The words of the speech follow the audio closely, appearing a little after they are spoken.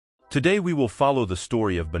Today we will follow the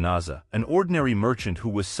story of Banaza, an ordinary merchant who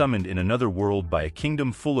was summoned in another world by a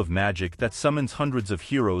kingdom full of magic that summons hundreds of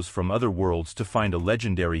heroes from other worlds to find a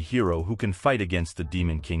legendary hero who can fight against the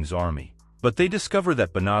Demon King's army. But they discover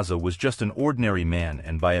that Banaza was just an ordinary man,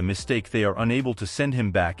 and by a mistake they are unable to send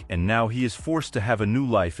him back, and now he is forced to have a new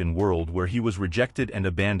life in world where he was rejected and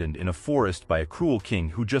abandoned in a forest by a cruel king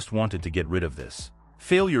who just wanted to get rid of this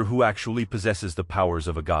failure who actually possesses the powers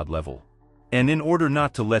of a god level. And in order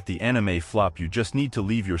not to let the anime flop, you just need to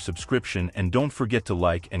leave your subscription and don't forget to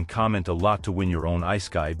like and comment a lot to win your own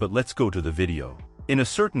Isekai. But let's go to the video. In a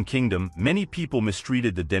certain kingdom, many people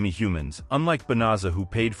mistreated the demi-humans, unlike Banaza who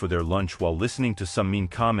paid for their lunch while listening to some mean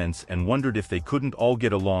comments and wondered if they couldn't all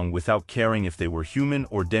get along without caring if they were human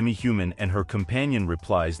or demi-human, and her companion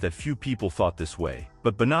replies that few people thought this way.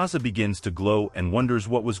 But Banaza begins to glow and wonders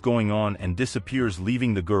what was going on and disappears,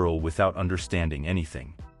 leaving the girl without understanding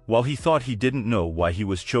anything. While he thought he didn't know why he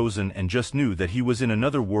was chosen and just knew that he was in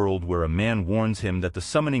another world where a man warns him that the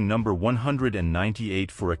summoning number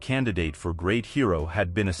 198 for a candidate for great hero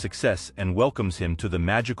had been a success and welcomes him to the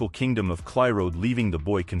magical kingdom of Clyrode, leaving the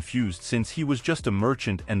boy confused since he was just a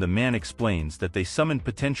merchant, and the man explains that they summoned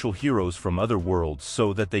potential heroes from other worlds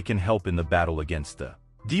so that they can help in the battle against the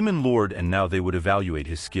Demon Lord, and now they would evaluate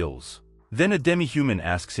his skills. Then a demi-human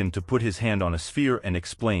asks him to put his hand on a sphere and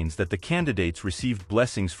explains that the candidates received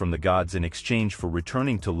blessings from the gods in exchange for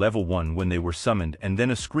returning to level 1 when they were summoned, and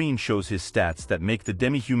then a screen shows his stats that make the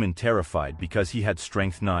demi-human terrified because he had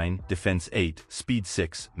strength 9, defense 8, speed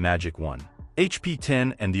 6, magic 1, HP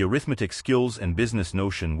 10 and the arithmetic skills and business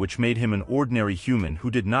notion, which made him an ordinary human who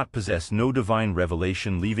did not possess no divine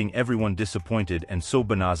revelation, leaving everyone disappointed, and so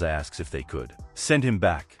Banaza asks if they could send him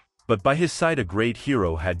back. But by his side a great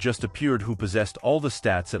hero had just appeared who possessed all the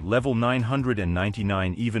stats at level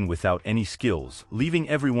 999 even without any skills, leaving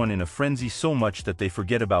everyone in a frenzy so much that they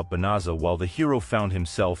forget about Banaza while the hero found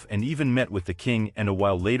himself and even met with the king. And a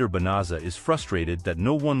while later Banaza is frustrated that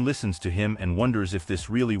no one listens to him and wonders if this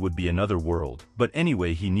really would be another world, but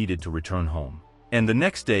anyway he needed to return home. And the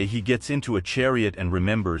next day he gets into a chariot and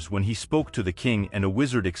remembers when he spoke to the king, and a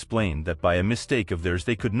wizard explained that by a mistake of theirs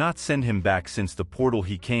they could not send him back since the portal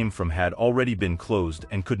he came from had already been closed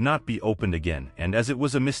and could not be opened again, and as it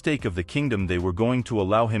was a mistake of the kingdom they were going to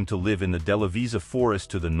allow him to live in the Delavisa forest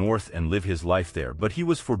to the north and live his life there, but he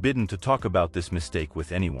was forbidden to talk about this mistake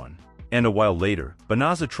with anyone. And a while later,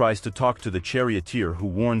 Banaza tries to talk to the charioteer who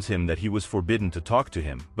warns him that he was forbidden to talk to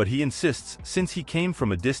him, but he insists since he came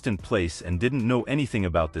from a distant place and didn't know anything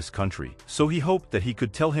about this country, so he hoped that he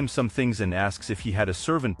could tell him some things and asks if he had a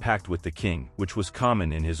servant pact with the king, which was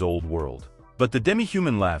common in his old world. But the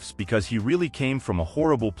demi-human laughs because he really came from a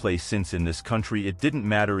horrible place, since in this country it didn't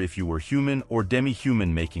matter if you were human or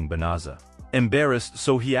demi-human, making Banaza embarrassed,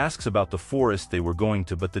 so he asks about the forest they were going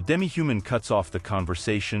to, but the demi-human cuts off the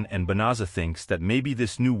conversation and Banaza thinks that maybe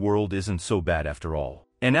this new world isn't so bad after all.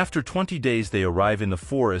 And after 20 days they arrive in the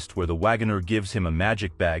forest where the wagoner gives him a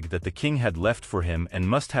magic bag that the king had left for him and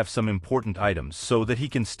must have some important items so that he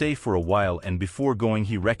can stay for a while, and before going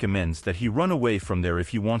he recommends that he run away from there if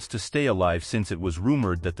he wants to stay alive, since it was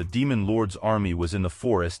rumored that the Demon Lord's army was in the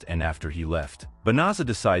forest. And after he left, Banaza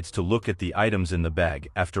decides to look at the items in the bag.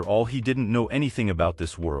 After all, he didn't know anything about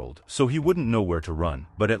this world, so he wouldn't know where to run,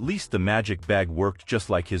 but at least the magic bag worked just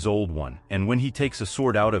like his old one, and when he takes a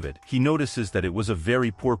sword out of it, he notices that it was a very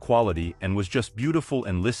poor quality and was just beautiful,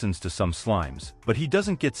 and listens to some slimes, but he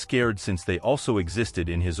doesn't get scared since they also existed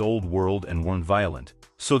in his old world and weren't violent,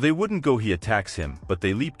 so they wouldn't go. He attacks him, but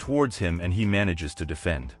they leap towards him and he manages to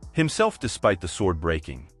defend himself despite the sword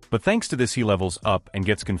breaking. But thanks to this he levels up and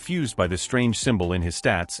gets confused by this strange symbol in his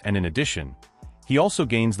stats, and in addition, he also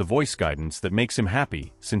gains the voice guidance that makes him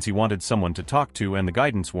happy since he wanted someone to talk to, and the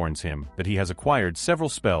guidance warns him that he has acquired several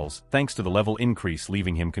spells thanks to the level increase,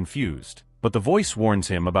 leaving him confused. But the voice warns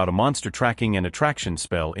him about a monster tracking and attraction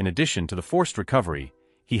spell in addition to the forced recovery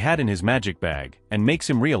he had in his magic bag, and makes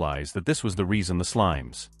him realize that this was the reason the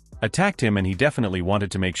slimes attacked him, and he definitely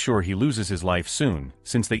wanted to make sure he loses his life soon,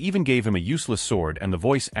 since they even gave him a useless sword. And the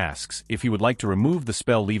voice asks if he would like to remove the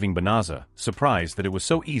spell, leaving Banaza surprised that it was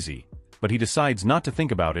so easy, but he decides not to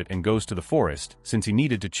think about it and goes to the forest since he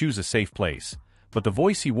needed to choose a safe place. But the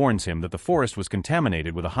voice he warns him that the forest was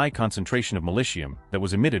contaminated with a high concentration of malicium that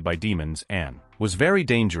was emitted by demons and was very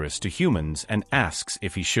dangerous to humans, and asks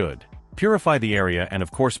if he should purify the area, and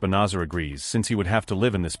of course Banaza agrees since he would have to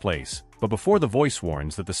live in this place. But before, the voice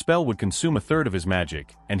warns that the spell would consume a third of his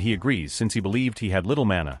magic, and he agrees since he believed he had little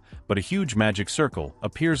mana, but a huge magic circle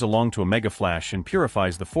appears along to a mega flash and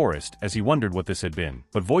purifies the forest, as he wondered what this had been.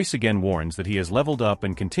 But voice again warns that he has leveled up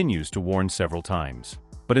and continues to warn several times.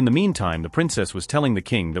 But in the meantime the princess was telling the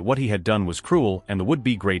king that what he had done was cruel and the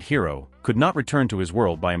would-be great hero could not return to his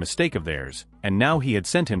world by a mistake of theirs, and now he had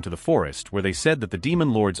sent him to the forest where they said that the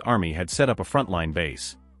demon lord's army had set up a frontline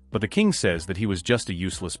base. But the king says that he was just a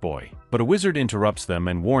useless boy. But a wizard interrupts them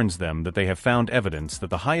and warns them that they have found evidence that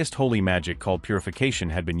the highest holy magic called purification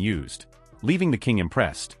had been used, leaving the king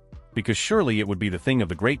impressed, because surely it would be the thing of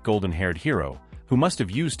the great golden-haired hero, who must have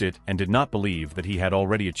used it and did not believe that he had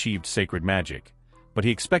already achieved sacred magic. But he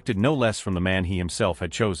expected no less from the man he himself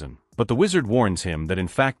had chosen. But the wizard warns him that in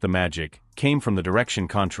fact the magic came from the direction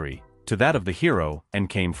contrary to that of the hero and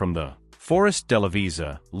came from the Forest de la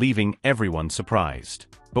Visa, leaving everyone surprised.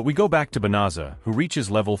 But we go back to Banaza, who reaches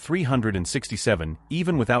level 367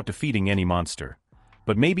 even without defeating any monster.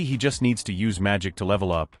 But maybe he just needs to use magic to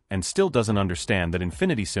level up, and still doesn't understand that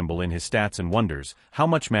infinity symbol in his stats and wonders how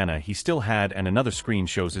much mana he still had, and another screen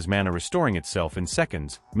shows his mana restoring itself in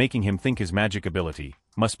seconds, making him think his magic ability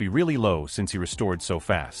must be really low since he restored so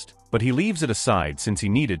fast. But he leaves it aside since he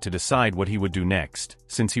needed to decide what he would do next,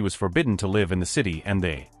 since he was forbidden to live in the city, and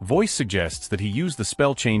the voice suggests that he use the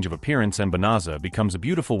spell change of appearance and Banaza becomes a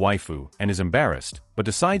beautiful waifu and is embarrassed, but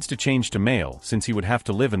decides to change to male since he would have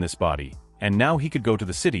to live in this body. And now he could go to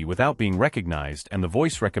the city without being recognized, and the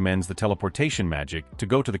voice recommends the teleportation magic to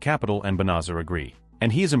go to the capital, and Banaza agree.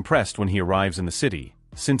 And he is impressed when he arrives in the city,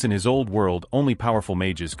 since in his old world only powerful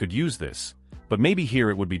mages could use this. But maybe here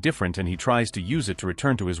it would be different, and he tries to use it to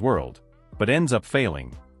return to his world, but ends up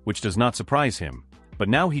failing, which does not surprise him. But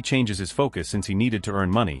now he changes his focus since he needed to earn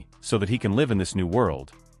money, so that he can live in this new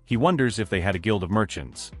world. He wonders if they had a guild of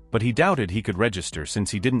merchants, but he doubted he could register since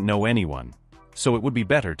he didn't know anyone. So it would be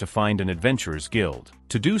better to find an adventurer's guild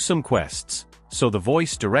to do some quests. So the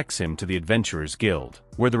voice directs him to the adventurer's guild,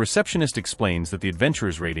 where the receptionist explains that the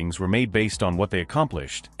adventurers' ratings were made based on what they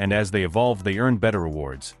accomplished, and as they evolved they earned better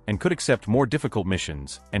rewards, and could accept more difficult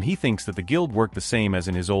missions, and he thinks that the guild worked the same as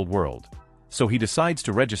in his old world. So he decides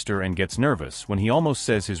to register and gets nervous when he almost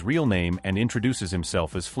says his real name and introduces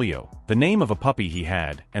himself as Fleo, the name of a puppy he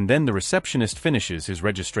had, and then the receptionist finishes his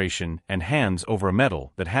registration and hands over a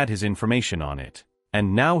medal that had his information on it.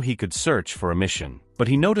 And now he could search for a mission. But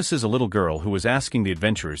he notices a little girl who was asking the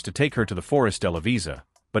adventurers to take her to the Forest de la Visa,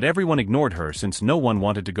 but everyone ignored her since no one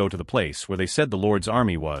wanted to go to the place where they said the Lord's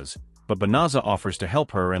army was. But Banaza offers to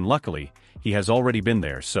help her, and luckily, he has already been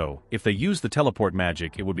there, so if they use the teleport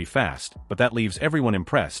magic it would be fast, but that leaves everyone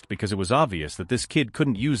impressed because it was obvious that this kid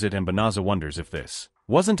couldn't use it, and Banaza wonders if this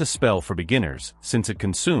wasn't a spell for beginners, since it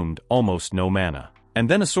consumed almost no mana. And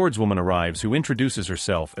then a swordswoman arrives who introduces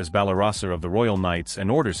herself as Balarasa of the Royal Knights and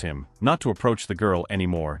orders him not to approach the girl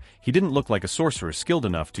anymore. He didn't look like a sorcerer skilled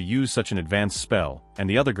enough to use such an advanced spell, and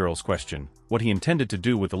the other girls question what he intended to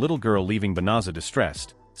do with the little girl, leaving Banaza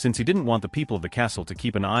distressed, since he didn't want the people of the castle to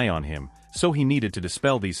keep an eye on him, so he needed to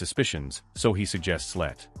dispel these suspicions, so he suggests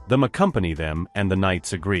let them accompany them, and the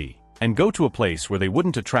knights agree, and go to a place where they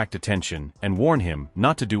wouldn't attract attention, and warn him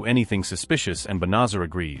not to do anything suspicious, and Banaza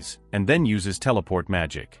agrees, and then uses teleport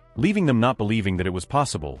magic, leaving them not believing that it was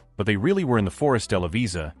possible, but they really were in the Forest de la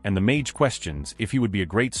Visa, and the mage questions if he would be a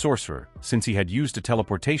great sorcerer, since he had used a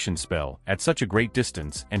teleportation spell at such a great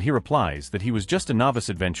distance, and he replies that he was just a novice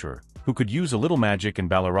adventurer, who could use a little magic, and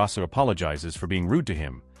Balarasa apologizes for being rude to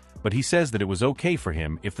him, but he says that it was okay for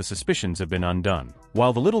him if the suspicions have been undone.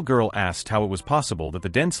 While the little girl asked how it was possible that the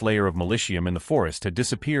dense layer of Militium in the forest had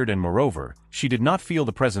disappeared, and moreover, she did not feel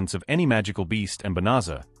the presence of any magical beast, and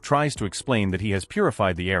Banaza tries to explain that he has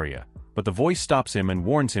purified the area, but the voice stops him and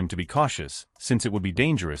warns him to be cautious, since it would be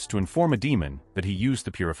dangerous to inform a demon that he used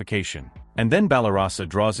the purification. And then Balarasa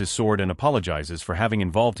draws his sword and apologizes for having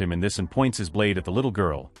involved him in this, and points his blade at the little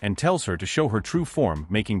girl, and tells her to show her true form,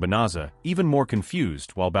 making Banaza even more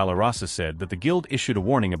confused, while Balarasa said that the guild issued a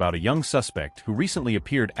warning about a young suspect who recently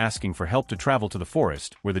appeared asking for help to travel to the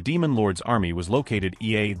forest where the demon lord's army was located.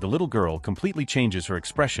 The little girl completely changes her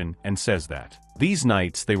expression and says that these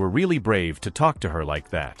knights, they were really brave to talk to her like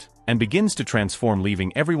that, and begins to transform,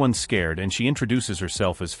 leaving everyone scared, and she introduces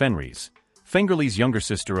herself as Fenris, Fengerly's younger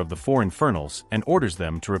sister of the Four Infernals, and orders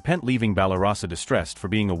them to repent, leaving Balarasa distressed for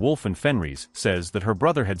being a wolf, and Fenris says that her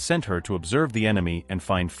brother had sent her to observe the enemy and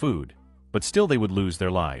find food, but still they would lose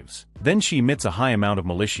their lives. Then she emits a high amount of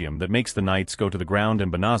Militium that makes the knights go to the ground,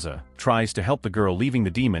 and Banaza tries to help the girl, leaving the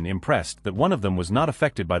demon impressed that one of them was not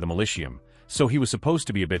affected by the Militium, so he was supposed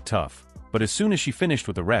to be a bit tough. But as soon as she finished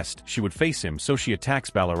with the rest, she would face him, so she attacks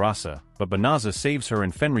Balarasa, but Banaza saves her,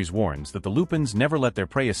 and Fenris warns that the Lupins never let their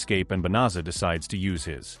prey escape, and Banaza decides to use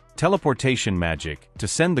his teleportation magic to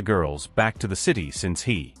send the girls back to the city since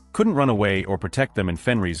he couldn't run away or protect them, and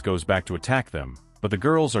Fenris goes back to attack them, but the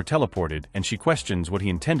girls are teleported and she questions what he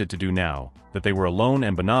intended to do now that they were alone,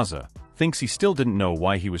 and Banaza thinks he still didn't know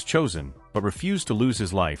why he was chosen, but refused to lose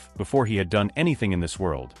his life before he had done anything in this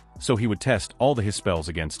world, so he would test all his spells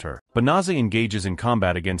against her. Banaza engages in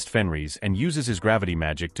combat against Fenris and uses his gravity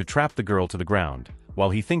magic to trap the girl to the ground,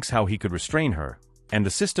 while he thinks how he could restrain her, and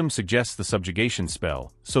the system suggests the subjugation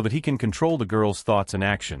spell so that he can control the girl's thoughts and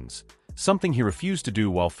actions, something he refused to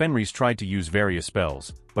do while Fenris tried to use various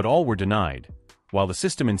spells, but all were denied, while the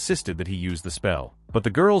system insisted that he use the spell. But the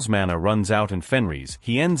girl's mana runs out and Fenris,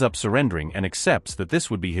 he ends up surrendering and accepts that this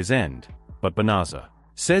would be his end. But Banaza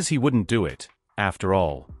says he wouldn't do it. After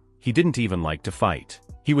all, he didn't even like to fight.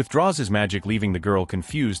 He withdraws his magic, leaving the girl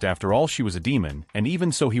confused. After all, she was a demon, and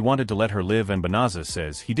even so he wanted to let her live, and Banaza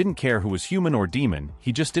says he didn't care who was human or demon,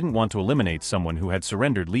 he just didn't want to eliminate someone who had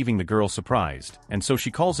surrendered, leaving the girl surprised, and so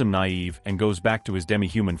she calls him naive and goes back to his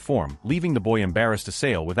demi-human form, leaving the boy embarrassed to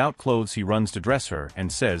sail without clothes. He runs to dress her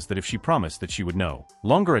and says that if she promised that she would no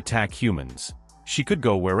longer attack humans, she could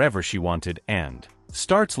go wherever she wanted, and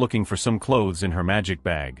starts looking for some clothes in her magic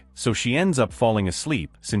bag, so she ends up falling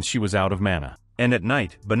asleep since she was out of mana. And at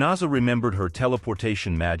night, Banaza remembered her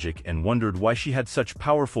teleportation magic and wondered why she had such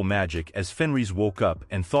powerful magic as Fenris woke up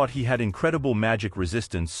and thought he had incredible magic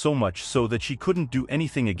resistance, so much so that she couldn't do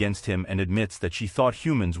anything against him, and admits that she thought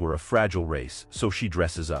humans were a fragile race, so she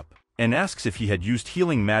dresses up and asks if he had used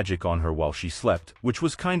healing magic on her while she slept, which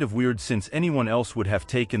was kind of weird since anyone else would have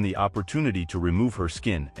taken the opportunity to remove her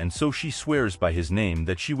skin, and so she swears by his name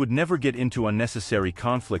that she would never get into unnecessary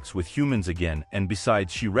conflicts with humans again, and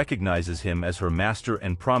besides she recognizes him as her master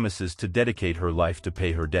and promises to dedicate her life to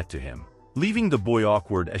pay her debt to him. Leaving the boy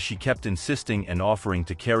awkward as she kept insisting and offering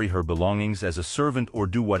to carry her belongings as a servant or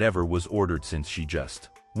do whatever was ordered since she just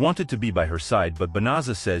wanted to be by her side. But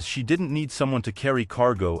Banaza says she didn't need someone to carry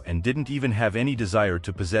cargo and didn't even have any desire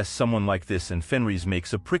to possess someone like this, and Fenris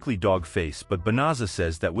makes a prickly dog face, but Banaza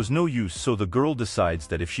says that was no use, so the girl decides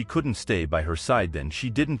that if she couldn't stay by her side then she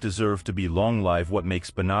didn't deserve to be long live, what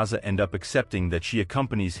makes Banaza end up accepting that she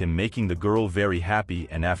accompanies him, making the girl very happy,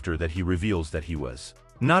 and after that he reveals that he was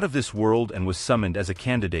not of this world and was summoned as a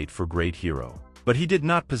candidate for great hero. But he did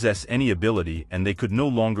not possess any ability and they could no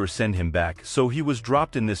longer send him back, so he was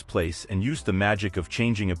dropped in this place and used the magic of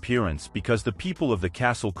changing appearance because the people of the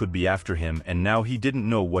castle could be after him, and now he didn't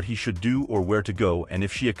know what he should do or where to go, and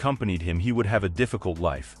if she accompanied him he would have a difficult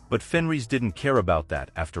life. But Fenris didn't care about that.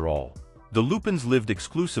 After all, the Lupins lived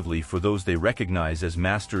exclusively for those they recognize as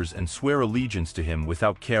masters and swear allegiance to him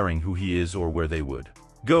without caring who he is or where they would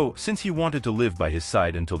go, since he wanted to live by his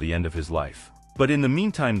side until the end of his life. But in the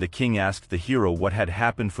meantime the king asked the hero what had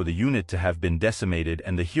happened for the unit to have been decimated,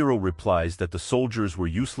 and the hero replies that the soldiers were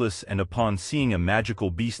useless, and upon seeing a magical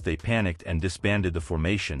beast they panicked and disbanded the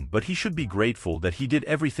formation, but he should be grateful that he did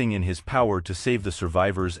everything in his power to save the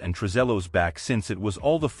survivors and Trezello's back, since it was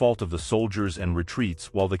all the fault of the soldiers, and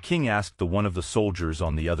retreats while the king asked the one of the soldiers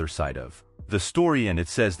on the other side of the story, and it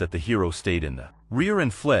says that the hero stayed in the rear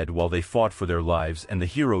and fled while they fought for their lives, and the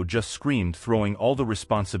hero just screamed, throwing all the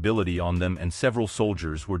responsibility on them, and several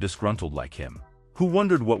soldiers were disgruntled like him, who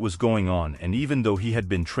wondered what was going on, and even though he had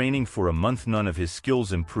been training for a month none of his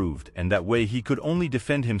skills improved, and that way he could only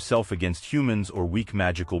defend himself against humans or weak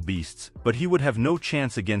magical beasts, but he would have no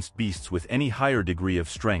chance against beasts with any higher degree of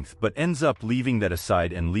strength, but ends up leaving that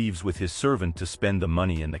aside and leaves with his servant to spend the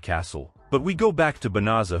money in the castle. But we go back to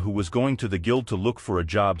Banaza, who was going to the guild to look for a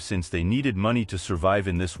job since they needed money to survive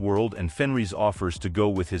in this world, and Fenris offers to go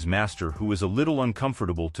with his master, who is a little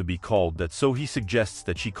uncomfortable to be called that, so he suggests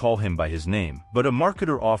that she call him by his name. But a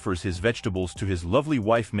marketer offers his vegetables to his lovely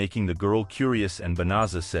wife, making the girl curious, and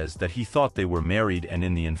Banaza says that he thought they were married, and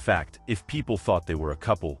in fact, if people thought they were a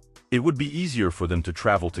couple, it would be easier for them to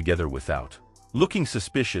travel together without looking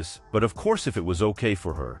suspicious, but of course if it was okay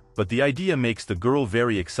for her. But the idea makes the girl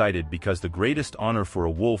very excited because the greatest honor for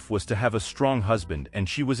a wolf was to have a strong husband, and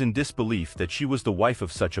she was in disbelief that she was the wife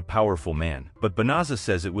of such a powerful man. But Banaza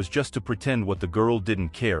says it was just to pretend what the girl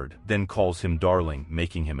didn't cared, then calls him darling,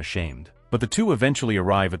 making him ashamed. But the two eventually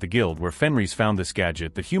arrive at the guild where Fenris found this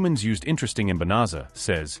gadget that humans used. Interesting, and Banaza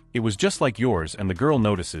says, "It was just like yours," and the girl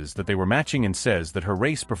notices that they were matching and says that her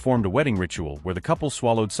race performed a wedding ritual where the couple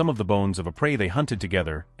swallowed some of the bones of a prey they hunted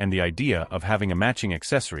together, and the idea of having a matching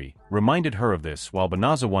accessory reminded her of this, while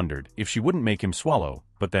Banaza wondered if she wouldn't make him swallow,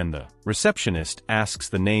 but then the receptionist asks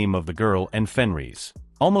the name of the girl and Fenris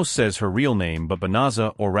almost says her real name, but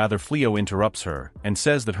Banaza, or rather Fleo, interrupts her and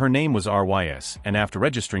says that her name was Rys, and after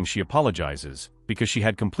registering she apologizes because she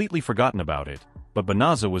had completely forgotten about it. But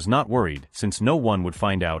Banaza was not worried since no one would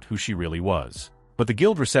find out who she really was. But the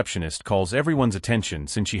guild receptionist calls everyone's attention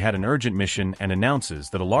since she had an urgent mission and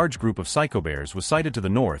announces that a large group of psychobears was sighted to the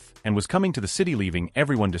north and was coming to the city, leaving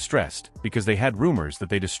everyone distressed because they had rumors that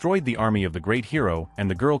they destroyed the army of the great hero, and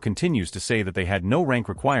the girl continues to say that they had no rank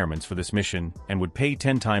requirements for this mission and would pay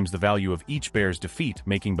 10 times the value of each bear's defeat,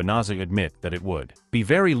 making Banaza admit that it would be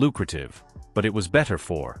very lucrative, but it was better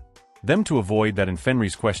for them to avoid that. And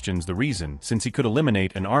Fenris questions the reason, since he could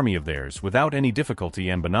eliminate an army of theirs without any difficulty,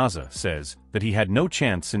 and Banaza says that he had no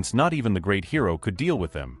chance since not even the great hero could deal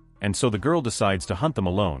with them, and so the girl decides to hunt them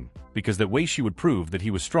alone, because that way she would prove that he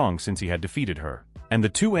was strong since he had defeated her. And the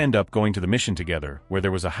two end up going to the mission together, where there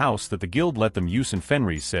was a house that the guild let them use, and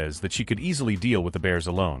Fenris says that she could easily deal with the bears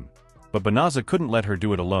alone. But Banaza couldn't let her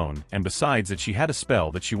do it alone, and besides that she had a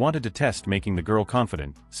spell that she wanted to test, making the girl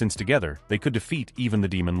confident, since together they could defeat even the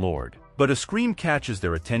demon lord. But a scream catches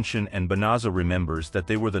their attention, and Banaza remembers that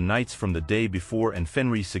they were the knights from the day before, and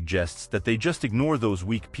Fenris suggests that they just ignore those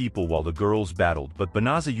weak people while the girls battled, but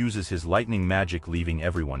Banaza uses his lightning magic, leaving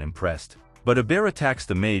everyone impressed. But a bear attacks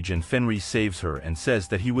the mage, and Fenris saves her and says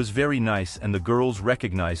that he was very nice, and the girls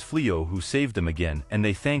recognize Fleo, who saved them again, and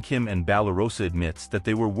they thank him, and Balarosa admits that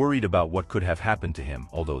they were worried about what could have happened to him,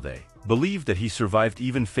 although they believe that he survived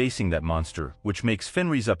even facing that monster, which makes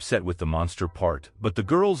Fenris upset with the monster part. But the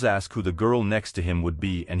girls ask who the girl next to him would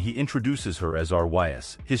be, and he introduces her as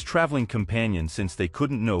Arwais, his traveling companion, since they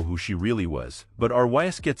couldn't know who she really was. But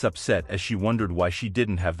Arwais gets upset as she wondered why she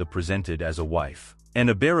didn't have the presented as a wife. And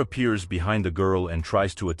a bear appears behind the girl and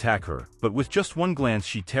tries to attack her, but with just one glance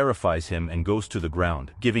she terrifies him and goes to the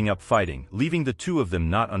ground, giving up fighting, leaving the two of them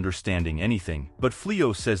not understanding anything. But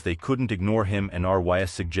Fleo says they couldn't ignore him, and Arwais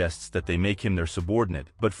suggests that they make him their subordinate,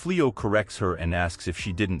 but Fleo corrects her and asks if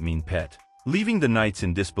she didn't mean pet, leaving the knights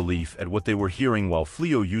in disbelief at what they were hearing, while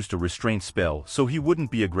Fleo used a restraint spell so he wouldn't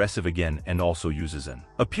be aggressive again, and also uses an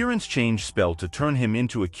appearance change spell to turn him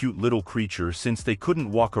into a cute little creature, since they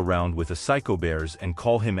couldn't walk around with a psychobears, and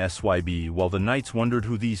call him SYB, while the knights wondered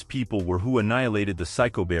who these people were who annihilated the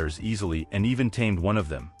psychobears easily and even tamed one of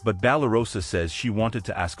them. But Balarosa says she wanted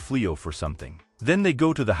to ask Fleo for something. Then they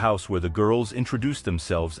go to the house where the girls introduce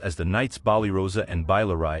themselves as the knights Balirosa and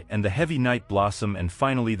Bailarai, and the heavy knight Blossom, and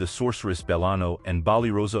finally the sorceress Bellano, and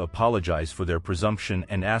Balirosa apologize for their presumption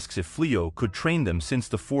and asks if Fleo could train them, since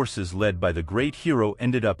the forces led by the great hero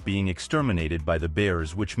ended up being exterminated by the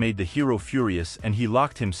bears, which made the hero furious, and he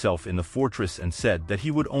locked himself in the fortress and said that he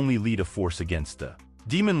would only lead a force against the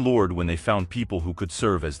demon lord when they found people who could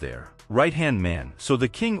serve as their right-hand man. So the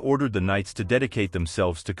king ordered the knights to dedicate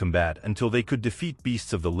themselves to combat until they could defeat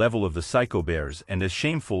beasts of the level of the psychobears, and as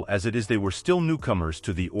shameful as it is, they were still newcomers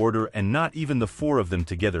to the order, and not even the four of them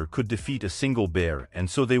together could defeat a single bear, and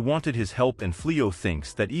so they wanted his help. And Fleo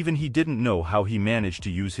thinks that even he didn't know how he managed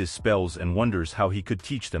to use his spells and wonders how he could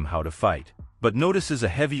teach them how to fight, but notices a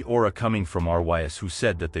heavy aura coming from Arwais, who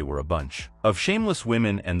said that they were a bunch of shameless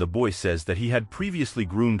women, and the boy says that he had previously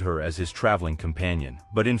groomed her as his traveling companion,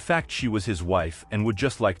 but in fact she was his wife and would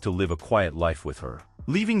just like to live a quiet life with her,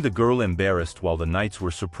 leaving the girl embarrassed, while the knights were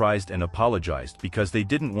surprised and apologized because they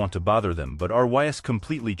didn't want to bother them. But Arwais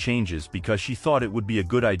completely changes because she thought it would be a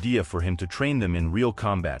good idea for him to train them in real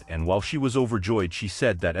combat, and while she was overjoyed, she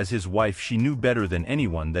said that as his wife she knew better than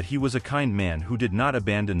anyone that he was a kind man who did not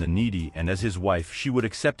abandon the needy, and as his wife she would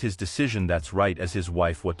accept his decision. That's right, as his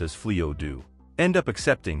wife, what does Fleo do? End up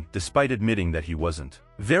accepting, despite admitting that he wasn't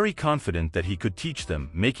very confident that he could teach them,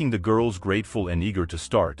 making the girls grateful and eager to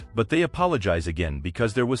start. But they apologize again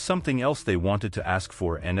because there was something else they wanted to ask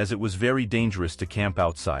for, and as it was very dangerous to camp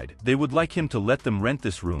outside, they would like him to let them rent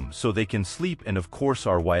this room so they can sleep, and of course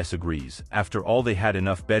Arwais agrees. After all, they had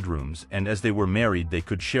enough bedrooms, and as they were married they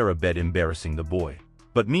could share a bed, embarrassing the boy.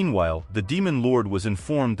 But meanwhile, the demon lord was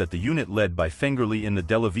informed that the unit led by Fengerly in the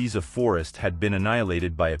Delavisa forest had been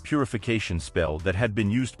annihilated by a purification spell that had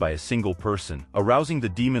been used by a single person, arousing the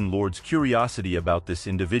demon lord's curiosity about this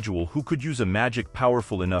individual who could use a magic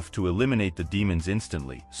powerful enough to eliminate the demons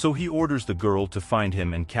instantly. So he orders the girl to find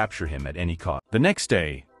him and capture him at any cost. The next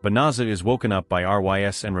day, Banaza is woken up by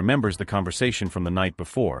Arwais and remembers the conversation from the night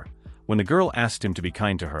before, when the girl asked him to be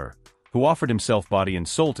kind to her, who offered himself body and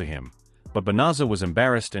soul to him. But Banaza was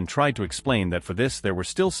embarrassed and tried to explain that for this there were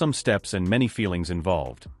still some steps and many feelings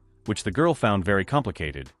involved, which the girl found very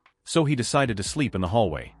complicated, so he decided to sleep in the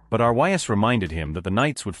hallway. But Arwais reminded him that the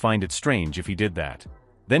knights would find it strange if he did that.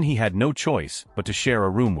 Then he had no choice but to share a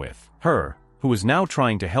room with her, who was now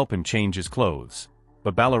trying to help him change his clothes.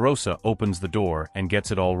 But Balarosa opens the door and gets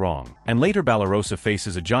it all wrong. And later Balarosa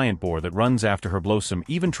faces a giant boar that runs after her. Blossom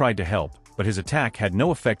even tried to help, but his attack had no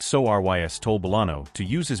effect, so Arwais told Bellano to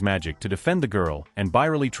use his magic to defend the girl, and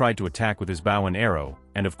Byrally tried to attack with his bow and arrow,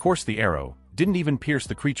 and of course the arrow, didn't even pierce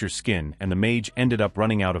the creature's skin, and the mage ended up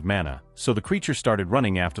running out of mana, so the creature started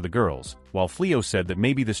running after the girls, while Fleo said that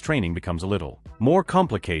maybe this training becomes a little more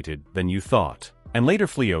complicated than you thought. And later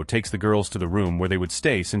Fleo takes the girls to the room where they would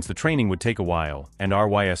stay since the training would take a while, and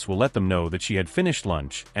RYS will let them know that she had finished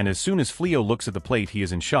lunch, and as soon as Fleo looks at the plate he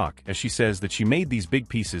is in shock as she says that she made these big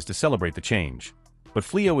pieces to celebrate the change. But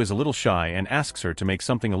Fleo is a little shy and asks her to make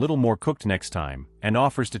something a little more cooked next time, and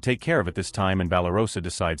offers to take care of it this time, and Valorosa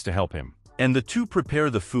decides to help him. And the two prepare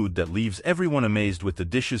the food that leaves everyone amazed with the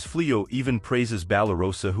dishes. Fleo even praises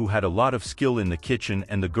Valorosa, who had a lot of skill in the kitchen,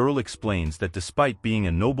 and the girl explains that despite being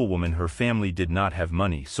a noblewoman her family did not have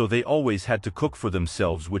money, so they always had to cook for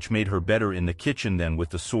themselves, which made her better in the kitchen than with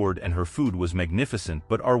the sword, and her food was magnificent.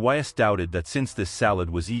 But RYS doubted that since this salad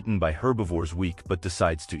was eaten by herbivores weak, but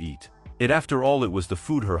decides to eat it. After all, it was the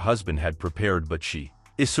food her husband had prepared, but she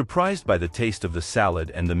is surprised by the taste of the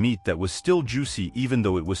salad and the meat that was still juicy even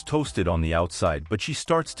though it was toasted on the outside, but she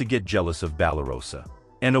starts to get jealous of Valorosa.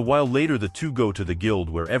 And a while later the two go to the guild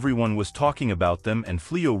where everyone was talking about them, and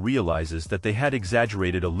Fleo realizes that they had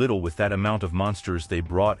exaggerated a little with that amount of monsters they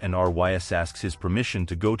brought, and RYS asks his permission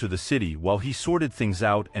to go to the city while he sorted things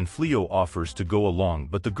out, and Fleo offers to go along,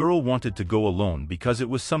 but the girl wanted to go alone because it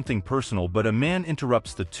was something personal, but a man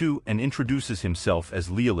interrupts the two and introduces himself as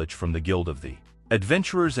Leolich from the Guild of the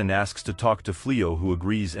Adventurers and asks to talk to Fleo, who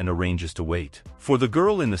agrees and arranges to wait for the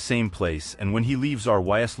girl in the same place, and when he leaves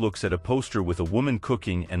RYS looks at a poster with a woman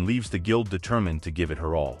cooking and leaves the guild determined to give it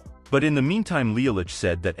her all. But in the meantime Leolich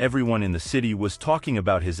said that everyone in the city was talking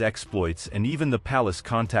about his exploits, and even the palace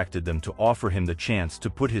contacted them to offer him the chance to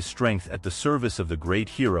put his strength at the service of the great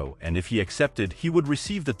hero, and if he accepted he would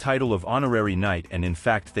receive the title of honorary knight. And in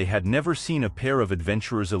fact they had never seen a pair of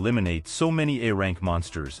adventurers eliminate so many A-rank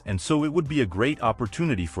monsters, and so it would be a great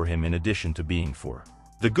opportunity for him in addition to being for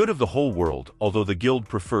the good of the whole world, although the guild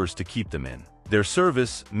prefers to keep them in their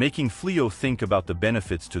service, making Fleo think about the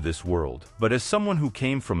benefits to this world. But as someone who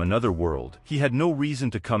came from another world, he had no reason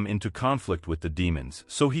to come into conflict with the demons,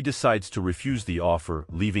 so he decides to refuse the offer,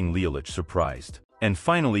 leaving Leolich surprised. And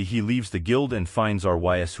finally he leaves the guild and finds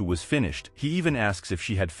RYS, who was finished. He even asks if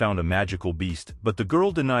she had found a magical beast, but the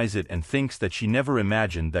girl denies it and thinks that she never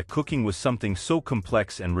imagined that cooking was something so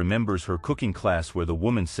complex, and remembers her cooking class where the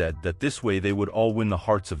woman said that this way they would all win the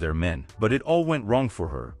hearts of their men. But it all went wrong for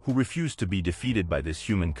her, who refused to be defeated by this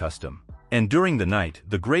human custom. And during the night,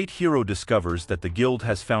 the great hero discovers that the guild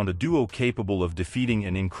has found a duo capable of defeating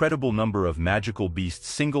an incredible number of magical beasts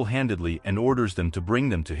single-handedly, and orders them to bring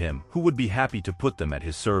them to him, who would be happy to put them at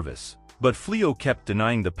his service. But Fleo kept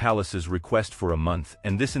denying the palace's request for a month,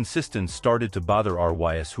 and this insistence started to bother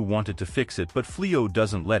RYS, who wanted to fix it, but Fleo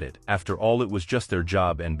doesn't let it. After all, it was just their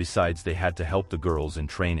job, and besides they had to help the girls in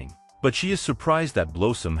training. But she is surprised that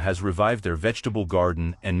Blossom has revived their vegetable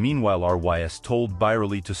garden, and meanwhile RYS told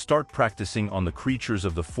Byerly to start practicing on the creatures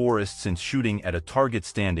of the forest, since shooting at a target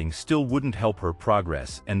standing still wouldn't help her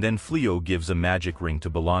progress, and then Fleo gives a magic ring to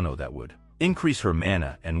Bolano that would increase her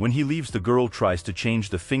mana, and when he leaves the girl tries to change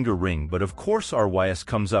the finger ring, but of course RYS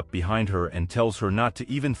comes up behind her and tells her not to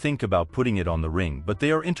even think about putting it on the ring, but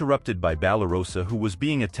they are interrupted by Valorosa, who was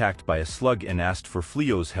being attacked by a slug and asked for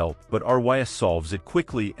Fleo's help, but RYS solves it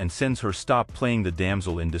quickly and sends her stop playing the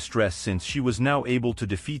damsel in distress, since she was now able to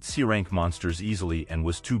defeat C-rank monsters easily and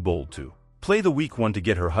was too bold to play the weak one to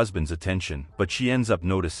get her husband's attention, but she ends up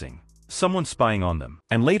noticing someone spying on them.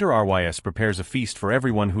 And later RYS prepares a feast for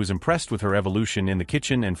everyone who is impressed with her evolution in the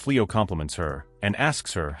kitchen, and Fleo compliments her, and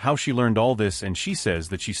asks her how she learned all this, and she says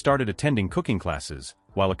that she started attending cooking classes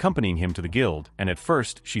while accompanying him to the guild, and at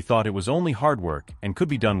first she thought it was only hard work and could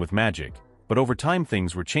be done with magic, but over time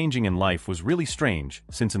things were changing and life was really strange,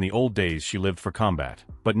 since in the old days she lived for combat.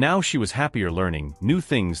 But now she was happier learning new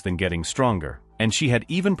things than getting stronger, and she had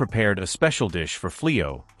even prepared a special dish for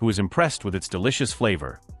Fleo, who was impressed with its delicious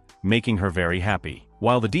flavor, making her very happy.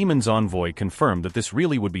 While the demon's envoy confirmed that this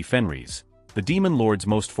really would be Fenris, the demon lord's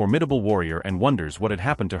most formidable warrior, and wonders what had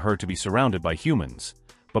happened to her to be surrounded by humans.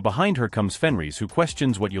 But behind her comes Fenris, who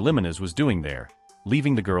questions what Eulimenes was doing there,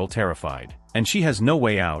 leaving the girl terrified. And she has no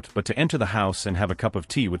way out but to enter the house and have a cup of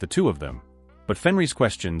tea with the two of them. But Fenris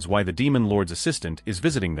questions why the demon lord's assistant is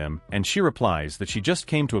visiting them, and she replies that she just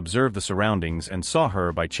came to observe the surroundings and saw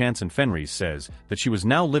her by chance, and Fenris says that she was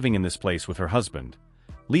now living in this place with her husband,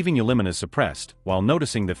 leaving Eulimenes suppressed, while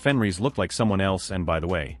noticing that Fenris looked like someone else. And by the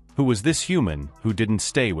way, Who was this human who didn't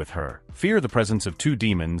stay with her? Fear the presence of two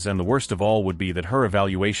demons, and the worst of all would be that her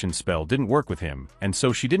evaluation spell didn't work with him, and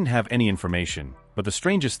so she didn't have any information. But the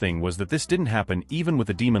strangest thing was that this didn't happen even with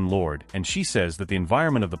the demon lord, and she says that the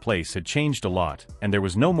environment of the place had changed a lot, and there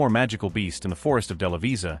was no more magical beast in the forest of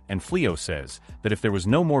Delavisa, and Fleo says that if there was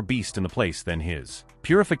no more beast in the place, then his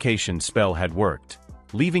purification spell had worked,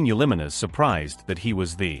 leaving Eulimenes surprised that he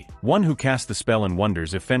was the one who cast the spell and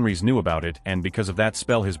wonders if Fenris knew about it, and because of that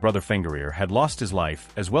spell his brother Fenrir had lost his life,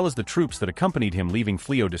 as well as the troops that accompanied him, leaving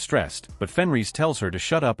Fleo distressed. But Fenris tells her to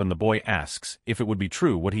shut up, and the boy asks if it would be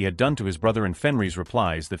true what he had done to his brother, and Fenris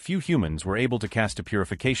replies that few humans were able to cast a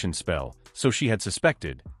purification spell, so she had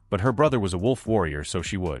suspected, but her brother was a wolf warrior, so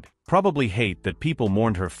she would probably hate that people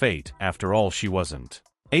mourned her fate. After all, she wasn't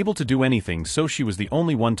able to do anything, so she was the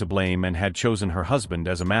only one to blame and had chosen her husband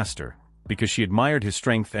as a master, because she admired his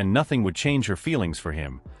strength and nothing would change her feelings for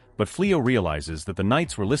him. But Fleo realizes that the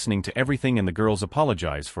knights were listening to everything and the girls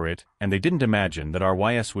apologize for it, and they didn't imagine that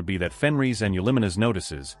RYS would be that Fenris, and Eulimenes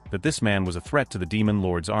notices that this man was a threat to the demon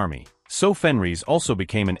lord's army. So Fenris also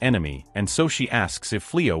became an enemy, and so she asks if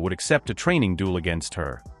Fleo would accept a training duel against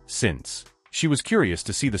her, since she was curious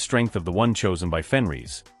to see the strength of the one chosen by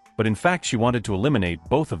Fenris. But in fact she wanted to eliminate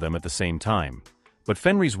both of them at the same time. But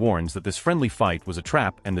Fenris warns that this friendly fight was a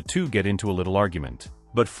trap, and the two get into a little argument.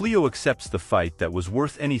 But Fleo accepts the fight that was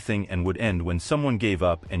worth anything and would end when someone gave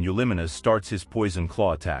up, and Eulimenes starts his poison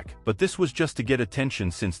claw attack. But this was just to get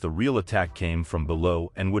attention, since the real attack came from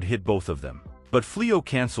below and would hit both of them. But Fleo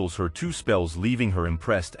cancels her two spells, leaving her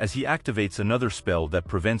impressed as he activates another spell that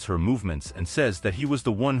prevents her movements and says that he was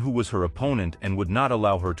the one who was her opponent and would not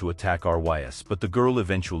allow her to attack RYS, but the girl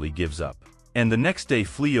eventually gives up. And the next day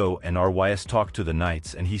Fleo and RYS talk to the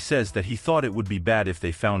knights, and he says that he thought it would be bad if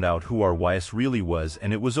they found out who RYS really was,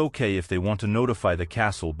 and it was okay if they want to notify the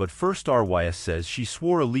castle. But first RYS says she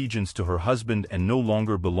swore allegiance to her husband and no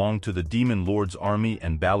longer belonged to the demon lord's army,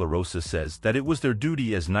 and Balarosa says that it was their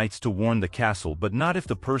duty as knights to warn the castle, but not if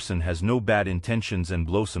the person has no bad intentions, and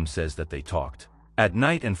Blossom says that they talked at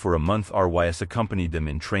night, and for a month RYS accompanied them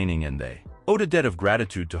in training, and they owed a debt of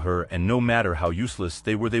gratitude to her, and no matter how useless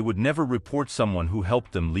they were, they would never report someone who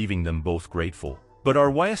helped them, leaving them both grateful. But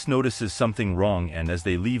RYS notices something wrong, and as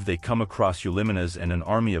they leave they come across Eulimenes and an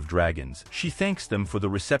army of dragons. She thanks them for the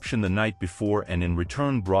reception the night before, and in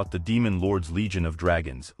return brought the demon lord's legion of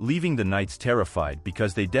dragons, leaving the knights terrified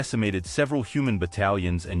because they decimated several human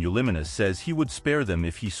battalions, and Eulimenes says he would spare them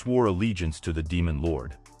if he swore allegiance to the demon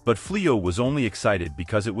lord. But Fleo was only excited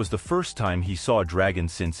because it was the first time he saw a dragon,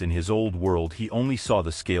 since in his old world he only saw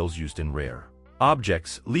the scales used in rare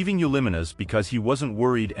objects, leaving Eulimenes because he wasn't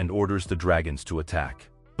worried, and orders the dragons to attack.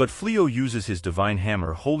 But Fleo uses his divine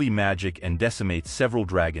hammer, holy magic, and decimates several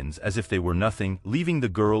dragons as if they were nothing, leaving the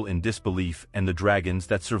girl in disbelief, and the dragons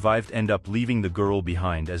that survived end up leaving the girl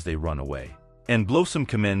behind as they run away. And Blossom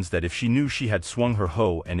commends that if she knew she had swung her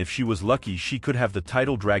hoe, and if she was lucky she could have the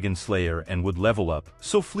title Dragon Slayer and would level up,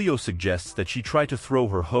 so Fleo suggests that she try to throw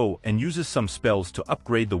her hoe and uses some spells to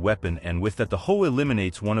upgrade the weapon, and with that the hoe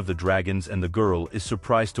eliminates one of the dragons, and the girl is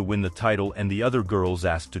surprised to win the title, and the other girls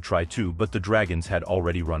ask to try too, but the dragons had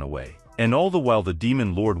already run away. And all the while the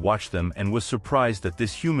demon lord watched them and was surprised that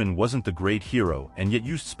this human wasn't the great hero and yet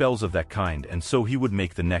used spells of that kind, and so he would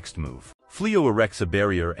make the next move. Fleo erects a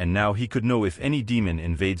barrier, and now he could know if any demon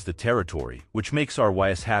invades the territory, which makes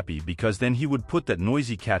RYS happy because then he would put that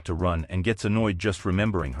noisy cat to run, and gets annoyed just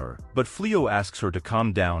remembering her. But Fleo asks her to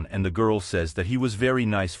calm down, and the girl says that he was very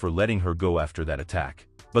nice for letting her go after that attack.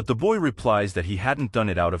 But the boy replies that he hadn't done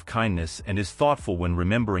it out of kindness, and is thoughtful when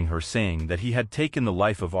remembering her, saying that he had taken the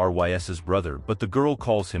life of RYS's brother, but the girl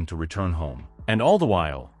calls him to return home. And all the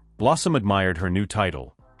while, Blossom admired her new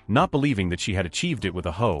title, not believing that she had achieved it with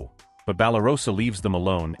a hoe. But Balarosa leaves them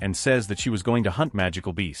alone and says that she was going to hunt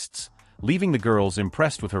magical beasts, leaving the girls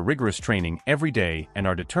impressed with her rigorous training every day and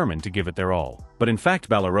are determined to give it their all. But in fact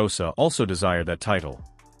Balarosa also desired that title,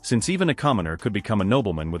 since even a commoner could become a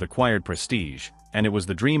nobleman with acquired prestige, and it was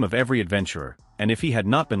the dream of every adventurer, and if he had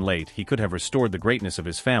not been late he could have restored the greatness of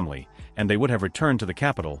his family, and they would have returned to the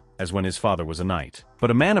capital, as when his father was a knight. But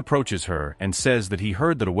a man approaches her and says that he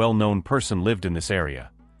heard that a well-known person lived in this area.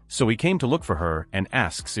 So he came to look for her and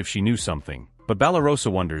asks if she knew something. But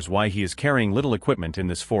Balarosa wonders why he is carrying little equipment in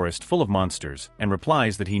this forest full of monsters, and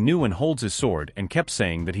replies that he knew and holds his sword, and kept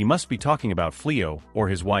saying that he must be talking about Fleo or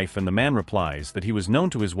his wife, and the man replies that he was known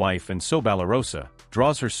to his wife, and so Balarosa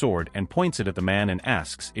draws her sword and points it at the man and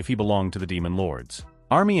asks if he belonged to the demon lord's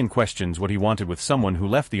army, and questions what he wanted with someone who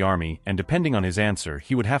left the army, and depending on his answer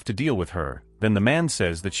he would have to deal with her. Then the man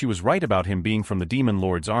says that she was right about him being from the demon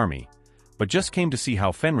lord's army, but just came to see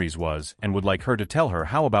how Fenris was and would like her to tell her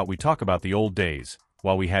how about we talk about the old days,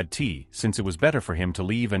 while we had tea, since it was better for him to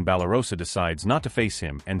leave, and Balarosa decides not to face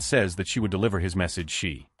him and says that she would deliver his message.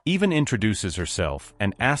 She even introduces herself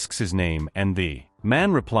and asks his name, and the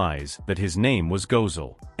man replies that his name was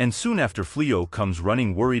Gozel. And soon after, Fleo comes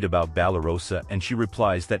running worried about Balarosa, and she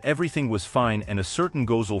replies that everything was fine and a certain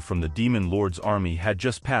Gozel from the Demon Lord's army had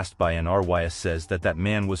just passed by, and Rys says that that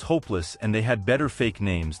man was hopeless and they had better fake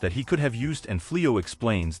names that he could have used, and Fleo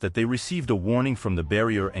explains that they received a warning from the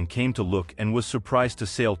barrier and came to look and was surprised to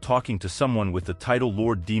sail talking to someone with the title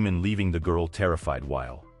Lord Demon, leaving the girl terrified,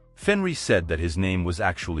 while Fenris said that his name was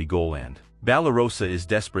actually Goland. Balarosa is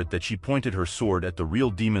desperate that she pointed her sword at the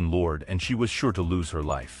real Demon Lord and she was sure to lose her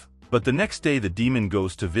life. But the next day the demon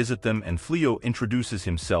goes to visit them and Fleo introduces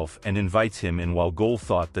himself and invites him in, while Gol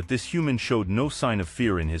thought that this human showed no sign of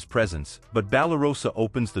fear in his presence, but Balarosa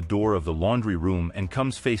opens the door of the laundry room and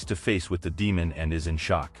comes face to face with the demon and is in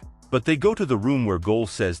shock. But they go to the room where Gol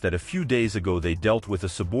says that a few days ago they dealt with a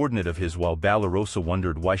subordinate of his, while Balarosa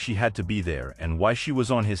wondered why she had to be there and why she was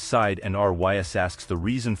on his side, and Rys asks the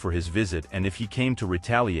reason for his visit and if he came to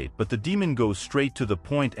retaliate, but the demon goes straight to the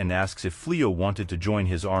point and asks if Fleo wanted to join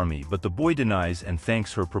his army, but the boy denies and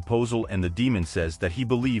thanks her proposal, and the demon says that he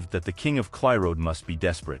believed that the king of Clyrode must be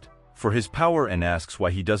desperate for his power and asks why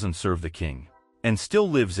he doesn't serve the king and still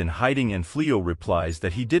lives in hiding, and Fleo replies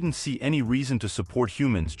that he didn't see any reason to support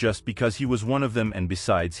humans just because he was one of them, and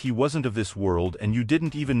besides he wasn't of this world and you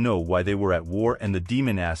didn't even know why they were at war, and the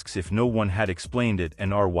demon asks if no one had explained it,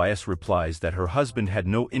 and Rys replies that her husband had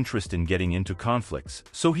no interest in getting into conflicts,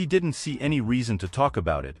 so he didn't see any reason to talk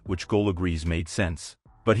about it, which Gol agrees made sense.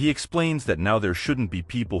 But he explains that now there shouldn't be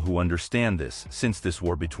people who understand this, since this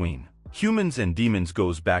war between humans and demons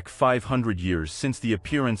goes back 500 years since the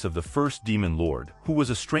appearance of the first demon lord, who was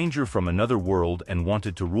a stranger from another world and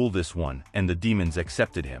wanted to rule this one, and the demons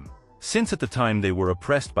accepted him, since at the time they were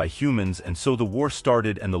oppressed by humans, and so the war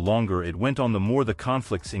started, and the longer it went on the more the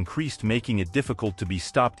conflicts increased, making it difficult to be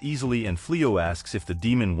stopped easily, and Fleo asks if the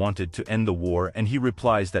demon wanted to end the war and he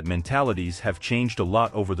replies that mentalities have changed a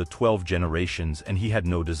lot over the 12 generations and he had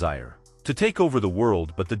no desire to take over the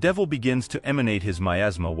world, but the devil begins to emanate his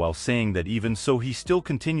miasma, while saying that even so he still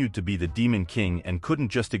continued to be the demon king and couldn't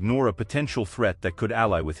just ignore a potential threat that could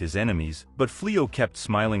ally with his enemies, but Fleo kept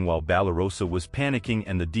smiling while Balarosa was panicking,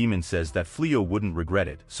 and the demon says that Fleo wouldn't regret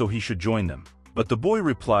it, so he should join them. But the boy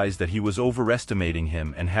replies that he was overestimating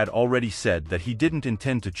him and had already said that he didn't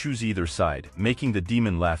intend to choose either side, making the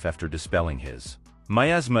demon laugh after dispelling his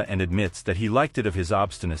miasma, and admits that he liked it of his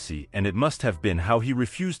obstinacy, and it must have been how he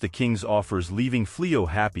refused the king's offers, leaving Fleo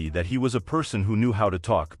happy that he was a person who knew how to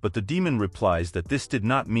talk, but the demon replies that this did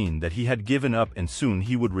not mean that he had given up and soon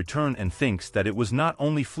he would return, and thinks that it was not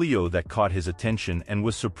only Fleo that caught his attention and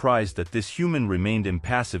was surprised that this human remained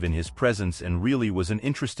impassive in his presence and really was an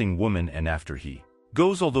interesting woman, and after he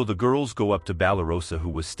goes, although the girls go up to Balarosa, who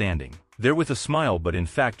was standing there with a smile, but in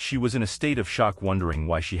fact she was in a state of shock, wondering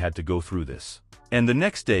why she had to go through this. And the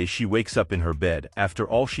next day she wakes up in her bed. After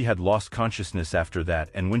all, she had lost consciousness after that,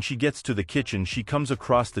 and when she gets to the kitchen she comes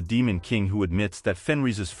across the demon king, who admits that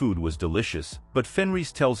Fenris's food was delicious, but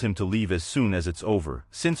Fenris tells him to leave as soon as it's over,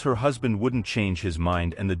 since her husband wouldn't change his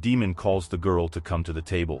mind, and the demon calls the girl to come to the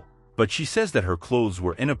table. But she says that her clothes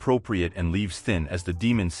were inappropriate and leaves thin, as the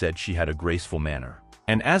demon said she had a graceful manner.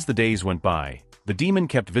 And as the days went by, the demon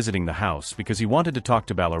kept visiting the house because he wanted to talk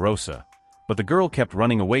to Balarosa, but the girl kept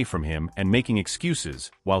running away from him and making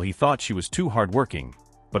excuses, while he thought she was too hard-working.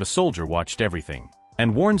 But a soldier watched everything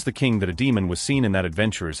and warns the king that a demon was seen in that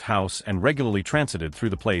adventurer's house and regularly transited through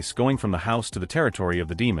the place, going from the house to the territory of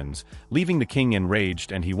the demons, leaving the king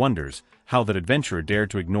enraged, and he wonders how that adventurer dared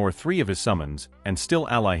to ignore 3 of his summons and still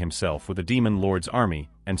ally himself with the demon lord's army,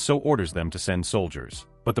 and so orders them to send soldiers.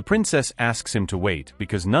 But the princess asks him to wait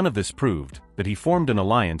because none of this proved that he formed an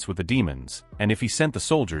alliance with the demons, and if he sent the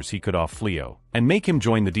soldiers he could off Fleo and make him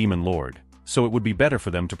join the demon lord, so it would be better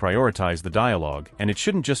for them to prioritize the dialogue, and it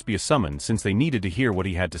shouldn't just be a summon since they needed to hear what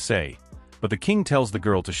he had to say. But the king tells the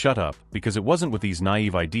girl to shut up because it wasn't with these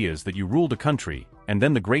naive ideas that you ruled a country, and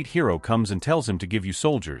then the great hero comes and tells him to give you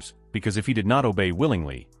soldiers, because if he did not obey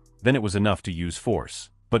willingly, then it was enough to use force.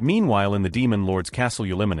 But meanwhile in the demon lord's castle,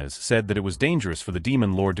 Eulimenes said that it was dangerous for the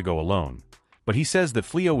demon lord to go alone. But he says that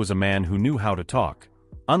Fleo was a man who knew how to talk,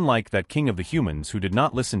 unlike that king of the humans who did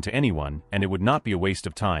not listen to anyone, and it would not be a waste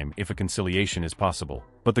of time if a conciliation is possible.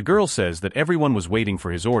 But the girl says that everyone was waiting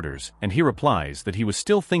for his orders, and he replies that he was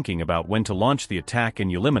still thinking about when to launch the attack, and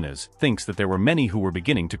Eulimenes thinks that there were many who were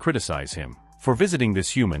beginning to criticize him for visiting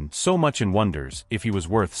this human so much and wonders if he was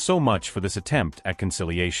worth so much for this attempt at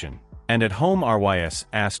conciliation. And at home Rys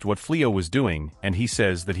asked what Fleo was doing, and he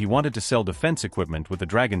says that he wanted to sell defense equipment with the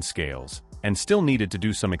dragon scales, and still needed to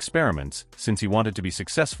do some experiments since he wanted to be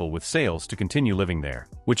successful with sales to continue living there.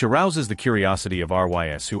 Which arouses the curiosity of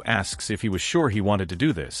Rys, who asks if he was sure he wanted to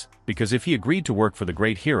do this, because if he agreed to work for the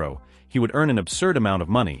great hero, he would earn an absurd amount of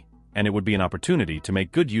money, and it would be an opportunity to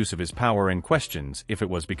make good use of his power, and questions if it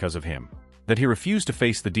was because of him that he refused to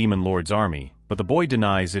face the Demon Lord's army, but the boy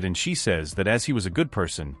denies it, and she says that as he was a good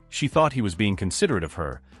person, she thought he was being considerate of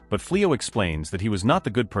her, but Fleo explains that he was not the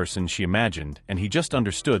good person she imagined, and he just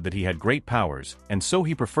understood that he had great powers, and so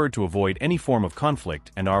he preferred to avoid any form of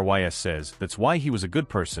conflict, and Rys says that's why he was a good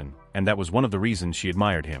person, and that was one of the reasons she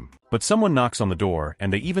admired him. But someone knocks on the door,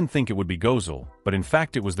 and they even think it would be Gozel, but in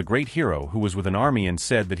fact it was the great hero who was with an army, and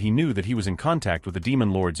said that he knew that he was in contact with the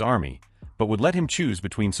Demon Lord's army, but would let him choose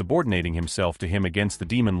between subordinating himself to him against the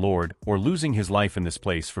Demon Lord, or losing his life in this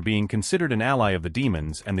place for being considered an ally of the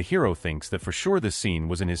demons, and the hero thinks that for sure this scene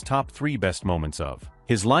was in his top 3 best moments of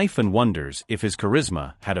his life, and wonders if his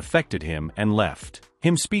charisma had affected him and left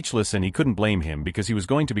him speechless, and he couldn't blame him because he was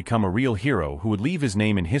going to become a real hero who would leave his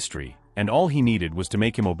name in history, and all he needed was to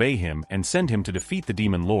make him obey him and send him to defeat the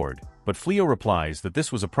Demon Lord. But Fleo replies that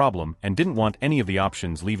this was a problem and didn't want any of the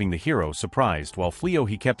options, leaving the hero surprised, while Fleo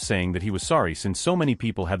he kept saying that he was sorry since so many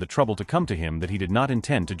people had the trouble to come to him that he did not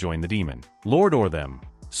intend to join the Demon Lord or them.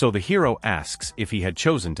 So the hero asks if he had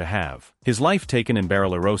chosen to have his life taken, and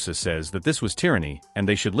Barbarossa says that this was tyranny and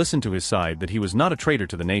they should listen to his side, that he was not a traitor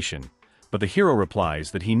to the nation. But the hero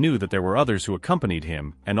replies that he knew that there were others who accompanied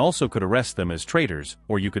him and also could arrest them as traitors,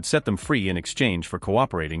 or you could set them free in exchange for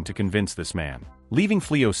cooperating to convince this man. Leaving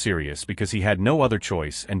Fleo serious because he had no other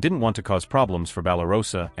choice and didn't want to cause problems for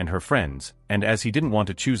Barbarossa and her friends, and as he didn't want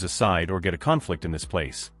to choose a side or get a conflict in this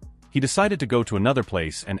place, he decided to go to another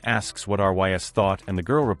place and asks what Rys thought, and the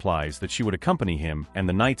girl replies that she would accompany him, and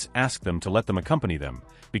the knights ask them to let them accompany them,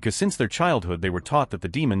 because since their childhood they were taught that the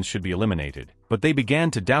demons should be eliminated. But they began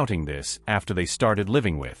to doubting this after they started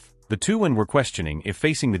living with the two and were questioning if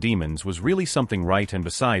facing the demons was really something right, and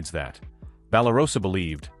besides that, Barbarossa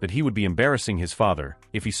believed that he would be embarrassing his father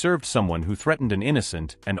if he served someone who threatened an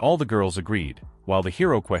innocent, and all the girls agreed, while the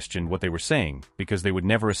hero questioned what they were saying because they would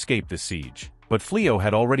never escape this siege. But Fleo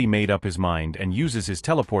had already made up his mind and uses his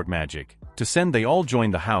teleport magic to send they all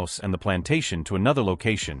join the house and the plantation to another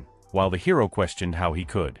location, while the hero questioned how he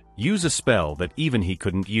could use a spell that even he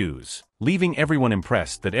couldn't use, leaving everyone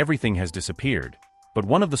impressed that everything has disappeared. But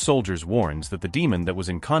one of the soldiers warns that the demon that was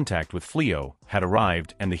in contact with Fleo had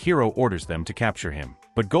arrived, and the hero orders them to capture him.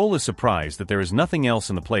 But Goal is surprised that there is nothing else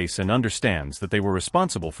in the place and understands that they were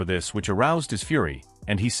responsible for this, which aroused his fury,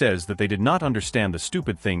 and he says that they did not understand the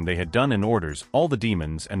stupid thing they had done, and orders all the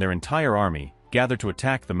demons and their entire army gather to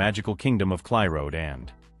attack the magical kingdom of Clyrode and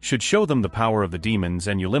should show them the power of the demons.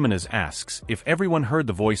 And Eulimenes asks if everyone heard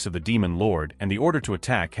the voice of the Demon Lord, and the order to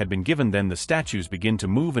attack had been given. Then the statues begin to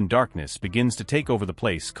move and darkness begins to take over the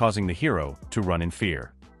place, causing the hero to run in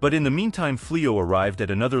fear. But in the meantime Fleo arrived at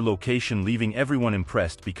another location, leaving everyone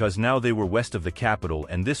impressed because now they were west of the capital,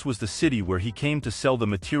 and this was the city where he came to sell the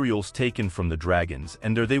materials taken from the dragons,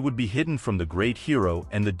 and there they would be hidden from the great hero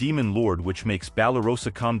and the Demon Lord, which makes Barbarossa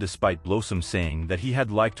calm despite Blossom saying that he had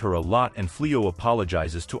liked her a lot, and Fleo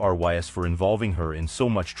apologizes to Rys for involving her in so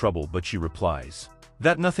much trouble, but she replies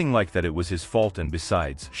that nothing like that, it was his fault, and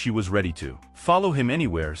besides she was ready to follow him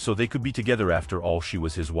anywhere so they could be together, after all she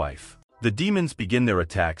was his wife. The demons begin their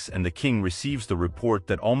attacks, and the king receives the report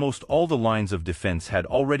that almost all the lines of defense had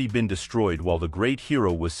already been destroyed, while the great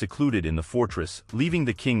hero was secluded in the fortress, leaving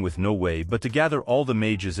the king with no way but to gather all the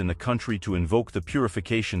mages in the country to invoke the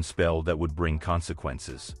purification spell that would bring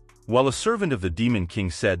consequences. While a servant of the demon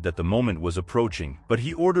king said that the moment was approaching, but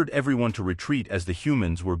he ordered everyone to retreat as the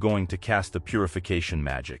humans were going to cast the purification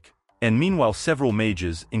magic. And meanwhile several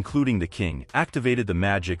mages, including the king, activated the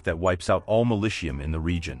magic that wipes out all Militium in the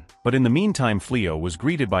region. But in the meantime Fleo was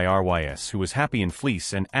greeted by Rys, who was happy in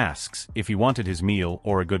fleece, and asks if he wanted his meal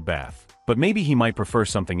or a good bath. But maybe he might prefer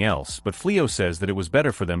something else, but Fleo says that it was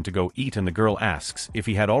better for them to go eat, and the girl asks if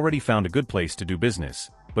he had already found a good place to do business.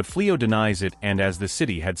 But Fleo denies it, and as the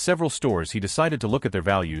city had several stores he decided to look at their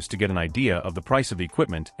values to get an idea of the price of the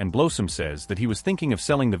equipment, and Blossom says that he was thinking of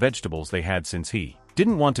selling the vegetables they had since he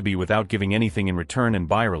didn't want to be without giving anything in return, and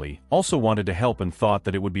Byerly also wanted to help and thought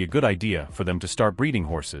that it would be a good idea for them to start breeding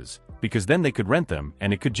horses, because then they could rent them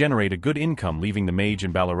and it could generate a good income, leaving the mage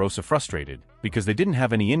and Barbarossa frustrated because they didn't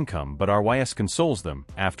have any income. But Rys consoles them,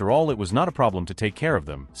 after all it was not a problem to take care of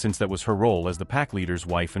them since that was her role as the pack leader's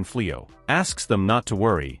wife, and Fleo asks them not to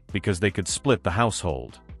worry because they could split the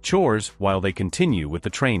household. chores while they continue with the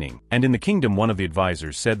training. And in the kingdom, one of the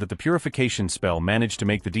advisors said that the purification spell managed to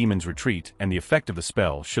make the demons retreat, and the effect of the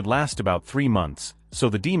spell should last about 3 months, so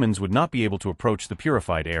the demons would not be able to approach the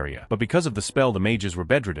purified area. But because of the spell, the mages were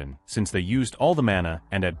bedridden, since they used all the mana,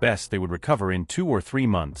 and at best they would recover in 2 or 3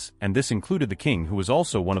 months, and this included the king, who was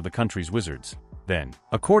also one of the country's wizards. Then,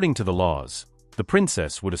 according to the laws, the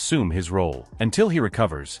princess would assume his role until he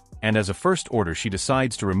recovers, and as a first order she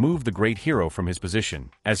decides to remove the great hero from his position,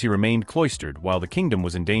 as he remained cloistered while the kingdom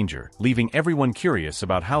was in danger, leaving everyone curious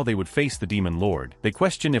about how they would face the demon lord. They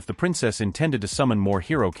question if the princess intended to summon more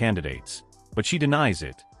hero candidates, but she denies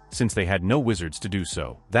it, since they had no wizards to do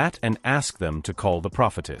so. That and ask them to call the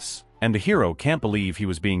prophetess. And the hero can't believe he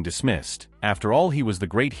was being dismissed. After all, he was the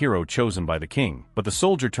great hero chosen by the king. But the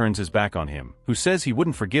soldier turns his back on him, who says he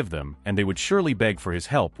wouldn't forgive them, and they would surely beg for his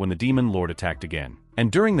help when the demon lord attacked again.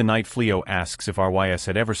 And during the night, Fleo asks if RYS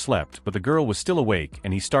had ever slept, but the girl was still awake,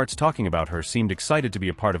 and he starts talking about her, seemed excited to be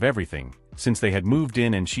a part of everything, since they had moved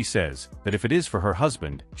in, and she says that if it is for her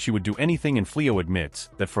husband, she would do anything, and Fleo admits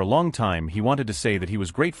that for a long time he wanted to say that he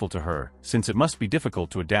was grateful to her, since it must be difficult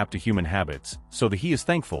to adapt to human habits, so that he is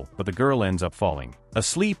thankful, but the girl ends up falling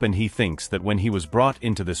asleep, and he thinks that when he was brought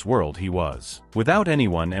into this world he was without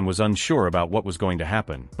anyone and was unsure about what was going to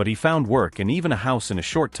happen, but he found work and even a house in a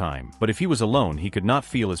short time, but if he was alone he could not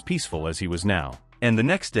feel as peaceful as he was now. And the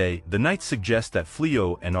next day, the knights suggest that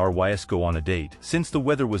Fleo and RYS go on a date, since the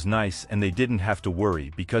weather was nice and they didn't have to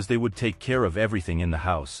worry because they would take care of everything in the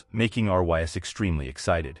house, making RYS extremely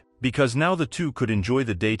excited. Because now the two could enjoy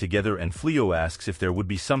the day together, and Fleo asks if there would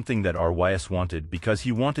be something that RYS wanted because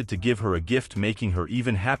he wanted to give her a gift, making her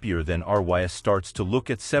even happier. Then RYS starts to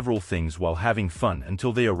look at several things while having fun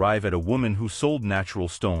until they arrive at a woman who sold natural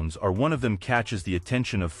stones. One of them catches the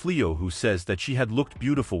attention of Fleo, who says that she had looked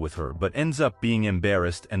beautiful with her but ends up being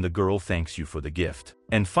embarrassed, and the girl thanks you for the gift.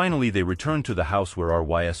 And finally they return to the house where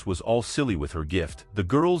RYS was all silly with her gift. The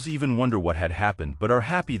girls even wonder what had happened but are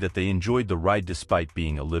happy that they enjoyed the ride despite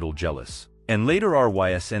being a little jealous. And later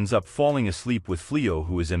RYS ends up falling asleep with Fleo,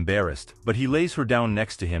 who is embarrassed, but he lays her down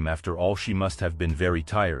next to him. After all, she must have been very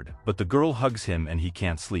tired, but the girl hugs him and he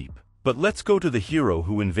can't sleep. But let's go to the hero,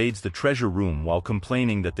 who invades the treasure room while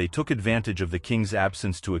complaining that they took advantage of the king's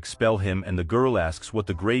absence to expel him, and the girl asks what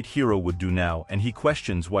the great hero would do now, and he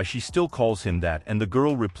questions why she still calls him that, and the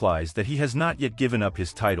girl replies that he has not yet given up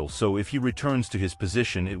his title, so if he returns to his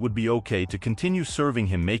position it would be okay to continue serving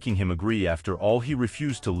him, making him agree. After all, he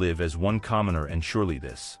refused to live as one commoner, and surely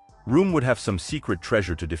this room would have some secret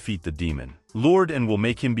treasure to defeat the demon lord and will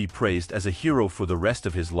make him be praised as a hero for the rest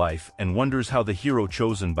of his life, and wonders how the hero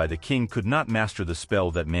chosen by the king could not master the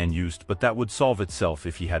spell that man used, but that would solve itself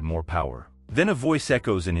if he had more power. Then a voice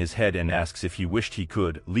echoes in his head and asks if he wished he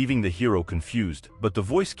could, leaving the hero confused, but the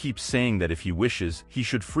voice keeps saying that if he wishes, he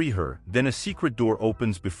should free her. Then a secret door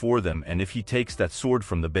opens before them, and if he takes that sword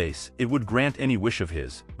from the base, it would grant any wish of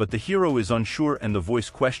his, but the hero is unsure, and the voice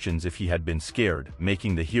questions if he had been scared,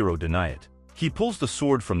 making the hero deny it. He pulls the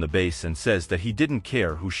sword from the base and says that he didn't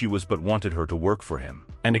care who she was but wanted her to work for him.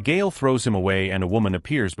 And a gale throws him away, and a woman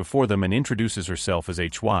appears before them and introduces herself as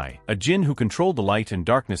HY, a djinn who controlled the light and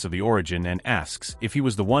darkness of the origin, and asks if he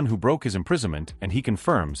was the one who broke his imprisonment, and he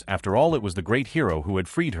confirms after all it was the great hero who had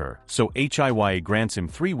freed her. So HIY grants him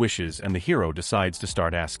 3 wishes, and the hero decides to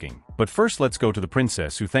start asking. But first let's go to the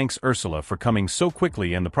princess, who thanks Ursula for coming so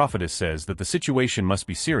quickly, and the prophetess says that the situation must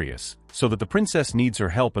be serious, so that the princess needs her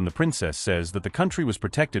help, and the princess says that the country was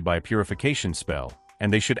protected by a purification spell,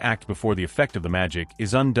 and they should act before the effect of the magic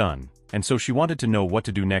is undone, and so she wanted to know what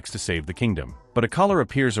to do next to save the kingdom. But a collar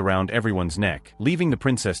appears around everyone's neck, leaving the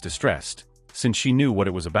princess distressed, since she knew what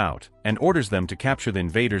it was about, and orders them to capture the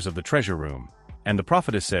invaders of the treasure room. And the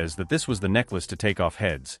prophetess says that this was the necklace to take off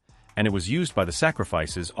heads, and it was used by the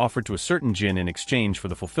sacrifices offered to a certain djinn in exchange for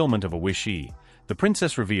the fulfillment of a wish. The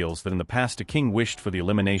princess reveals that in the past a king wished for the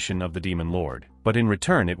elimination of the demon lord, but in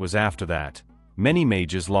return it was after that many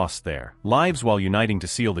mages lost their lives while uniting to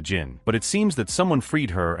seal the djinn. But it seems that someone freed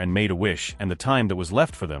her and made a wish, and the time that was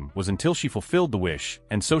left for them was until she fulfilled the wish,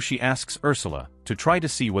 and so she asks Ursula to try to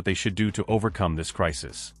see what they should do to overcome this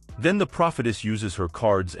crisis. Then the prophetess uses her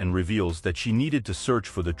cards and reveals that she needed to search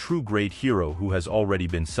for the true great hero who has already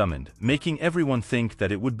been summoned, making everyone think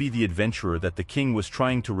that it would be the adventurer that the king was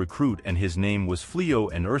trying to recruit, and his name was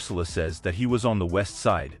Fleo, and Ursula says that he was on the west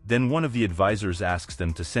side. Then one of the advisors asks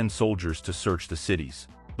them to send soldiers to search the cities.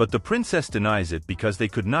 But the princess denies it because they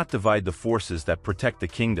could not divide the forces that protect the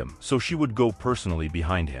kingdom, so she would go personally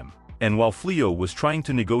behind him. And while Fleo was trying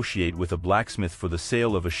to negotiate with a blacksmith for the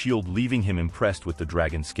sale of a shield, leaving him impressed with the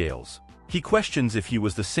dragon scales, He questions if he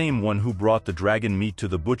was the same one who brought the dragon meat to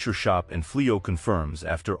the butcher shop, and Fleo confirms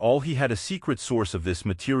after all he had a secret source of this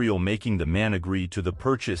material, making the man agree to the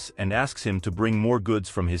purchase and asks him to bring more goods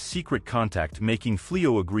from his secret contact, making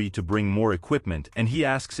Fleo agree to bring more equipment, and he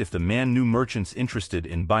asks if the man knew merchants interested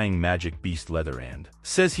in buying magic beast leather and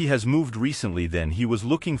says he has moved recently, then he was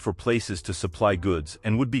looking for places to supply goods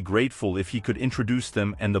and would be grateful if he could introduce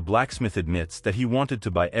them, and the blacksmith admits that he wanted to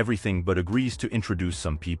buy everything but agrees to introduce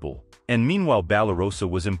some people. And meanwhile Ballarosa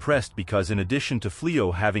was impressed because in addition to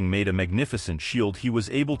Fleo having made a magnificent shield, he was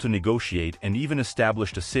able to negotiate and even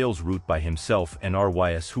established a sales route by himself, and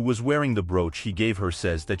Rys, who was wearing the brooch he gave her,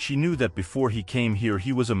 says that she knew that before he came here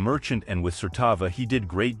he was a merchant, and with Sertava he did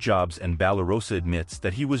great jobs, and Ballarosa admits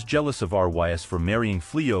that he was jealous of Rys for marrying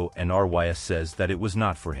Fleo, and Rys says that it was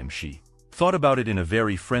not for him. She thought about it in a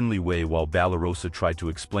very friendly way while Ballarosa tried to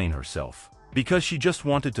explain herself, because she just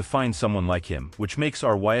wanted to find someone like him, which makes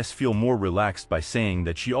Rys feel more relaxed by saying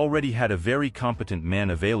that she already had a very competent man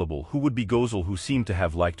available who would be Gozel, who seemed to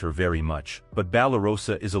have liked her very much, but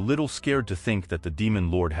Ballarosa is a little scared to think that the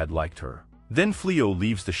demon lord had liked her. Then Fleo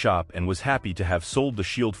leaves the shop and was happy to have sold the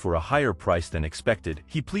shield for a higher price than expected.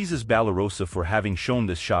 He pleases Ballarosa for having shown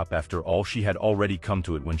this shop, after all she had already come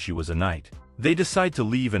to it when she was a knight. They decide to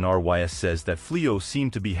leave, and Rys says that Fleo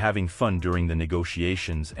seemed to be having fun during the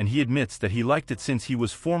negotiations, and he admits that he liked it since he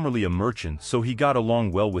was formerly a merchant, so he got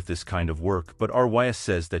along well with this kind of work, but Rys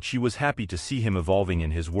says that she was happy to see him evolving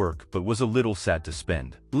in his work but was a little sad to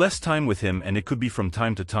spend less time with him, and it could be from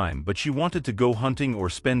time to time, but she wanted to go hunting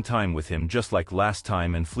or spend time with him just like last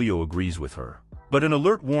time, and Fleo agrees with her. But an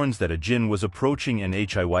alert warns that a djinn was approaching, and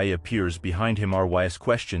Hiy appears behind him. Rys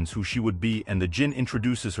questions who she would be, and the djinn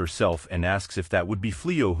introduces herself and asks if that would be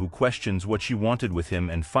Fleo, who questions what she wanted with him,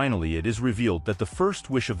 and finally it is revealed that the first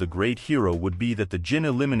wish of the great hero would be that the djinn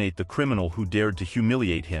eliminate the criminal who dared to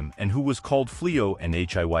humiliate him and who was called Fleo, and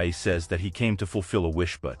Hiy says that he came to fulfill a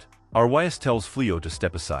wish, but Rys tells Fleo to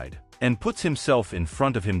step aside and puts himself in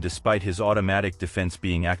front of him despite his automatic defense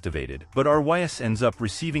being activated, but Rys ends up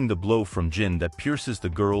receiving the blow from Jin that pierces the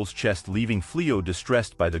girl's chest, leaving Fleo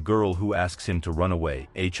distressed by the girl, who asks him to run away.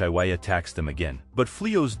 Hiy attacks them again, but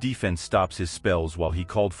Fleo's defense stops his spells while he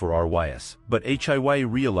called for Rys, but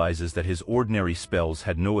Hiy realizes that his ordinary spells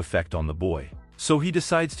had no effect on the boy. So he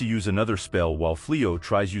decides to use another spell while Fleo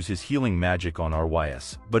tries to use his healing magic on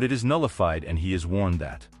Rys, but it is nullified, and he is warned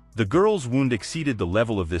that the girl's wound exceeded the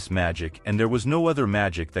level of this magic, and there was no other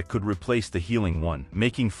magic that could replace the healing one,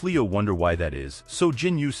 making Fleo wonder why that is. So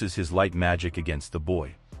Jin uses his light magic against the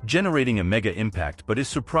boy, generating a mega impact, but is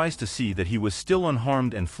surprised to see that he was still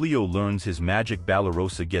unharmed, and Fleo learns his magic.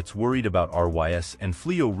 Ballarosa gets worried about Rys, and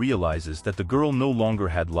Fleo realizes that the girl no longer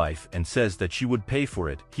had life and says that she would pay for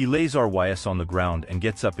it. He lays Rys on the ground and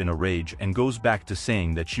gets up in a rage and goes back to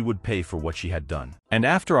saying that she would pay for what she had done. And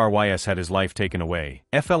after Rys had his life taken away,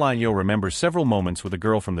 Fleo remembers several moments with a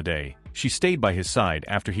girl from the day she stayed by his side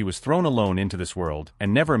after he was thrown alone into this world,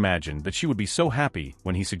 and never imagined that she would be so happy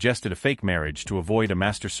when he suggested a fake marriage to avoid a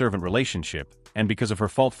master-servant relationship, and because of her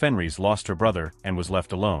fault Fenris lost her brother and was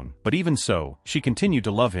left alone. But even so, she continued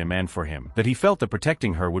to love him, and for him, that he felt that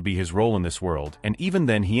protecting her would be his role in this world, and even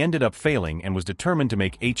then he ended up failing and was determined to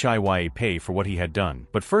make Hiy pay for what he had done.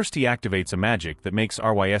 But first he activates a magic that makes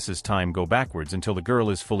Rys's time go backwards until the girl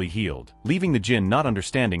is fully healed, leaving the djinn not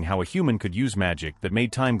understanding how a human could use magic that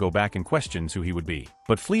made time go back, and questions who he would be.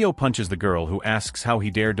 But Fleo punches the girl, who asks how he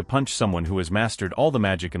dared to punch someone who has mastered all the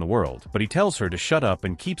magic in the world, but he tells her to shut up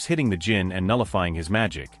and keeps hitting the djinn and nullifying his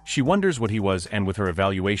magic. She wonders what he was, and with her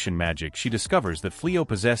evaluation magic she discovers that Fleo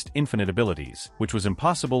possessed infinite abilities, which was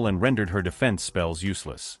impossible and rendered her defense spells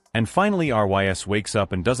useless. And finally Rys wakes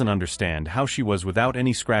up and doesn't understand how she was without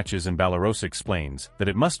any scratches, and Ballarosa explains that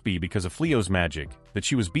it must be because of Fleo's magic that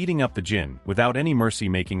she was beating up the djinn without any mercy,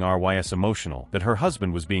 making Rys emotional that her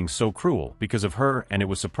husband was being so cruel because of her, and it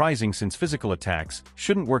was surprising since physical attacks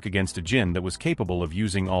shouldn't work against a djinn that was capable of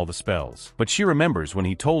using all the spells. But she remembers when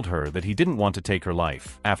he told her that he didn't want to take her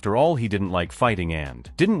life. After all, he didn't like fighting and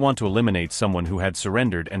didn't want to eliminate someone who had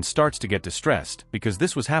surrendered, and starts to get distressed because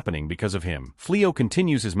this was happening because of him. Fleo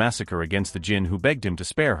continues his massacre against the djinn who begged him to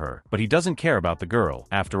spare her, but he doesn't care about the girl.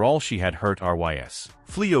 After all, she had hurt Rys.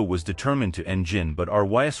 Fleo was determined to end Jin, but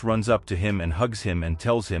Rys runs up to him and hugs him and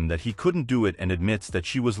tells him that he couldn't do it, and admits that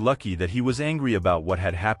she was lucky that he was angry about what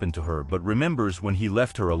had happened to her, but remembers when he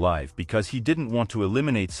left her alive because he didn't want to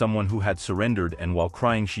eliminate someone who had surrendered, and while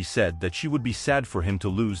crying she said that she would be sad for him to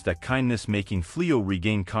lose that kindness, making Fleo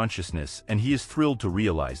regain consciousness, and he is thrilled to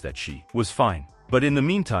realize that she was fine. But in the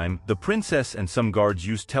meantime, the princess and some guards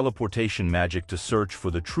use teleportation magic to search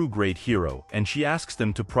for the true great hero, and she asks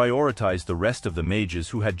them to prioritize the rest of the mages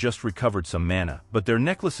who had just recovered some mana, but their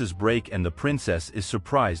necklaces break and the princess is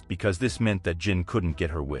surprised because this meant that Jin couldn't get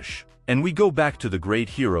her wish. And we go back to the great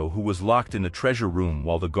hero who was locked in the treasure room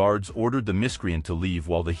while the guards ordered the miscreant to leave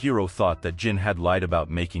while the hero thought that Jin had lied about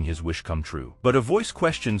making his wish come true. But a voice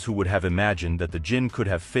questions who would have imagined that the Jin could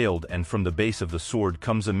have failed, and from the base of the sword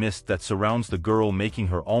comes a mist that surrounds the girl, making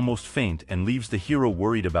her almost faint and leaves the hero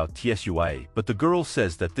worried about Tsuya, but the girl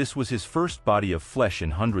says that this was his first body of flesh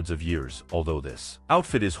in hundreds of years, although this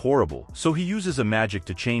outfit is horrible, so he uses a magic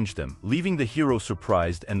to change them, leaving the hero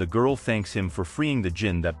surprised, and the girl thanks him for freeing the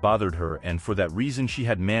Jin that bothered her, and for that reason she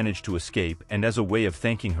had managed to escape, and as a way of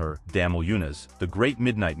thanking her, Damel Yunus, the great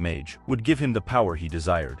midnight mage, would give him the power he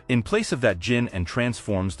desired. In place of that, Jin and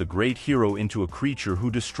transforms the great hero into a creature who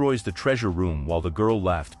destroys the treasure room, while the girl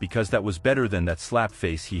laughed because that was better than that slap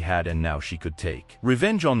face he had, and now she could take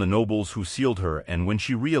revenge on the nobles who sealed her. And when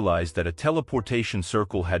she realized that a teleportation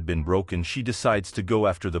circle had been broken, she decides to go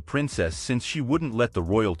after the princess since she wouldn't let the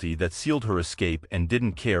royalty that sealed her escape and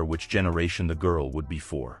didn't care which generation the girl would be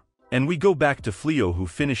for. And we go back to Fleo, who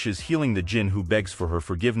finishes healing the Jin, who begs for her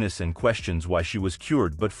forgiveness and questions why she was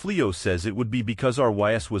cured, but Fleo says it would be because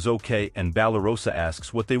Rys was okay, and Balarosa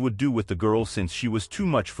asks what they would do with the girl since she was too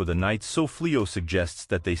much for the knights, so Fleo suggests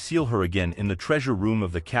that they seal her again in the treasure room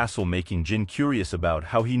of the castle, making Jin curious about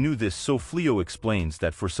how he knew this, so Fleo explains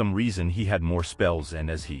that for some reason he had more spells, and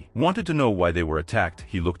as he wanted to know why they were attacked,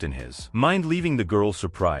 he looked in his mind, leaving the girl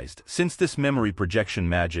surprised, since this memory projection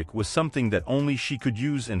magic was something that only she could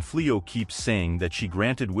use, and Fleo keeps saying that she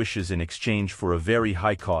granted wishes in exchange for a very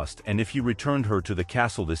high cost, and if he returned her to the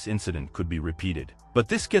castle this incident could be repeated. But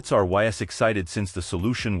this gets Rys excited since the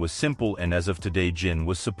solution was simple, and as of today Jin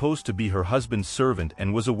was supposed to be her husband's servant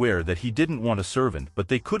and was aware that he didn't want a servant, but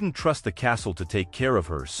they couldn't trust the castle to take care of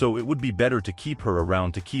her, so it would be better to keep her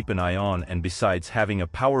around to keep an eye on, and besides, having a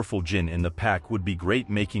powerful Jin in the pack would be great,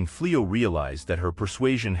 making Fleo realize that her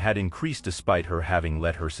persuasion had increased despite her having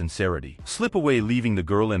let her sincerity slip away, leaving the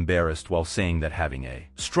girl embarrassed while saying that having a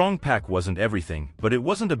strong pack wasn't everything, but it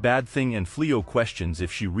wasn't a bad thing, and Fleo questions if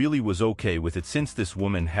she really was okay with it since this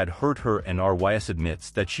woman had hurt her, and Rys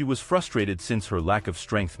admits that she was frustrated since her lack of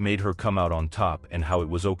strength made her come out on top, and how it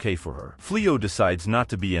was okay for her. Fleo decides not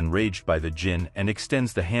to be enraged by the Jin and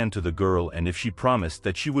extends the hand to the girl, and if she promised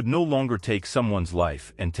that she would no longer take someone's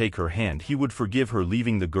life and take her hand, he would forgive her,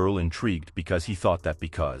 leaving the girl intrigued because he thought that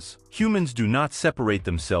because humans do not separate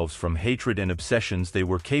themselves from hatred and obsessions, they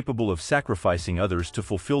were capable of sacrificing others to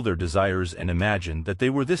fulfill their desires, and imagined that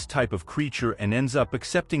they were this type of creature, and ends up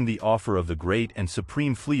accepting the offer of the great and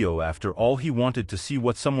supreme Fleo. After all, he wanted to see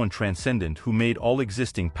what someone transcendent who made all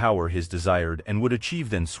existing power his desired and would achieve,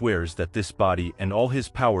 then swears that this body and all his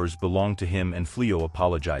powers belong to him, and Fleo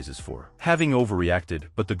apologizes for having overreacted,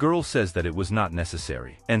 but the girl says that it was not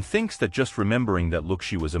necessary, and thinks that just remembering that look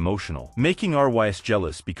she was emotional, making Rys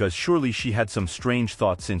jealous because surely she had some strange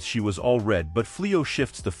thoughts since she was all red. But Fleo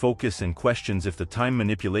shifts the focus and questions if the time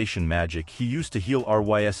manipulation magic he used to heal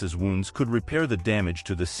Rys's wounds could repair the damage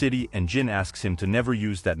to the city, and Jin asks him to never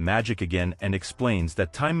use that magic again and explains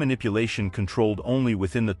that time manipulation controlled only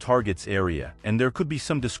within the target's area, and there could be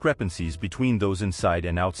some discrepancies between those inside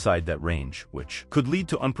and outside that range, which could lead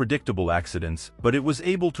to unpredictable accidents, but it was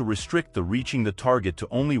able to restrict the reaching the target to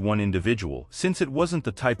only one individual, since it wasn't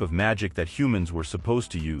the type of magic that humans were supposed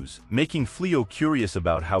to use, making Fleo curious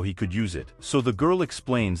about how he could use it. So the girl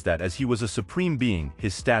explains that as he was a supreme being,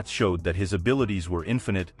 his stats showed that his abilities were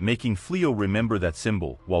infinite, making Fleo remember that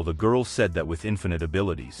symbol, while the girl said that with infinite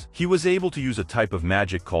abilities, he was able to use a type of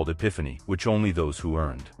magic called Epiphany, which only those who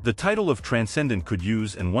earned the title of Transcendent could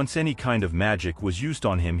use, and once any kind of magic was used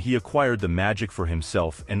on him, he acquired the magic for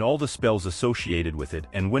himself and all the spells associated with it,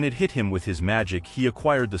 and when it hit him with his magic, he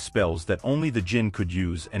acquired the spells that only the Jin could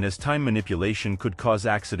use, and as time manipulation could cause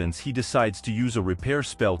accidents, he decides to use a repair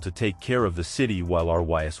spell to take care of the city while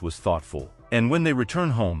Rys was thoughtful. And when they return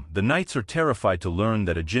home, the knights are terrified to learn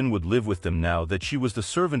that a Jin would live with them now that she was the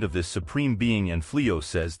servant of this supreme being, and Fleo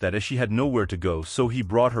says that as she had nowhere to go, so he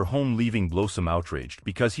brought her home, leaving Blossom outraged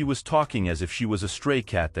because he was talking as if she was a stray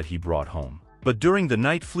cat that he brought home. But during the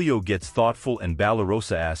night, Fleo gets thoughtful and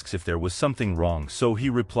Balarosa asks if there was something wrong, so he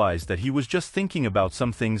replies that he was just thinking about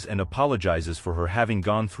some things and apologizes for her having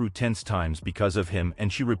gone through tense times because of him,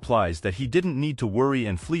 and she replies that he didn't need to worry,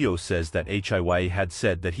 and Fleo says that Hiya had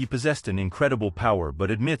said that he possessed an incredible power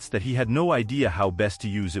but admits that he had no idea how best to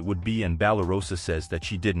use it would be, and Balarosa says that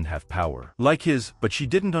she didn't have power like his, but she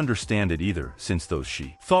didn't understand it either, since those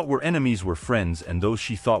she thought were enemies were friends and those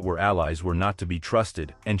she thought were allies were not to be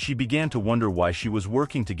trusted, and she began to wonder why she was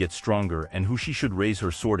working to get stronger and who she should raise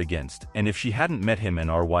her sword against, and if she hadn't met him and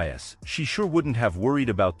RYS, she sure wouldn't have worried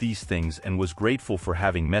about these things and was grateful for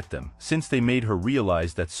having met them, since they made her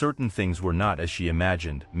realize that certain things were not as she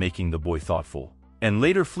imagined, making the boy thoughtful. And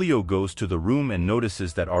later Fleo goes to the room and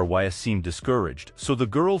notices that RYS seemed discouraged, so the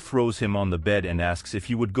girl throws him on the bed and asks if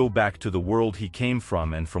he would go back to the world he came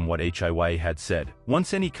from, and from what HIY had said,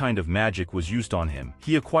 once any kind of magic was used on him,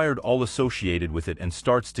 he acquired all associated with it and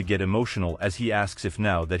starts to get emotional as he asks if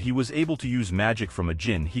now that he was able to use magic from a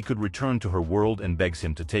djinn he could return to her world and begs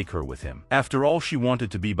him to take her with him. After all, she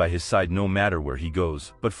wanted to be by his side no matter where he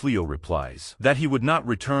goes, but Fleo replies that he would not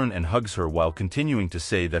return and hugs her while continuing to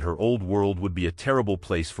say that her old world would be a terrible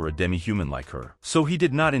place for a demi-human like her. So he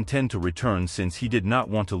did not intend to return since he did not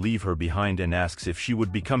want to leave her behind, and asks if she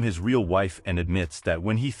would become his real wife and admits that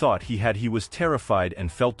when he thought he was terrified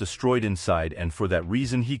and felt destroyed inside, and for that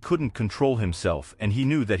reason he couldn't control himself, and he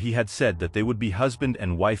knew that he had said that they would be husband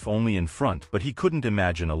and wife only in front, but he couldn't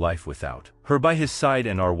imagine a life without her by his side,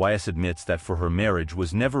 and RYS admits that for her marriage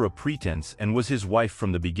was never a pretense and was his wife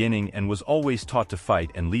from the beginning and was always taught to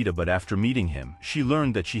fight and lead, but after meeting him, she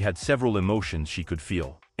learned that she had several emotions she could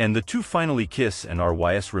feel. And the two finally kiss, and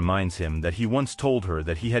RYS reminds him that he once told her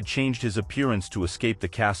that he had changed his appearance to escape the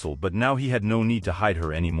castle, but now he had no need to hide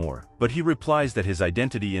her anymore. But he replies that his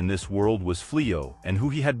identity in this world was Fleo, and who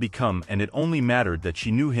he had become, and it only mattered that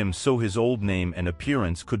she knew him, so his old name and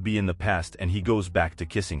appearance could be in the past, and he goes back to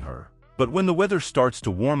kissing her. But when the weather starts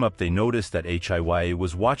to warm up, they notice that HIY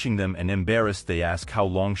was watching them, and embarrassed they ask how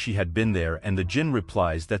long she had been there, and the djinn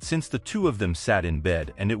replies that since the two of them sat in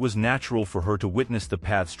bed and it was natural for her to witness the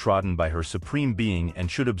paths trodden by her supreme being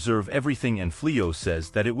and should observe everything, and Fleo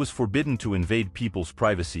says that it was forbidden to invade people's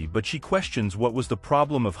privacy, but she questions what was the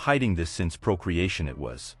problem of hiding this since procreation it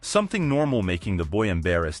was something normal, making the boy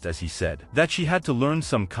embarrassed as he said that she had to learn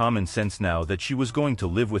some common sense now that she was going to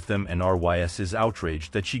live with them, and RYS is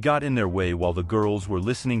outraged that she got in their way while the girls were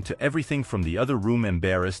listening to everything from the other room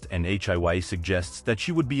embarrassed, and HIY suggests that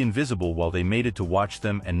she would be invisible while they made it to watch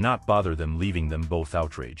them and not bother them, leaving them both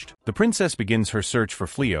outraged. The princess begins her search for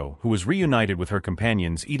Fleo, who was reunited with her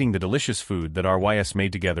companions eating the delicious food that RYS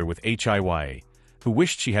made together with HIY, who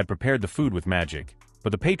wished she had prepared the food with magic,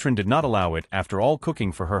 but the patron did not allow it. After all,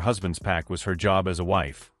 cooking for her husband's pack was her job as a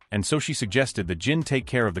wife, and so she suggested that Jin take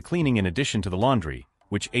care of the cleaning in addition to the laundry,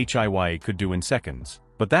 which HIY could do in seconds.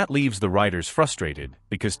 But that leaves the writers frustrated,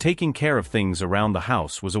 because taking care of things around the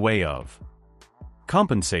house was a way of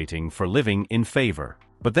compensating for living in favor.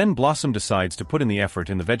 But then Blossom decides to put in the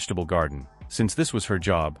effort in the vegetable garden, since this was her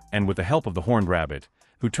job, and with the help of the horned rabbit,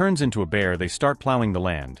 who turns into a bear, they start plowing the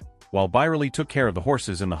land, while Byerly took care of the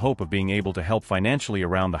horses in the hope of being able to help financially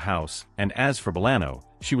around the house. And as for Bolano,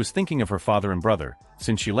 she was thinking of her father and brother,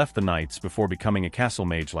 since she left the knights before becoming a castle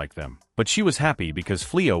mage like them. But she was happy because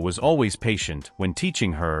Fleo was always patient when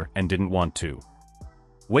teaching her and didn't want to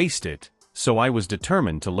waste it, so I was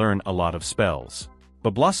determined to learn a lot of spells.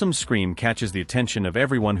 But Blossom's scream catches the attention of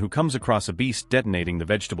everyone, who comes across a beast detonating the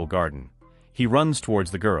vegetable garden. He runs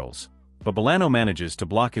towards the girls, but Bolano manages to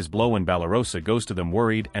block his blow, and Balarosa goes to them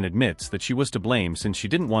worried and admits that she was to blame since she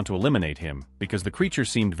didn't want to eliminate him, because the creature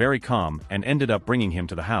seemed very calm and ended up bringing him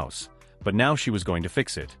to the house. But now she was going to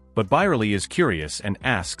fix it. But Byerly is curious and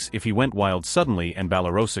asks if he went wild suddenly, and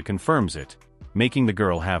Balarosa confirms it, making the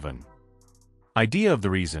girl have an idea of the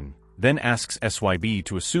reason, then asks SYB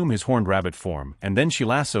to assume his horned rabbit form, and then she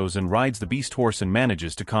lassos and rides the beast horse and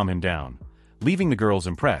manages to calm him down, leaving the girls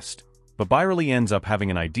impressed. But Byerly ends up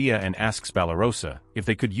having an idea and asks Balarosa if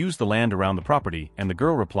they could use the land around the property, and the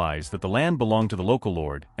girl replies that the land belonged to the local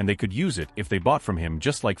lord and they could use it if they bought from him,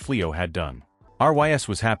 just like Fleo had done. RYS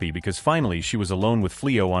was happy because finally she was alone with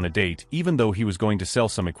Fleo on a date, even though he was going to sell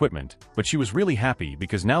some equipment, but she was really happy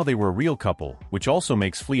because now they were a real couple, which also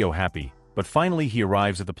makes Fleo happy. But finally he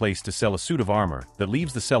arrives at the place to sell a suit of armor that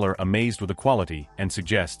leaves the seller amazed with the quality, and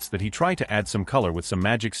suggests that he try to add some color with some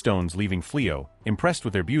magic stones, leaving Fleo impressed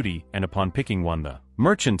with their beauty, and upon picking one, the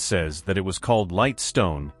merchant says that it was called light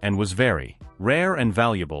stone and was very rare and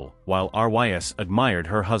valuable, while RYS admired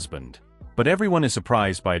her husband. But everyone is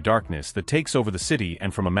surprised by a darkness that takes over the city,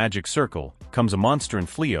 and from a magic circle comes a monster, and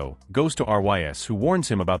Fleo goes to RYS, who warns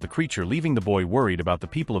him about the creature, leaving the boy worried about the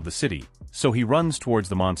people of the city, so he runs towards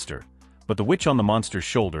the monster. But the witch on the monster's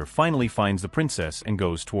shoulder finally finds the princess and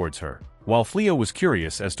goes towards her. While Fleo was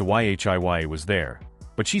curious as to why HIY was there,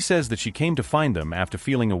 but she says that she came to find them after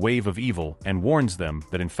feeling a wave of evil, and warns them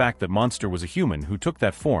that in fact that monster was a human who took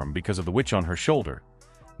that form because of the witch on her shoulder,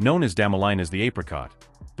 known as Damalina's the Apricot,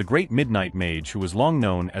 the great midnight mage who was long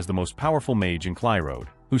known as the most powerful mage in Clyrode.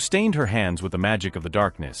 who stained her hands with the magic of the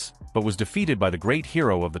darkness, but was defeated by the great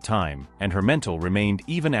hero of the time, and her mental remained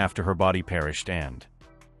even after her body perished and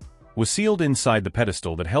was sealed inside the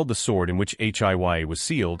pedestal that held the sword in which Hiya was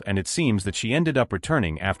sealed, and it seems that she ended up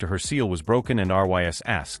returning after her seal was broken, and Rys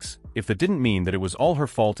asks if that didn't mean that it was all her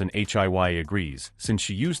fault, and Hiya agrees, since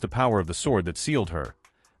she used the power of the sword that sealed her,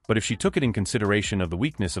 but if she took it in consideration of the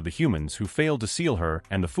weakness of the humans who failed to seal her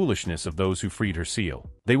and the foolishness of those who freed her seal,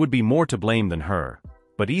 they would be more to blame than her.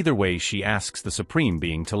 But either way, she asks the Supreme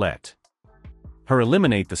Being to let her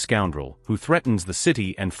eliminate the scoundrel who threatens the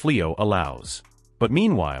city, and Fleo allows. But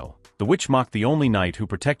meanwhile, the witch mocked the only knight who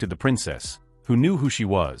protected the princess, who knew who she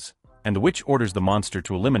was, and the witch orders the monster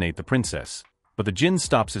to eliminate the princess. But the djinn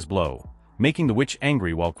stops his blow, making the witch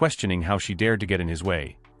angry while questioning how she dared to get in his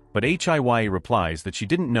way. But Hiya replies that she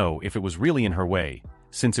didn't know if it was really in her way,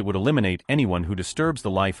 since it would eliminate anyone who disturbs the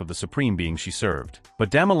life of the Supreme Being she served.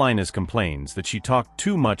 But Damalinas complains that she talked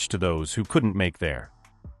too much to those who couldn't make their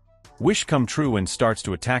wish come true, and starts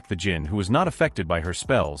to attack the djinn, who was not affected by her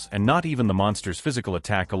spells, and not even the monster's physical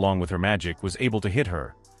attack along with her magic was able to hit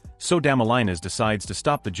her. So Damalinas decides to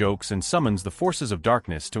stop the jokes and summons the forces of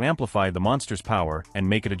darkness to amplify the monster's power and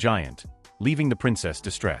make it a giant, leaving the princess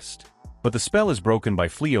distressed. But the spell is broken by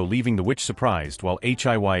Fleo, leaving the witch surprised, while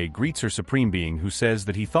Hiya greets her Supreme Being, who says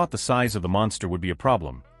that he thought the size of the monster would be a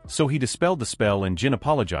problem. So he dispelled the spell, and Jin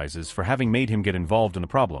apologizes for having made him get involved in the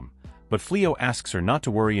problem. But Fleo asks her not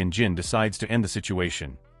to worry, and Jin decides to end the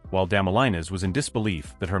situation, while Damalinas was in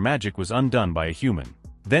disbelief that her magic was undone by a human.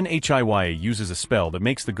 Then Hiya uses a spell that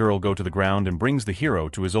makes the girl go to the ground and brings the hero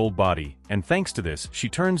to his old body, and thanks to this she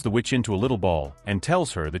turns the witch into a little ball, and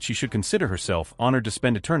tells her that she should consider herself honored to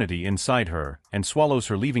spend eternity inside her, and swallows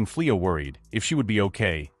her, leaving Fleo worried if she would be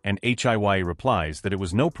okay, and Hiya replies that it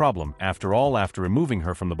was no problem. After all, after removing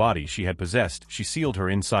her from the body she had possessed, she sealed her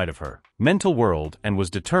inside of her mental world and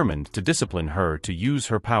was determined to discipline her to use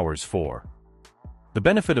her powers for the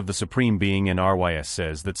benefit of the Supreme Being, and Rys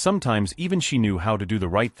says that sometimes even she knew how to do the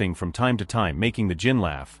right thing from time to time, making the djinn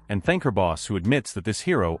laugh and thank her boss, who admits that this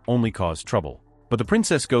hero only caused trouble. But the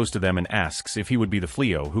princess goes to them and asks if he would be the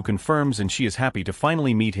Fleo, who confirms, and she is happy to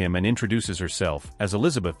finally meet him and introduces herself as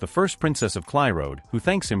Elizabeth, the first princess of Clyrode, who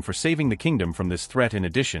thanks him for saving the kingdom from this threat, in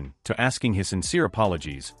addition to asking his sincere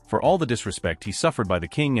apologies for all the disrespect he suffered by the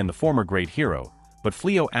king and the former great hero. But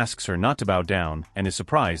Fleo asks her not to bow down and is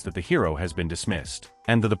surprised that the hero has been dismissed,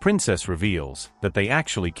 and the princess reveals that they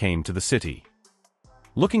actually came to the city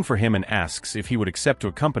looking for him, and asks if he would accept to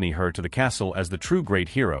accompany her to the castle as the true great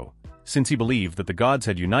hero, since he believed that the gods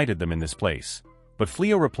had united them in this place. But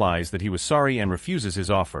Fleo replies that he was sorry and refuses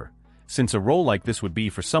his offer, since a role like this would be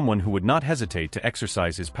for someone who would not hesitate to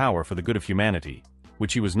exercise his power for the good of humanity,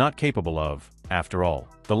 which he was not capable of, after all.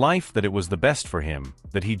 The life that it was the best for him,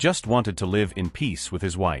 that he just wanted to live in peace with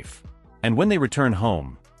his wife. And when they return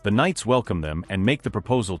home, the knights welcome them and make the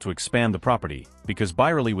proposal to expand the property, because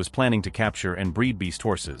Byrali was planning to capture and breed beast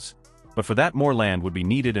horses. But for that more land would be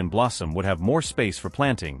needed, and Blossom would have more space for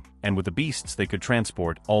planting, and with the beasts they could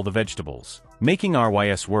transport all the vegetables. Making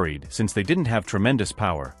Rys worried, since they didn't have tremendous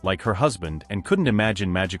power like her husband and couldn't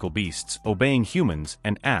imagine magical beasts obeying humans,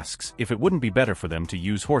 and asks if it wouldn't be better for them to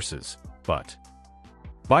use horses. But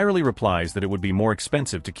Byrali replies that it would be more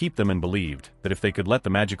expensive to keep them, and believed that if they could let the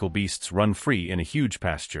magical beasts run free in a huge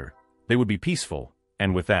pasture, they would be peaceful,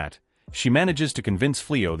 and with that, she manages to convince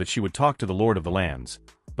Fleo that she would talk to the Lord of the Lands,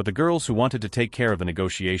 but the girls who wanted to take care of the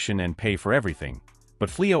negotiation and pay for everything. But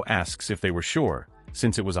Fleo asks if they were sure,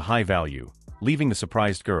 since it was a high value, leaving the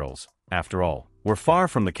surprised girls, after all, were far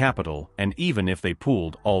from the capital, and even if they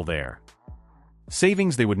pooled all their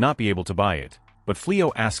savings they would not be able to buy it. But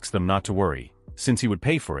Fleo asks them not to worry, since he would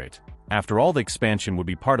pay for it. After all, the expansion would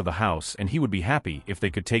be part of the house, and he would be happy if they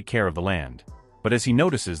could take care of the land. But as he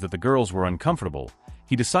notices that the girls were uncomfortable,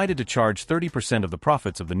 he decided to charge 30% of the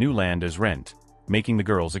profits of the new land as rent, making the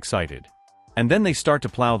girls excited. And then they start to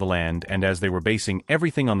plow the land, and as they were basing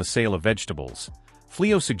everything on the sale of vegetables,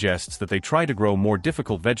 Fleo suggests that they try to grow more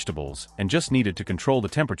difficult vegetables and just needed to control the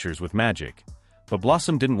temperatures with magic. But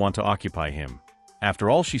Blossom didn't want to occupy him. After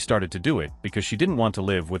all, she started to do it because she didn't want to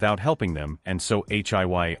live without helping them, and so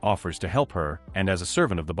Hiya offers to help her, and as a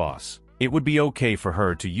servant of the boss, it would be okay for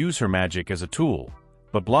her to use her magic as a tool.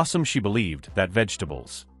 But Blossom, she believed that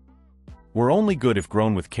vegetables were only good if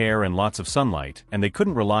grown with care and lots of sunlight, and they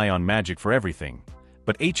couldn't rely on magic for everything.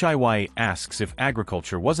 But Hiya asks if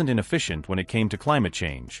agriculture wasn't inefficient when it came to climate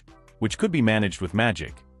change, which could be managed with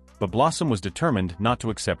magic, but Blossom was determined not to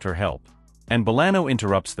accept her help. And Bolano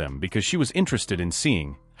interrupts them because she was interested in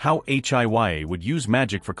seeing how Hiya would use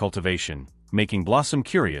magic for cultivation, making Blossom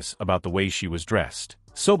curious about the way she was dressed.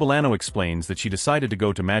 So Bolano explains that she decided to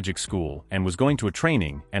go to magic school and was going to a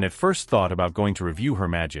training and at first thought about going to review her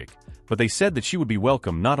magic, but they said that she would be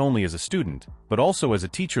welcome not only as a student, but also as a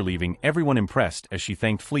teacher, leaving everyone impressed as she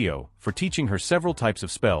thanked Fleo for teaching her several types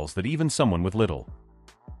of spells that even someone with little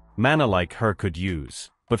mana like her could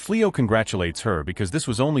use. But Fleo congratulates her because this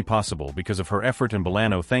was only possible because of her effort, and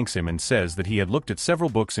Bolano thanks him and says that he had looked at several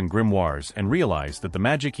books and grimoires and realized that the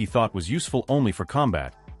magic he thought was useful only for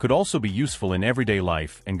combat could also be useful in everyday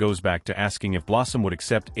life, and goes back to asking if Blossom would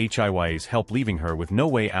accept Hiya's help, leaving her with no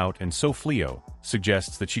way out, and so Fleo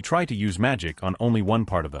suggests that she try to use magic on only one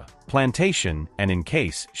part of the plantation, and in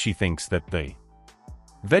case she thinks that the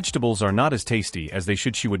vegetables are not as tasty as they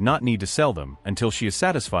should, she would not need to sell them until she is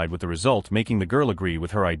satisfied with the result, making the girl agree with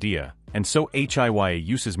her idea, and so Hiya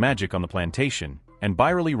uses magic on the plantation, and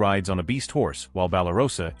Byerly rides on a beast horse while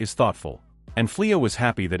Balarosa is thoughtful. And Fleo was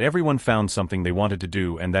happy that everyone found something they wanted to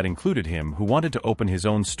do, and that included him, who wanted to open his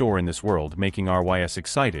own store in this world, making Rys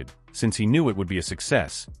excited, since he knew it would be a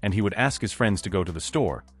success, and he would ask his friends to go to the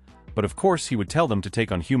store. But of course he would tell them to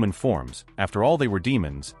take on human forms, after all they were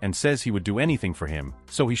demons, and says he would do anything for him,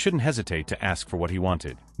 so he shouldn't hesitate to ask for what he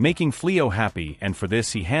wanted. Making Fleo happy, and for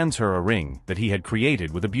this he hands her a ring that he had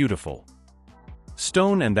created with a beautiful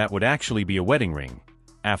stone, and that would actually be a wedding ring.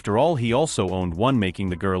 After all, he also owned one, making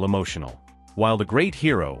the girl emotional. While the great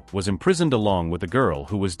hero was imprisoned along with the girl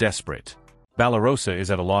who was desperate. Balarosa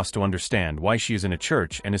is at a loss to understand why she is in a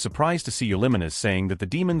church and is surprised to see Eulimenes saying that the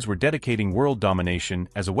demons were dedicating world domination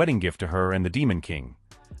as a wedding gift to her and the Demon King,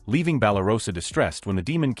 leaving Balarosa distressed when the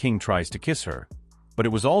Demon King tries to kiss her. But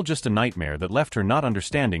it was all just a nightmare that left her not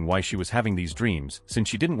understanding why she was having these dreams, since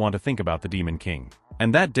she didn't want to think about the Demon King.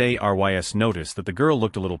 And that day Rys noticed that the girl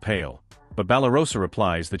looked a little pale, but Balarosa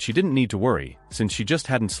replies that she didn't need to worry, since she just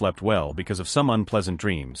hadn't slept well because of some unpleasant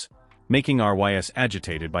dreams, making Rys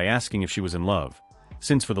agitated by asking if she was in love,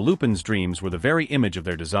 since for the Lupins dreams were the very image of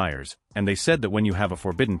their desires, and they said that when you have a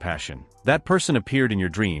forbidden passion, that person appeared in your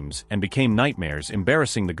dreams and became nightmares,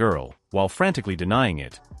 embarrassing the girl, while frantically denying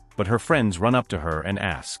it, but her friends run up to her and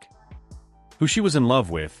ask who she was in love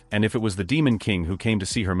with, and if it was the Demon King who came to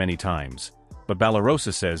see her many times, but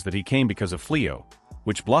Balarosa says that he came because of Fleo,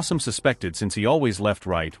 which Blossom suspected since he always left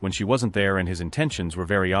right when she wasn't there and his intentions were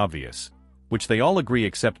very obvious, which they all agree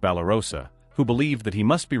except Balarosa, who believed that he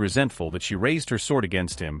must be resentful that she raised her sword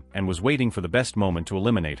against him and was waiting for the best moment to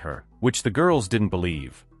eliminate her, which the girls didn't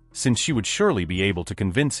believe, since she would surely be able to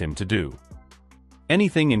convince him to do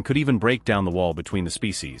anything and could even break down the wall between the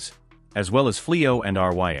species, as well as Fleo and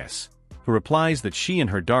Rys, who replies that she and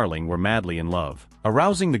her darling were madly in love,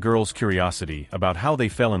 arousing the girls' curiosity about how they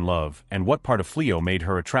fell in love and what part of Fleo made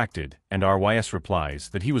her attracted, and Rys replies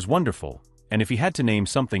that he was wonderful, and if he had to name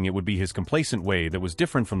something it would be his complacent way that was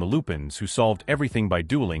different from the Lupins who solved everything by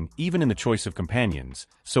dueling, even in the choice of companions,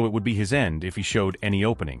 so it would be his end if he showed any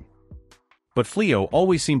opening. But Fleo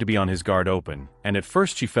always seemed to be on his guard open, and at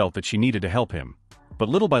first she felt that she needed to help him, but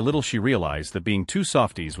little by little she realized that being two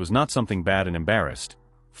softies was not something bad, and embarrassed,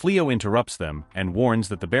 Fleo interrupts them and warns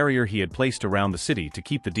that the barrier he had placed around the city to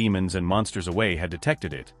keep the demons and monsters away had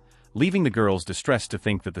detected it, leaving the girls distressed to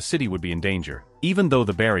think that the city would be in danger, even though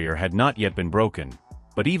the barrier had not yet been broken.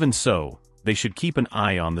 But even so, they should keep an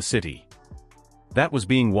eye on the city that was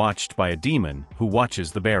being watched by a demon who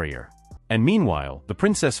watches the barrier. And meanwhile, the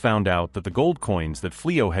princess found out that the gold coins that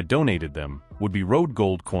Fleo had donated them would be road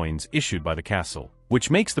gold coins issued by the castle, which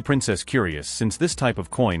makes the princess curious since this type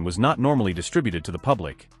of coin was not normally distributed to the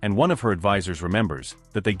public, and one of her advisors remembers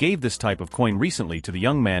that they gave this type of coin recently to the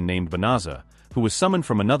young man named Banaza, who was summoned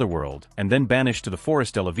from another world and then banished to the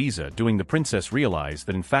Forest de la Visa, doing the princess realize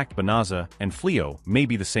that in fact Banaza and Fleo may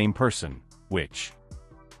be the same person, which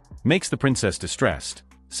makes the princess distressed,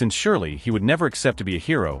 since surely he would never accept to be a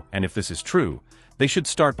hero, and if this is true, they should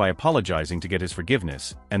start by apologizing to get his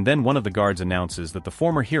forgiveness, and then one of the guards announces that the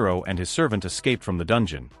former hero and his servant escaped from the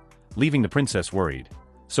dungeon, leaving the princess worried,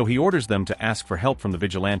 so he orders them to ask for help from the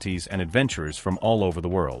vigilantes and adventurers from all over the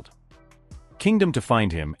world kingdom to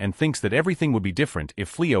find him, and thinks that everything would be different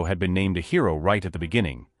if Fleo had been named a hero right at the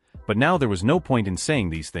beginning, but now there was no point in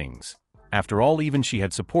saying these things. After all, even she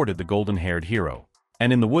had supported the golden-haired hero.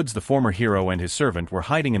 And in the woods the former hero and his servant were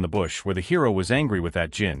hiding in the bush where the hero was angry with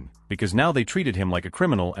that djinn, because now they treated him like a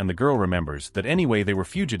criminal, and the girl remembers that anyway they were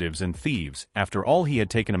fugitives and thieves. After all, he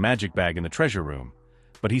had taken a magic bag in the treasure room.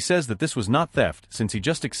 But he says that this was not theft since he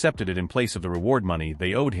just accepted it in place of the reward money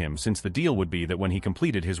they owed him, since the deal would be that when he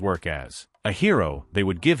completed his work as a hero they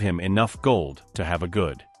would give him enough gold to have a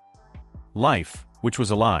good life, which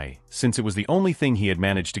was a lie, since it was the only thing he had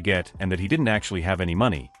managed to get and that he didn't actually have any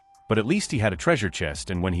money. But at least he had a treasure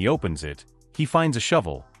chest, and when he opens it, he finds a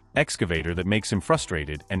shovel, excavator that makes him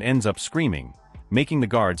frustrated and ends up screaming, making the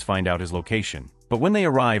guards find out his location. But when they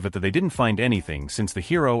arrive at that, they didn't find anything since the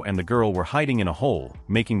hero and the girl were hiding in a hole,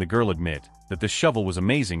 making the girl admit that this shovel was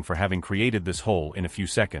amazing for having created this hole in a few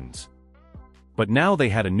seconds. But now they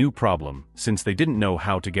had a new problem, since they didn't know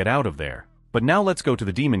how to get out of there. But now let's go to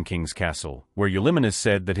the Demon King's castle, where Eulimenes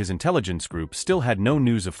said that his intelligence group still had no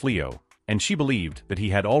news of Fleo, and she believed that he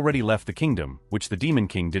had already left the kingdom, which the Demon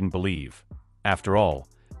King didn't believe. After all,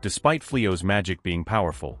 despite Fleo's magic being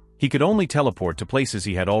powerful, he could only teleport to places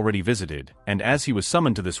he had already visited, and as he was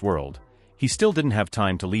summoned to this world, he still didn't have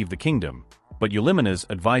time to leave the kingdom. But Eulimenes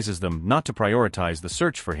advises them not to prioritize the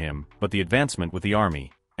search for him, but the advancement with the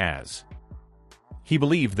army, as he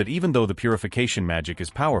believed that even though the purification magic is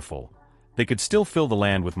powerful, they could still fill the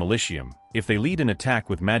land with militium if they lead an attack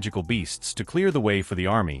with magical beasts to clear the way for the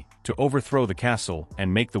army to overthrow the castle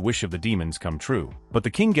and make the wish of the demons come true. But the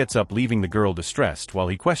king gets up, leaving the girl distressed while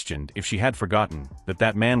he questioned if she had forgotten that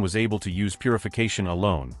that man was able to use purification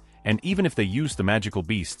alone, and even if they used the magical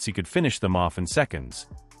beasts he could finish them off in seconds.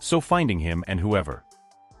 So finding him and whoever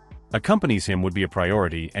accompanies him would be a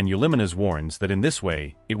priority, and Eulimenes warns that in this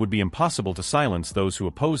way, it would be impossible to silence those who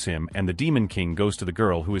oppose him, and the Demon King goes to the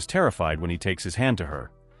girl, who is terrified when he takes his hand to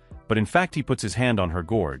her. But in fact he puts his hand on her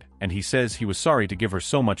gourd, and he says he was sorry to give her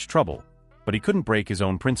so much trouble, but he couldn't break his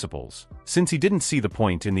own principles, since he didn't see the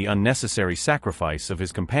point in the unnecessary sacrifice of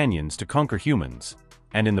his companions to conquer humans.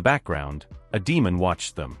 And in the background, a demon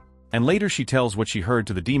watched them. And later she tells what she heard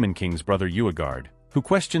to the Demon King's brother Uegard, who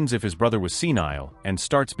questions if his brother was senile and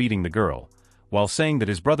starts beating the girl, while saying that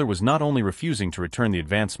his brother was not only refusing to return the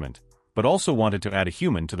advancement, but also wanted to add a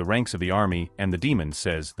human to the ranks of the army, and the demon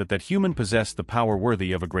says that that human possessed the power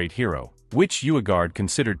worthy of a great hero, which Uegard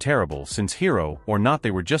considered terrible, since hero or not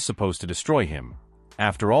they were just supposed to destroy him.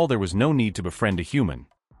 After all, there was no need to befriend a human,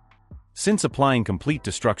 since applying complete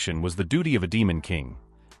destruction was the duty of a Demon King.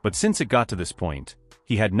 But since it got to this point,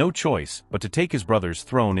 he had no choice but to take his brother's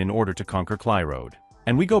throne in order to conquer Clyrode.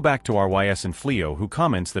 And we go back to Rys and Fleo, who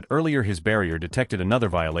comments that earlier his barrier detected another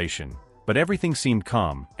violation, but everything seemed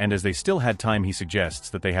calm, and as they still had time he suggests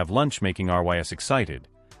that they have lunch, making Rys excited.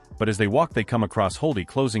 But as they walk they come across Holdy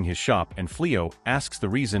closing his shop, and Fleo asks the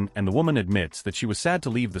reason, and the woman admits that she was sad to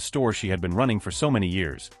leave the store she had been running for so many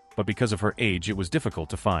years, but because of her age it was difficult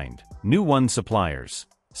to find new suppliers,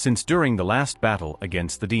 since during the last battle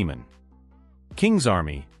against the Demon King's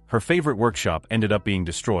army, her favorite workshop ended up being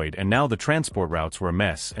destroyed, and now the transport routes were a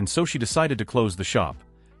mess, and so she decided to close the shop,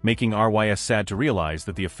 making Rys sad to realize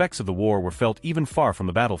that the effects of the war were felt even far from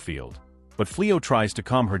the battlefield. But Fleo tries to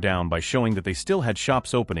calm her down by showing that they still had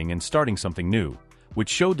shops opening and starting something new, which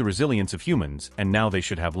showed the resilience of humans, and now they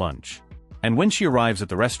should have lunch. And when she arrives at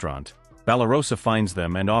the restaurant, Balarosa finds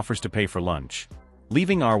them and offers to pay for lunch,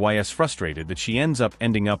 leaving Rys frustrated that she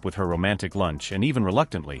ending up with her romantic lunch, and even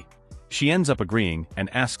reluctantly, she ends up agreeing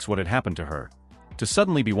and asks what had happened to her, to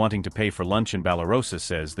suddenly be wanting to pay for lunch, and Balarosa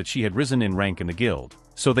says that she had risen in rank in the guild,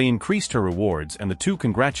 so they increased her rewards, and the two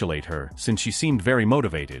congratulate her since she seemed very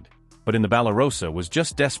motivated, but in the Balarosa was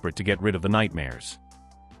just desperate to get rid of the nightmares.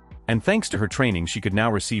 And thanks to her training she could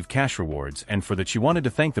now receive cash rewards, and for that she wanted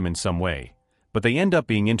to thank them in some way. But they end up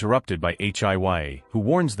being interrupted by Hiya, who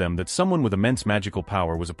warns them that someone with immense magical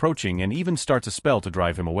power was approaching and even starts a spell to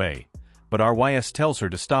drive him away. But Rys tells her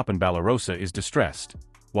to stop, and Balarosa is distressed,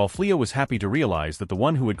 while Fleo was happy to realize that the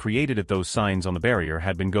one who had created those signs on the barrier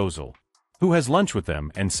had been Gozel, who has lunch with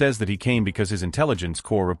them and says that he came because his intelligence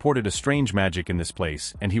core reported a strange magic in this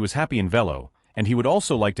place, and he was happy in Velo, and he would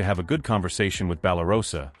also like to have a good conversation with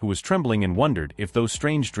Balarosa, who was trembling and wondered if those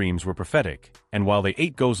strange dreams were prophetic. And while they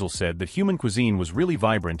ate, Gozel said that human cuisine was really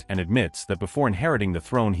vibrant, and admits that before inheriting the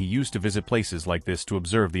throne he used to visit places like this to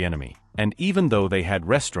observe the enemy. And even though they had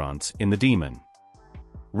restaurants in the demon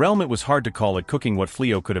realm, it was hard to call it cooking what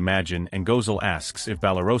Fleo could imagine, and Gozel asks if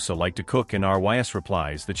Balarosa liked to cook, and Rys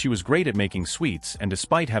replies that she was great at making sweets, and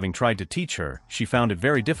despite having tried to teach her, she found it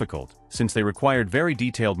very difficult, since they required very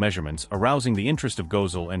detailed measurements, arousing the interest of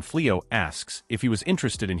Gozel. And Fleo asks if he was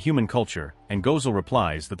interested in human culture, and Gozel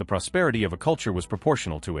replies that the prosperity of a culture was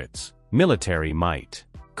proportional to its military might,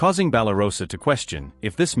 causing Balarosa to question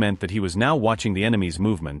if this meant that he was now watching the enemy's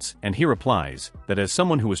movements, and he replies that as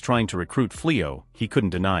someone who was trying to recruit Fleo, he couldn't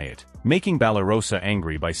deny it, making Balarosa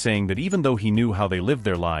angry by saying that even though he knew how they lived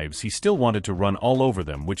their lives he still wanted to run all over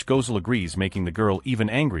them, which Gozel agrees, making the girl even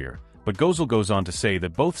angrier. But Gozel goes on to say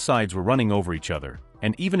that both sides were running over each other,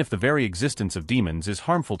 and even if the very existence of demons is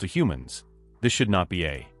harmful to humans, this should not be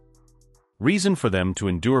a reason for them to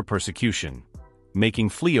endure persecution. making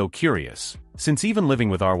Fleo curious. Since even living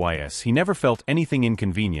with RYS he never felt anything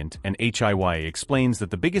inconvenient, and HIY explains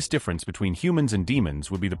that the biggest difference between humans and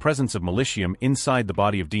demons would be the presence of malicium inside the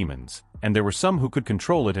body of demons, and there were some who could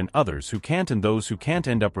control it and others who can't, and those who can't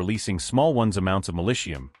end up releasing small amounts of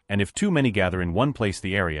malicium, and if too many gather in one place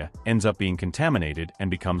the area ends up being contaminated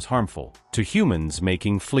and becomes harmful to humans,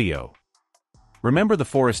 making Fleo. Remember the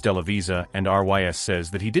Forest de la Visa, and RYS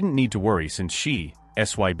says that he didn't need to worry since she,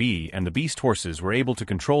 SYB and the beast horses were able to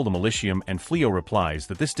control the malicium, and Fleo replies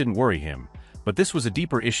that this didn't worry him, but this was a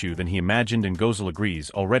deeper issue than he imagined, and Gozel agrees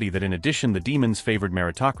already that in addition the demons favored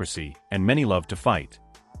meritocracy, and many loved to fight.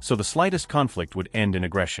 So the slightest conflict would end in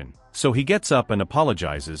aggression. So he gets up and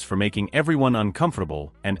apologizes for making everyone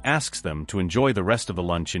uncomfortable and asks them to enjoy the rest of the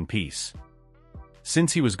lunch in peace.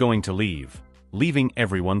 Since he was going to leave, leaving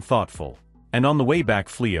everyone thoughtful. And on the way back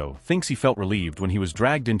Fleo thinks he felt relieved when he was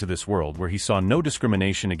dragged into this world where he saw no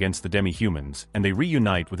discrimination against the demi-humans, and they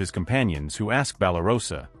reunite with his companions who ask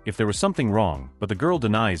Balarosa if there was something wrong, but the girl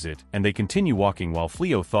denies it, and they continue walking while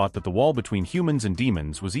Fleo thought that the wall between humans and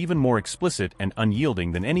demons was even more explicit and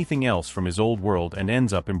unyielding than anything else from his old world, and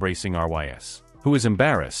ends up embracing RYS, who is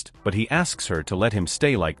embarrassed, but he asks her to let him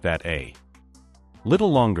stay like that a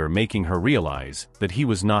little longer, making her realize that he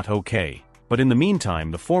was not okay. But in the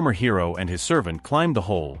meantime the former hero and his servant climb the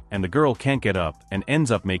hole, and the girl can't get up and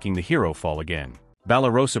ends up making the hero fall again.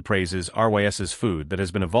 Balarosa praises RYS's food that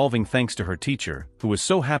has been evolving thanks to her teacher, who was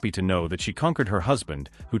so happy to know that she conquered her husband,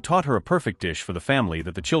 who taught her a perfect dish for the family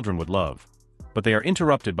that the children would love. But they are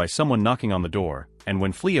interrupted by someone knocking on the door, and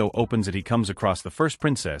when Fleo opens it he comes across the first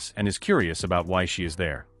princess and is curious about why she is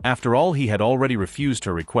there. After all, he had already refused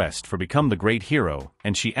her request for become the great hero,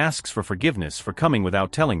 and she asks for forgiveness for coming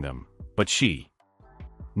without telling them. But she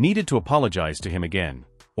needed to apologize to him again,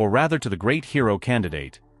 or rather to the great hero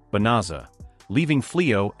candidate, Banaza, leaving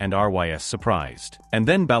Fleo and RYS surprised. And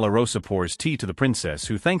then Balarosa pours tea to the princess,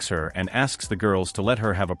 who thanks her and asks the girls to let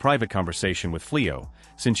her have a private conversation with Fleo,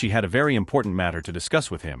 since she had a very important matter to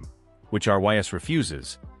discuss with him, which RYS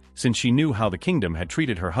refuses, since she knew how the kingdom had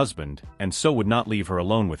treated her husband and so would not leave her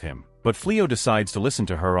alone with him. But Fleo decides to listen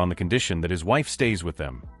to her on the condition that his wife stays with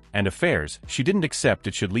them, and affairs she didn't accept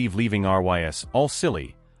it should leave, leaving RYS all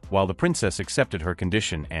silly, while the princess accepted her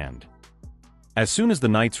condition. And as soon as the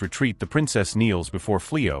knights retreat, the princess kneels before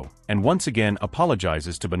Fleo and once again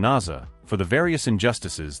apologizes to Banaza for the various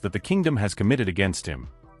injustices that the kingdom has committed against him,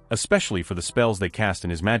 especially for the spells they cast in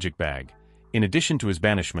his magic bag, in addition to his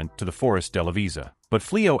banishment to the Forest de la Visa. But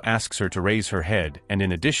Fleo asks her to raise her head, and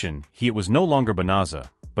in addition it was no longer Banaza,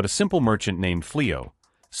 but a simple merchant named Fleo,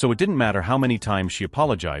 so it didn't matter how many times she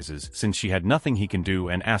apologizes since she had nothing he can do,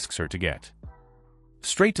 and asks her to get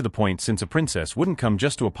straight to the point since a princess wouldn't come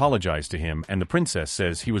just to apologize to him, and the princess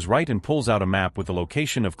says he was right and pulls out a map with the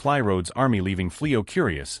location of Clyrode's army, leaving Fleo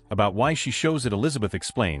curious about why she shows it. Elizabeth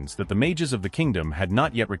explains that the mages of the kingdom had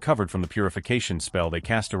not yet recovered from the purification spell they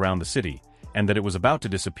cast around the city, and that it was about to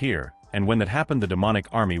disappear, and when that happened the demonic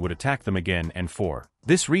army would attack them again, and for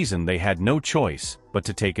this reason they had no choice but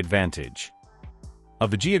to take advantage of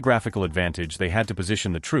the geographical advantage they had to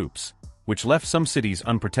position the troops, which left some cities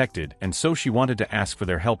unprotected, and so she wanted to ask for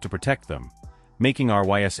their help to protect them, making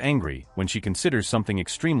RYS angry when she considers something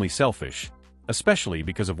extremely selfish, especially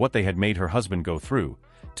because of what they had made her husband go through,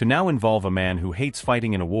 to now involve a man who hates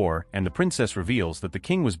fighting in a war. And the princess reveals that the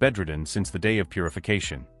king was bedridden since the day of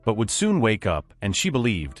purification, but would soon wake up, and she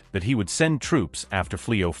believed that he would send troops after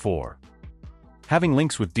Fleo for having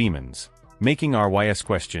links with demons, making RYS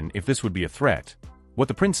question if this would be a threat. What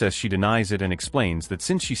the princess, she denies it and explains that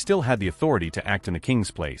since she still had the authority to act in the king's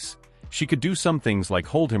place, she could do some things like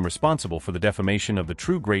hold him responsible for the defamation of the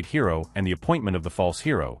true great hero and the appointment of the false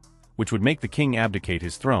hero, which would make the king abdicate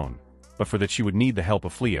his throne, but for that she would need the help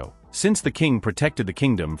of Fleo, since the king protected the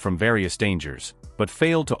kingdom from various dangers, but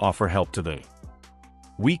failed to offer help to the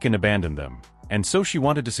weak and abandoned them, and so she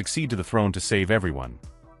wanted to succeed to the throne to save everyone,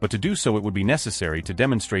 but to do so it would be necessary to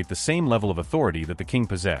demonstrate the same level of authority that the king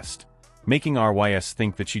possessed, making RYS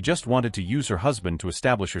think that she just wanted to use her husband to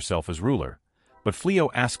establish herself as ruler. But Fleo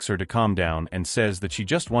asks her to calm down and says that she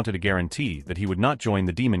just wanted a guarantee that he would not join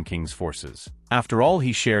the Demon King's forces. After all,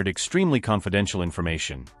 he shared extremely confidential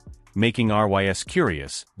information, making RYS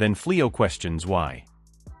curious. Then Fleo questions why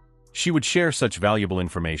she would share such valuable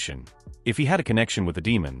information. If he had a connection with the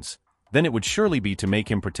demons, then it would surely be to make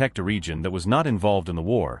him protect a region that was not involved in the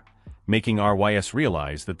war, making RYS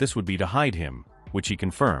realize that this would be to hide him, which he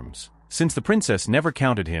confirms, since the princess never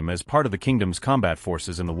counted him as part of the kingdom's combat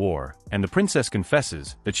forces in the war, and the princess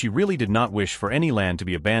confesses that she really did not wish for any land to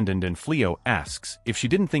be abandoned. And Fleo asks if she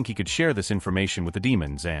didn't think he could share this information with the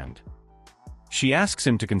demons, and She asks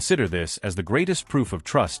him to consider this as the greatest proof of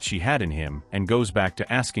trust she had in him and goes back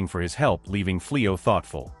to asking for his help, leaving Fleo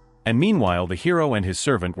thoughtful. And meanwhile the hero and his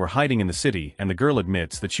servant were hiding in the city, and the girl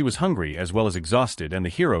admits that she was hungry as well as exhausted, and the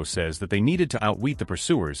hero says that they needed to outwit the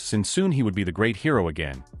pursuers since soon he would be the great hero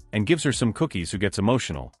again, and gives her some cookies, who gets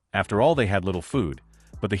emotional. After all, they had little food.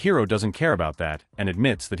 But the hero doesn't care about that, and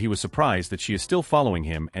admits that he was surprised that she is still following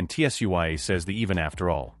him, and Tsuya says that even after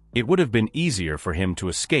all, it would have been easier for him to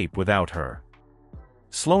escape without her.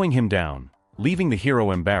 Slowing him down, leaving the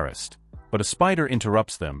hero embarrassed. But a spider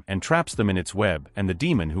interrupts them and traps them in its web, and the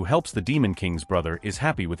demon who helps the Demon King's brother is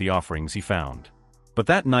happy with the offerings he found. But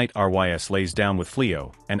that night Rys lays down with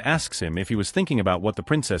Fleo, and asks him if he was thinking about what the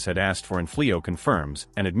princess had asked for, and Fleo confirms,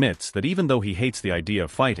 and admits that even though he hates the idea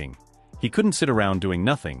of fighting, he couldn't sit around doing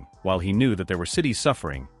nothing, while he knew that there were cities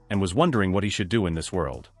suffering, and was wondering what he should do in this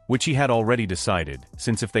world, which he had already decided,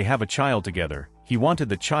 since if they have a child together, he wanted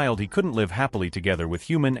the child. He couldn't live happily together with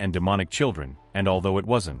human and demonic children, and although it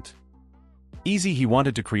wasn't easy, he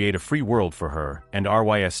wanted to create a free world for her, and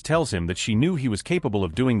Rys tells him that she knew he was capable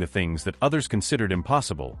of doing the things that others considered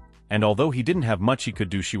impossible, and although he didn't have much he could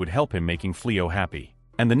do, she would help him, making Fleo happy.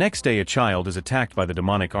 And the next day a child is attacked by the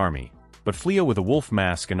demonic army, but Fleo with a wolf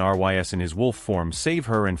mask and Rys in his wolf form save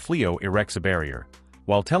her, and Fleo erects a barrier,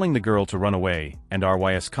 while telling the girl to run away, and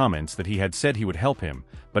Rys comments that he had said he would help him,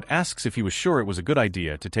 but asks if he was sure it was a good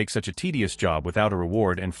idea to take such a tedious job without a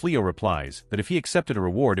reward, and Fleo replies that if he accepted a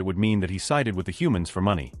reward it would mean that he sided with the humans for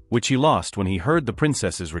money, which he lost when he heard the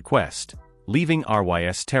princess's request, leaving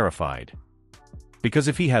Rys terrified. Because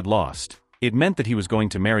if he had lost, it meant that he was going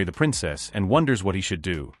to marry the princess, and wonders what he should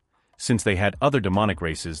do, since they had other demonic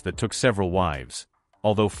races that took several wives,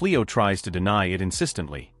 although Fleo tries to deny it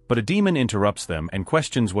insistently. But a demon interrupts them and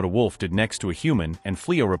questions what a wolf did next to a human, and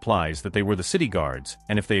Fleo replies that they were the city guards,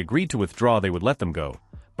 and if they agreed to withdraw they would let them go,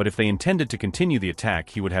 but if they intended to continue the attack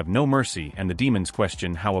he would have no mercy, and the demons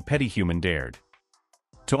question how a petty human dared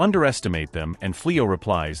to underestimate them, and Fleo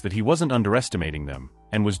replies that he wasn't underestimating them,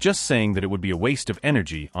 and was just saying that it would be a waste of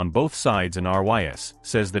energy on both sides, and Rys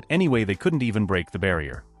says that anyway they couldn't even break the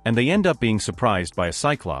barrier. And they end up being surprised by a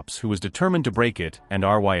Cyclops who was determined to break it, and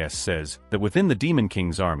Rys says that within the Demon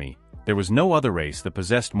King's army, there was no other race that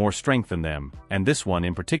possessed more strength than them, and this one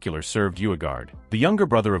in particular served Uagard. The younger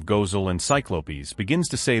brother of Gozel and Cyclopes begins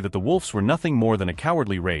to say that the wolves were nothing more than a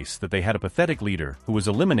cowardly race, that they had a pathetic leader who was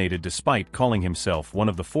eliminated despite calling himself one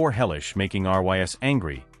of the four hellish, making Rys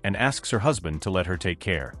angry, and asks her husband to let her take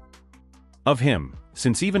care of him,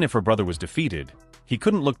 since even if her brother was defeated, he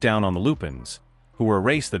couldn't look down on the Lupins, who were a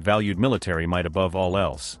race that valued military might above all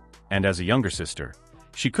else, and as a younger sister,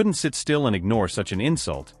 she couldn't sit still and ignore such an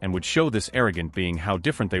insult, and would show this arrogant being how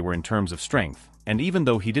different they were in terms of strength. And even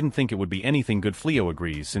though he didn't think it would be anything good, Fleo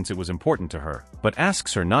agrees since it was important to her, but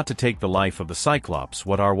asks her not to take the life of the Cyclops,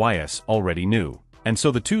 what Rys already knew. And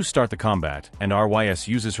so the two start the combat, and Rys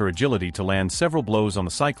uses her agility to land several blows on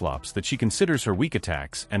the Cyclops that she considers her weak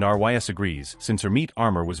attacks, and Rys agrees since her meat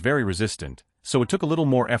armor was very resistant. So it took a little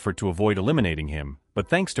more effort to avoid eliminating him, but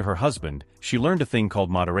thanks to her husband, she learned a thing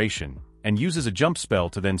called moderation, and uses a jump spell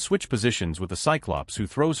to then switch positions with the Cyclops, who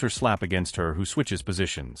throws her slap against her, who switches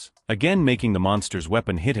positions, again making the monster's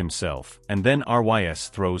weapon hit himself, and then Rys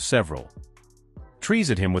throws several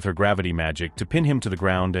trees at him with her gravity magic to pin him to the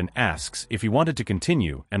ground, and asks if he wanted to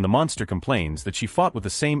continue, and the monster complains that she fought with the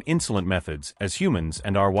same insolent methods as humans,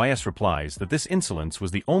 and Rys replies that this insolence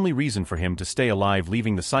was the only reason for him to stay alive,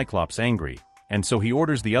 leaving the Cyclops angry, and so he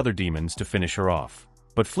orders the other demons to finish her off.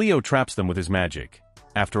 But Fleo traps them with his magic.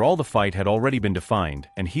 After all, the fight had already been defined,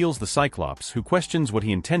 and heals the Cyclops, who questions what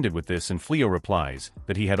he intended with this, and Fleo replies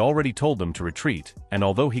that he had already told them to retreat, and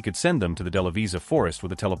although he could send them to the Delavisa forest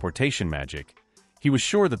with a teleportation magic, he was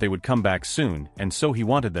sure that they would come back soon, and so he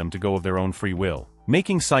wanted them to go of their own free will,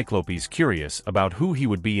 making Cyclopes curious about who he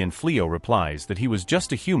would be, and Fleo replies that he was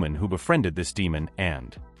just a human who befriended this demon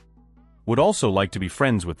and would also like to be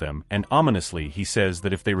friends with them, and ominously he says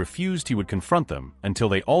that if they refused he would confront them until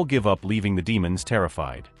they all give up, leaving the demons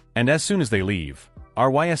terrified. And as soon as they leave,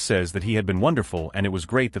 Rys says that he had been wonderful and it was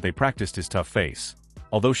great that they practiced his tough face,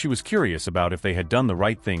 although she was curious about if they had done the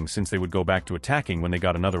right thing since they would go back to attacking when they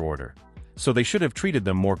got another order. So they should have treated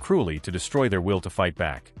them more cruelly to destroy their will to fight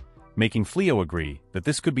back, making Fleo agree that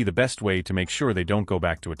this could be the best way to make sure they don't go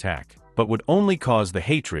back to attack, but would only cause the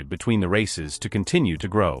hatred between the races to continue to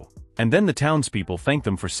grow. And then the townspeople thank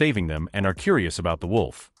them for saving them and are curious about the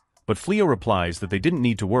wolf. But Fleo replies that they didn't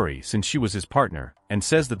need to worry since she was his partner, and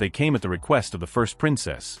says that they came at the request of the first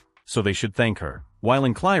princess, so they should thank her. While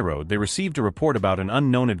in Clyroad, they received a report about an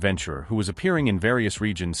unknown adventurer who was appearing in various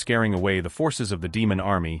regions scaring away the forces of the demon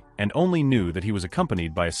army, and only knew that he was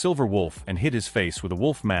accompanied by a silver wolf and hid his face with a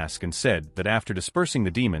wolf mask and said that after dispersing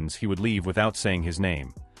the demons he would leave without saying his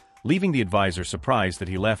name, leaving the advisor surprised that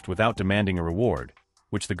he left without demanding a reward,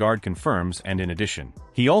 which the guard confirms, and in addition,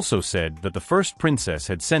 he also said that the first princess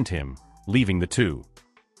had sent him, leaving the two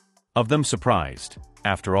of them surprised.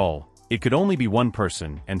 After all, it could only be one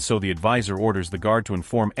person, and so the advisor orders the guard to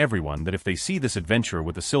inform everyone that if they see this adventurer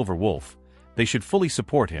with the silver wolf, they should fully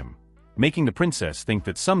support him, making the princess think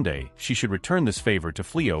that someday she should return this favor to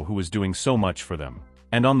Fleo who was doing so much for them.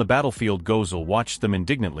 And on the battlefield Gozel watched them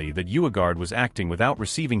indignantly that Uegard was acting without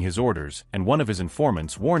receiving his orders, and one of his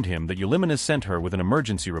informants warned him that Eulimenes sent her with an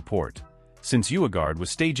emergency report, since Uegard was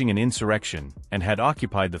staging an insurrection and had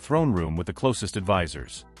occupied the throne room with the closest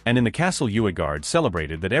advisors. And in the castle Uegard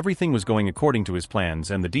celebrated that everything was going according to his plans,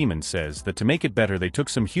 and the demon says that to make it better they took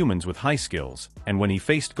some humans with high skills, and when he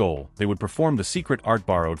faced Gol, they would perform the secret art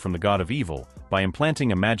borrowed from the god of evil, by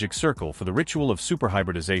implanting a magic circle for the ritual of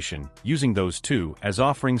superhybridization, using those two as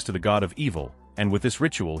offerings to the god of evil, and with this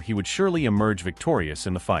ritual he would surely emerge victorious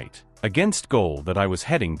in the fight against Gol. That I was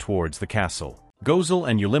heading towards the castle. Gozel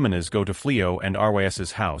and Eulimenes go to Fleo and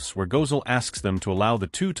Arwaes's house, where Gozel asks them to allow the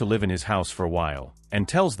two to live in his house for a while, and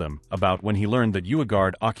tells them about when he learned that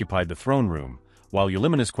Uegard occupied the throne room, while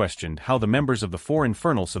Eulimenes questioned how the members of the four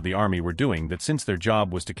infernals of the army were doing that, since their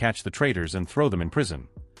job was to catch the traitors and throw them in prison.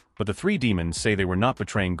 But the three demons say they were not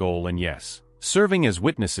betraying Gol and yes, serving as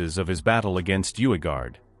witnesses of his battle against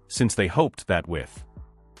Uegard, since they hoped that with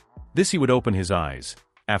this he would open his eyes.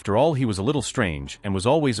 After all, he was a little strange and was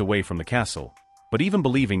always away from the castle. But even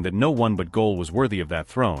believing that no one but Gol was worthy of that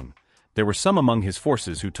throne, there were some among his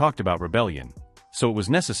forces who talked about rebellion, so it was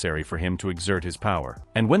necessary for him to exert his power.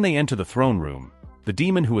 And when they enter the throne room, the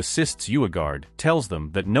demon who assists Uegard tells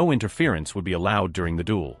them that no interference would be allowed during the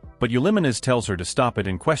duel. But Eulimenes tells her to stop it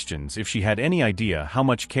and questions if she had any idea how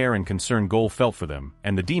much care and concern Gol felt for them,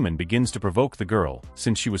 and the demon begins to provoke the girl,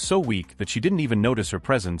 since she was so weak that she didn't even notice her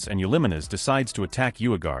presence, and Eulimenes decides to attack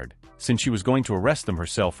Uegard, since she was going to arrest them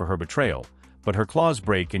herself for her betrayal, but her claws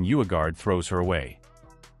break and Uegard throws her away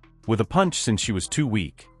with a punch since she was too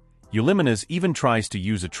weak. Eulimenes even tries to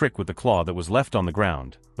use a trick with the claw that was left on the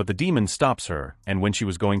ground, but the demon stops her, and when she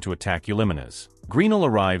was going to attack Eulimenes, Greenel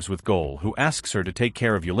arrives with Gol, who asks her to take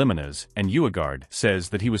care of Eulimenes, and Uegard says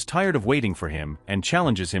that he was tired of waiting for him and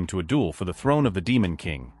challenges him to a duel for the throne of the Demon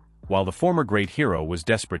King, while the former great hero was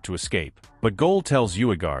desperate to escape. But Gol tells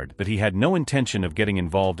Uegard that he had no intention of getting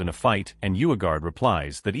involved in a fight, and Uegard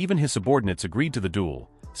replies that even his subordinates agreed to the duel,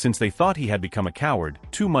 since they thought he had become a coward,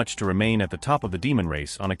 too much to remain at the top of the demon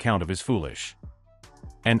race on account of his foolish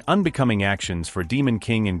and unbecoming actions for Demon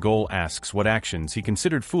King. And Gol asks what actions he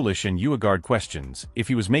considered foolish, and Uegard questions if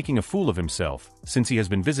he was making a fool of himself, since he has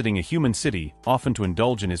been visiting a human city, often to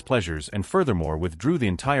indulge in his pleasures, and furthermore withdrew the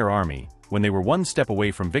entire army when they were one step away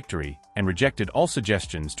from victory, and rejected all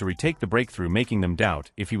suggestions to retake the breakthrough, making them doubt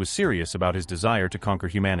if he was serious about his desire to conquer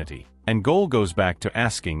humanity. And Gol goes back to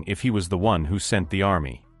asking if he was the one who sent the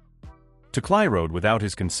army to Clyroad without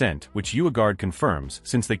his consent, which Uegard confirms,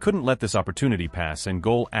 since they couldn't let this opportunity pass. And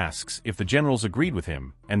Gol asks if the generals agreed with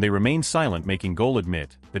him, and they remain silent, making Gol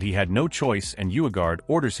admit that he had no choice, and Uegard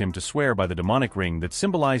orders him to swear by the demonic ring that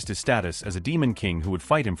symbolized his status as a demon king who would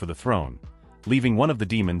fight him for the throne, leaving one of the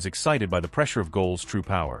demons excited by the pressure of Gol's true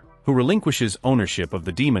power, who relinquishes ownership of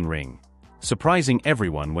the demon ring, surprising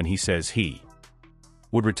everyone when he says he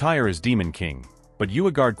would retire as demon king. But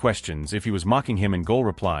Uegard questions if he was mocking him, and Gol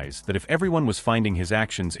replies that if everyone was finding his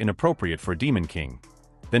actions inappropriate for a demon king,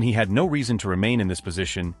 then he had no reason to remain in this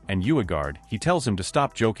position. And Uegard, he tells him to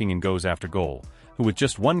stop joking and goes after Gol, who with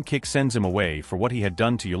just one kick sends him away for what he had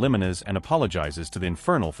done to Eulimenes, and apologizes to the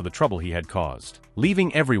Infernal for the trouble he had caused,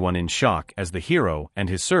 leaving everyone in shock as the hero and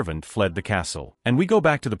his servant fled the castle. And we go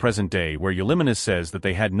back to the present day, where Eulimenes says that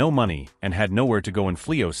they had no money and had nowhere to go, and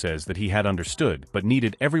Fleo says that he had understood but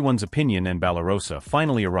needed everyone's opinion. And Balarosa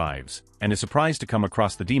finally arrives and is surprised to come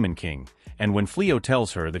across the Demon King, and when Fleo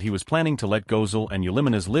tells her that he was planning to let Gozel and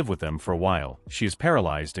Eulimenes live with them for a while, she is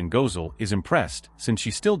paralyzed, and Gozel is impressed, since she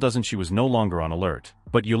still doesn't. She was no longer on alert.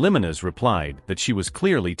 But Eulimenes replied that she was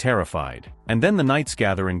clearly terrified. And then the knights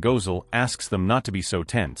gather, and Gozel asks them not to be so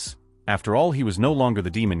tense. After all, he was no longer the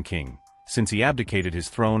Demon King, since he abdicated his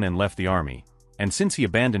throne and left the army, and since he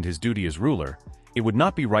abandoned his duty as ruler, it would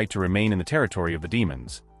not be right to remain in the territory of the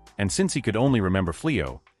demons. And since he could only remember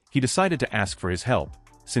Fleo, he decided to ask for his help,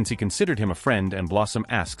 since he considered him a friend. And Blossom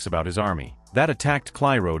asks about his army that attacked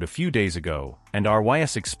Clyroad a few days ago, and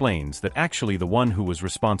Arwaes explains that actually the one who was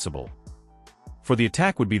responsible For the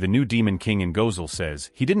attack would be the new Demon King, and Gozel says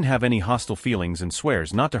he didn't have any hostile feelings and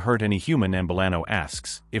swears not to hurt any human, and Bolano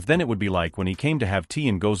asks if then it would be like when he came to have tea,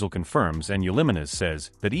 and Gozel confirms, and Eulimenes says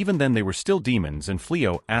that even then they were still demons, and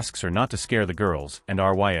Fleo asks her not to scare the girls, and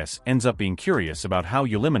Rys ends up being curious about how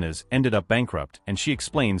Eulimenes ended up bankrupt, and she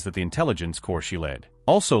explains that the intelligence corps she led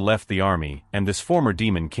also left the army, and this former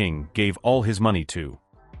Demon King gave all his money to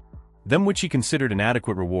them, which he considered an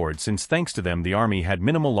adequate reward since thanks to them the army had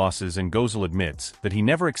minimal losses, and Gozel admits that he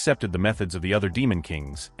never accepted the methods of the other Demon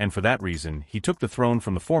Kings, and for that reason he took the throne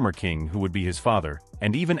from the former king who would be his father,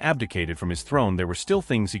 and even abdicated from his throne. There were still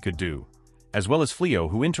things he could do, as well as Fleo,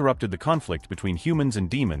 who interrupted the conflict between humans and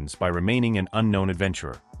demons by remaining an unknown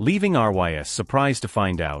adventurer, leaving Rys surprised to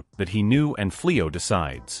find out that he knew, and Fleo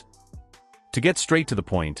decides to get straight to the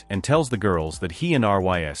point and tells the girls that he and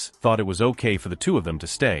Rys thought it was okay for the two of them to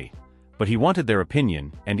stay, but he wanted their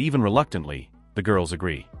opinion, and even reluctantly, the girls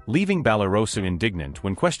agree, leaving Balarosa indignant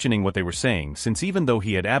when questioning what they were saying, since even though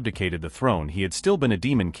he had abdicated the throne he had still been a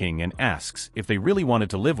Demon King, and asks if they really wanted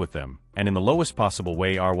to live with them, and in the lowest possible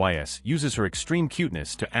way Rys uses her extreme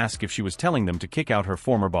cuteness to ask if she was telling them to kick out her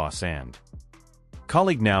former boss and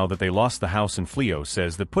colleague now that they lost the house, and Fleo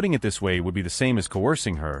says that putting it this way would be the same as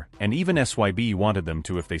coercing her, and even SYB wanted them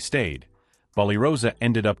to if they stayed. Balirosa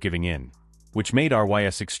ended up giving in, which made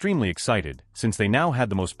Rys extremely excited, since they now had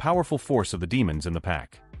the most powerful force of the demons in the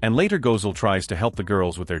pack. And later Gozel tries to help the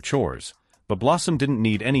girls with their chores, but Blossom didn't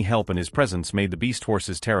need any help, and his presence made the beast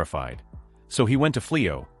horses terrified. So he went to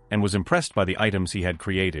Fleo, and was impressed by the items he had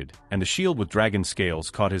created, and the shield with dragon scales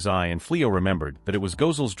caught his eye, and Fleo remembered that it was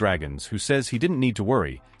Gozel's dragons, who says he didn't need to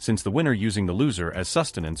worry, since the winner using the loser as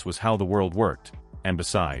sustenance was how the world worked, and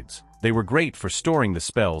besides, they were great for storing the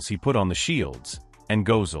spells he put on the shields, and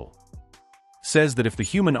Gozel says that if the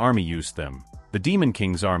human army used them, the Demon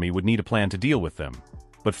King's army would need a plan to deal with them.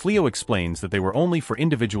 But Fleo explains that they were only for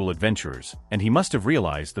individual adventurers, and he must have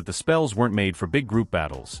realized that the spells weren't made for big group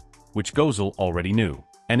battles, which Gozel already knew.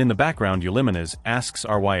 And in the background Eulimenes asks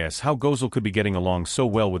Rys how Gozel could be getting along so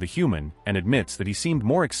well with a human, and admits that he seemed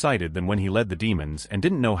more excited than when he led the demons and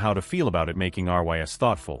didn't know how to feel about it, making Rys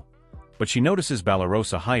thoughtful. But she notices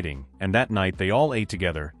Balarosa hiding, and that night they all ate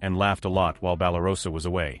together and laughed a lot while Balarosa was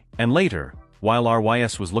away. And later, while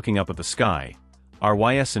Rys was looking up at the sky,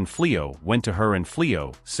 Rys and Fleo went to her, and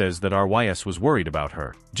Fleo says that Rys was worried about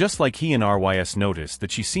her. Just like he, and Rys noticed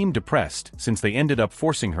that she seemed depressed since they ended up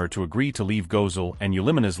forcing her to agree to leave Gozel, and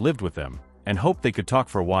Eulimenes lived with them, and hoped they could talk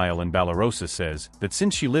for a while, and Balarosa says that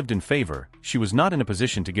since she lived in favor, she was not in a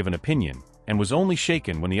position to give an opinion, and was only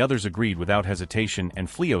shaken when the others agreed without hesitation, and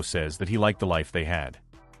Fleo says that he liked the life they had,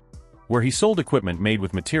 where he sold equipment made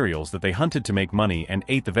with materials that they hunted to make money and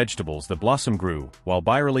ate the vegetables that Blossom grew, while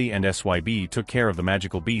Byerly and SYB took care of the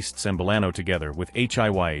magical beasts, and Bolano together with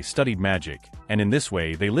HIYA studied magic, and in this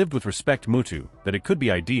way they lived with respect. Mutu, that it could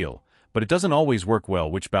be ideal, but it doesn't always work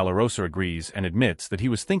well, which Balarosa agrees and admits that he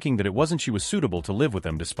was thinking that it wasn't she was suitable to live with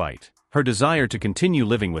them despite her desire to continue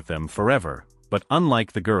living with them forever, but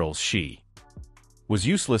unlike the girls she was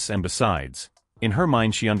useless, and besides, in her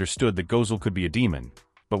mind she understood that Gozel could be a demon.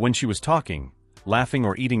 But when she was talking, laughing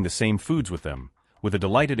or eating the same foods with them, with a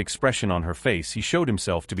delighted expression on her face, he showed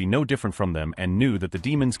himself to be no different from them, and knew that the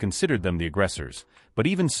demons considered them the aggressors. But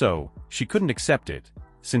even so, she couldn't accept it,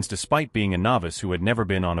 since despite being a novice who had never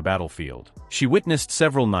been on a battlefield, she witnessed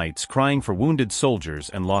several nights crying for wounded soldiers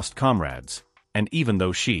and lost comrades, and even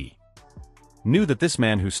though she knew that this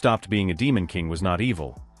man who stopped being a Demon King was not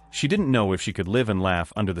evil, she didn't know if she could live and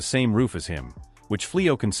laugh under the same roof as him, which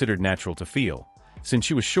Fleo considered natural to feel, since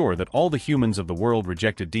she was sure that all the humans of the world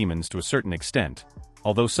rejected demons to a certain extent,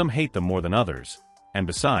 although some hate them more than others, and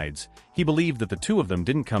besides, he believed that the two of them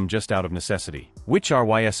didn't come just out of necessity, which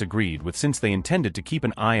Rys agreed with, since they intended to keep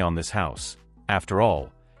an eye on this house. After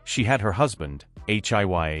all, she had her husband,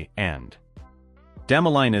 HIYA, and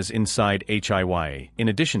Damalinas inside HIYA, in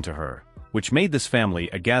addition to her, which made this family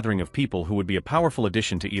a gathering of people who would be a powerful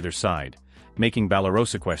addition to either side, making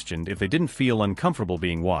Balarosa questioned if they didn't feel uncomfortable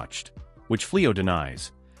being watched, which Fleo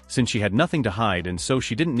denies, since she had nothing to hide, and so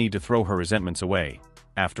she didn't need to throw her resentments away.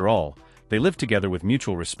 After all, they lived together with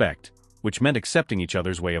mutual respect, which meant accepting each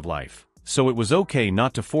other's way of life. So it was okay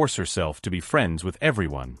not to force herself to be friends with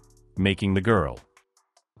everyone, making the girl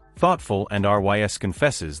thoughtful, and Rys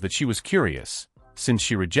confesses that she was curious, since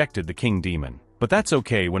she rejected the king demon. But that's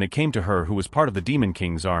okay when it came to her, who was part of the Demon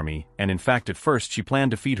King's army, and in fact at first she planned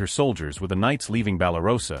to feed her soldiers, with the knights leaving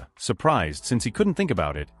Balarosa, surprised since he couldn't think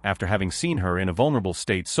about it after having seen her in a vulnerable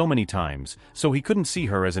state so many times, so he couldn't see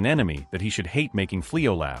her as an enemy that he should hate, making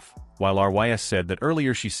Fleo laugh, while Rys said that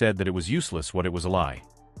earlier she said that it was useless, what it was a lie.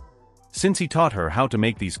 since he taught her how to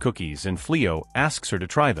make these cookies, and Fleo asks her to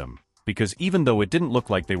try them, because even though it didn't look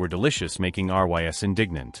like they were delicious, making Rys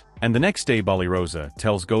indignant. And the next day Balirosa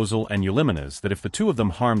tells Gozel and Eulimenes that if the two of them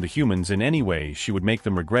harmed the humans in any way she would make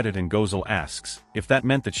them regret it, and Gozel asks if that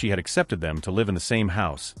meant that she had accepted them to live in the same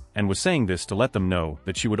house, and was saying this to let them know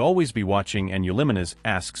that she would always be watching, and Eulimenes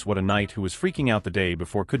asks what a knight who was freaking out the day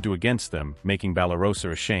before could do against them, making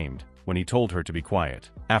Balirosa ashamed when he told her to be quiet.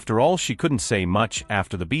 After all, she couldn't say much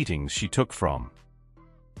after the beatings she took from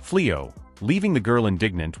Fleo, leaving the girl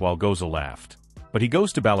indignant while Gozel laughed. But he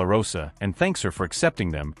goes to Balirosa and thanks her for accepting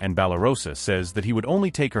them, and Balirosa says that he would only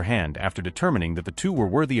take her hand after determining that the two were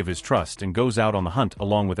worthy of his trust, and goes out on the hunt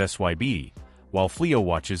along with Syb, while Fleo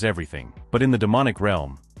watches everything. But in the demonic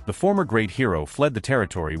realm, the former great hero fled the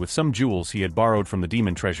territory with some jewels he had borrowed from the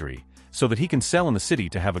demon treasury, so that he can sell in the city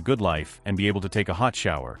to have a good life and be able to take a hot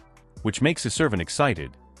shower, which makes his servant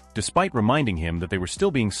excited, despite reminding him that they were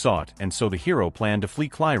still being sought, and so the hero planned to flee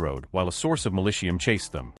Clyrode while a source of militium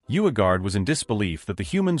chased them. Uagard was in disbelief that the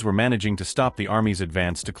humans were managing to stop the army's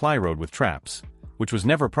advance to Clyrode with traps, which was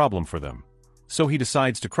never a problem for them. So he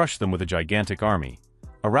decides to crush them with a gigantic army,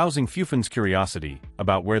 arousing Fufin's curiosity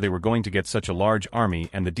about where they were going to get such a large army,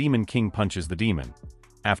 and the Demon King punches the demon.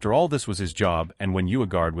 After all, this was his job, and when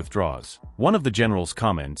Uagard withdraws, one of the generals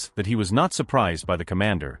comments that he was not surprised by the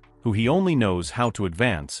commander, who he only knows how to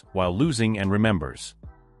advance while losing, and remembers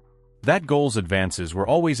that Goal's advances were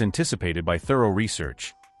always anticipated by thorough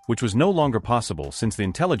research, which was no longer possible since the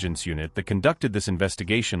intelligence unit that conducted this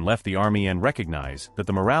investigation left the army, and recognized that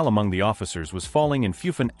the morale among the officers was falling, and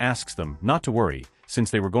Fufin asks them not to worry,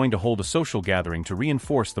 since they were going to hold a social gathering to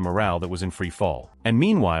reinforce the morale that was in free fall. And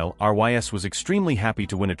meanwhile, Rys was extremely happy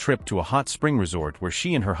to win a trip to a hot spring resort where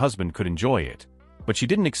she and her husband could enjoy it. But she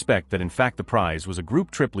didn't expect that in fact the prize was a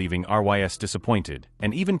group trip, leaving Rys disappointed,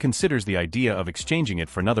 and even considers the idea of exchanging it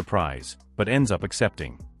for another prize, but ends up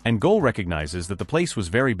accepting. And Goal recognizes that the place was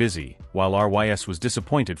very busy, while Rys was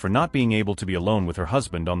disappointed for not being able to be alone with her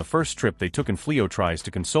husband on the first trip they took, and Fleo tries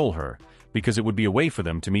to console her, because it would be a way for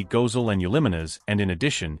them to meet Gozel and Eulimenes, and in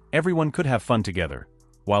addition, everyone could have fun together.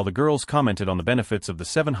 While the girls commented on the benefits of the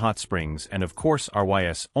 7 hot springs, and of course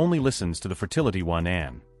Rys only listens to the fertility one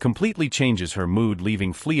and completely changes her mood,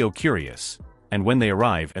 leaving Fleo curious. And when they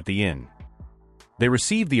arrive at the inn, they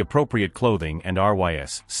receive the appropriate clothing, and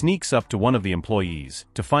Rys sneaks up to one of the employees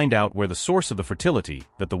to find out where the source of the fertility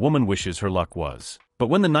that the woman wishes her luck was. But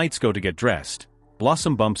when the knights go to get dressed,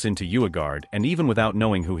 Blossom bumps into Uagard, and even without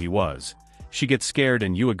knowing who he was, she gets scared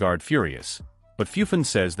and Uagard furious. But Fufin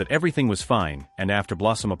says that everything was fine, and after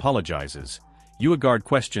Blossom apologizes, Uagard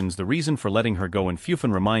questions the reason for letting her go, and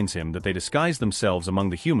Fufin reminds him that they disguised themselves among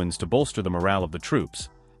the humans to bolster the morale of the troops,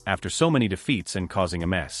 after so many defeats and causing a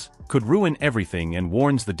mess could ruin everything, and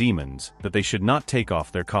warns the demons that they should not take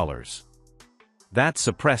off their collars. That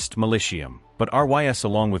suppressed militium. But Rys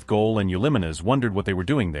along with Goal and Eulimenes wondered what they were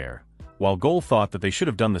doing there, while Goal thought that they should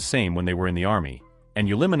have done the same when they were in the army, and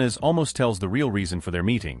Eulimenes almost tells the real reason for their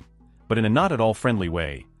meeting. But in a not at all friendly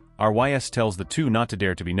way, Rys tells the two not to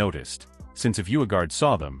dare to be noticed, since if Uagard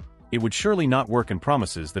saw them, it would surely not work, and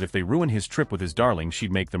promises that if they ruin his trip with his darling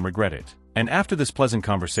she'd make them regret it. And after this pleasant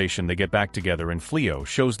conversation they get back together, and Fleo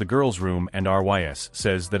shows the girls' room, and Rys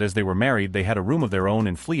says that as they were married they had a room of their own,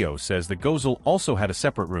 and Fleo says that Gozel also had a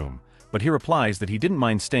separate room, but he replies that he didn't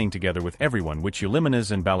mind staying together with everyone, which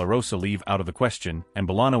Eulimenes and Balirosa leave out of the question, and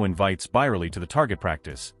Bolano invites Byerly to the target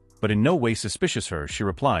practice. But in no way suspicious her, she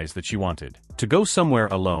replies that she wanted to go somewhere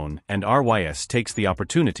alone, and Rys takes the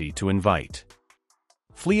opportunity to invite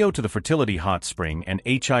Fleo to the fertility hot spring, and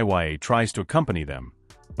Hiya tries to accompany them,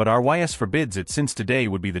 but Rys forbids it since today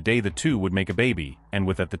would be the day the two would make a baby, and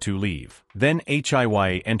with that the two leave. Then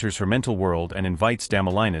Hiya enters her mental world and invites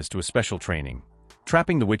Damalinas to a special training,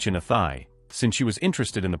 trapping the witch in a thigh, since she was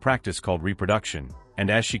interested in the practice called reproduction,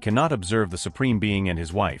 and as she cannot observe the Supreme Being and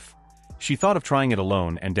his wife, she thought of trying it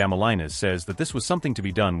alone, and Damalinas says that this was something to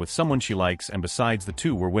be done with someone she likes, and besides the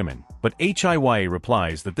two were women. But Hiya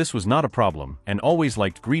replies that this was not a problem, and always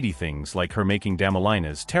liked greedy things like her, making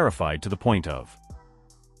Damalinas terrified to the point of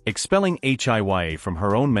expelling Hiya from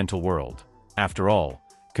her own mental world. After all,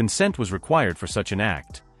 consent was required for such an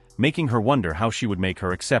act, making her wonder how she would make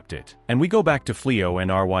her accept it. And we go back to Fleo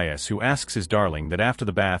and Rys, who asks his darling that after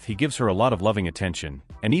the bath he gives her a lot of loving attention,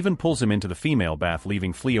 and even pulls him into the female bath,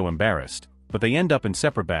 leaving Fleo embarrassed. But they end up in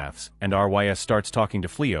separate baths, and Rys starts talking to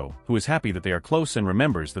Fleo, who is happy that they are close and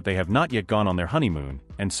remembers that they have not yet gone on their honeymoon,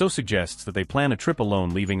 and so suggests that they plan a trip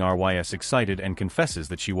alone, leaving Rys excited, and confesses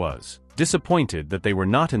that she was disappointed that they were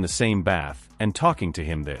not in the same bath, and talking to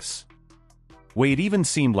him this way it even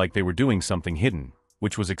seemed like they were doing something hidden,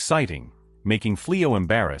 which was exciting, making Fleo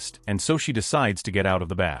embarrassed, and so she decides to get out of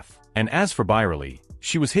the bath. And as for Byerly,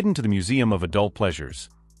 she was hidden to the Museum of Adult Pleasures,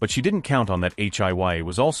 but she didn't count on that Hiya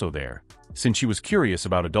was also there, since she was curious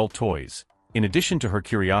about adult toys, in addition to her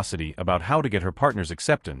curiosity about how to get her partner's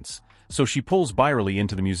acceptance, so she pulls Byerly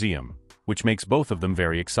into the museum, which makes both of them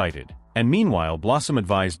very excited. And meanwhile Blossom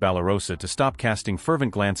advised Balarosa to stop casting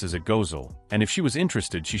fervent glances at Gozel, and if she was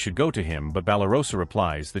interested she should go to him, but Balarosa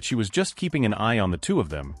replies that she was just keeping an eye on the two of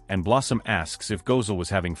them, and Blossom asks if Gozel was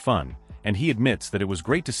having fun, and he admits that it was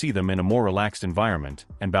great to see them in a more relaxed environment,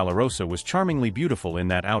 and Balarosa was charmingly beautiful in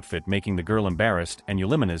that outfit, making the girl embarrassed, and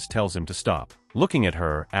Eulimenes tells him to stop looking at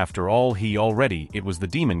her. After all, it was the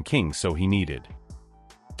Demon King, so he needed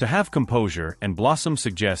to have composure, and Blossom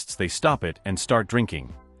suggests they stop it and start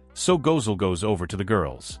drinking. So Gozel goes over to the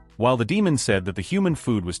girls. While the demon said that the human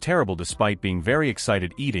food was terrible despite being very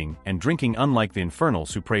excited eating and drinking, unlike the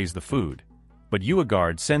infernals who praise the food. But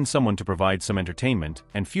Uagard sends someone to provide some entertainment,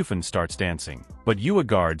 and Fufin starts dancing. But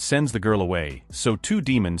Uagard sends the girl away, so two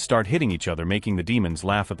demons start hitting each other, making the demons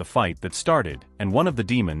laugh at the fight that started, and one of the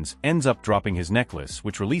demons ends up dropping his necklace,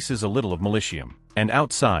 which releases a little of Militium. And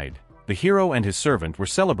outside, the hero and his servant were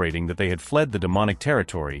celebrating that they had fled the demonic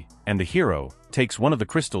territory, and the hero takes one of the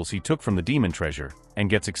crystals he took from the demon treasure, and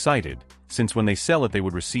gets excited, since when they sell it they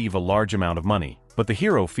would receive a large amount of money. But the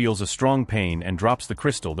hero feels a strong pain and drops the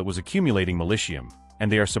crystal that was accumulating Militium,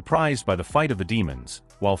 and they are surprised by the fight of the demons,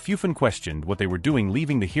 while Fufin questioned what they were doing,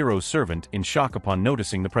 leaving the hero's servant in shock upon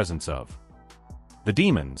noticing the presence of the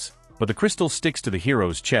demons. But the crystal sticks to the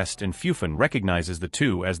hero's chest, and Fufin recognizes the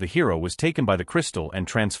two as the hero was taken by the crystal and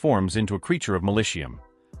transforms into a creature of Militium,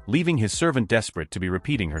 leaving his servant desperate to be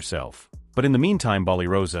repeating herself. But in the meantime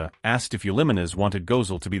Balirosa asked if Eulimenes wanted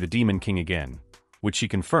Gozel to be the Demon King again, which she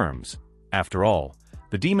confirms. After all,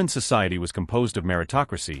 the demon society was composed of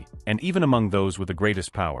meritocracy, and even among those with the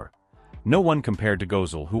greatest power, no one compared to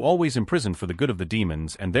Gozel, who always imprisoned for the good of the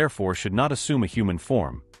demons and therefore should not assume a human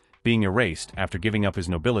form, being erased after giving up his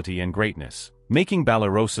nobility and greatness, making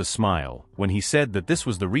Balarosa smile when he said that this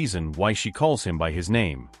was the reason why she calls him by his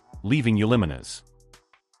name, leaving Eulimenes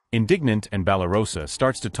indignant, and Balarosa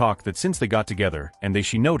starts to talk that since they got together and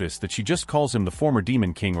she noticed that she just calls him the former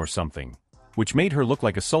Demon King or something, which made her look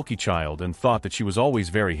like a sulky child and thought that she was always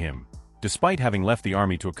very him, despite having left the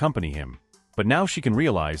army to accompany him. But now she can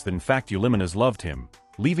realize that in fact Eulimenes loved him,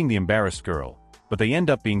 leaving the embarrassed girl. But they end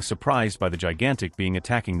up being surprised by the gigantic being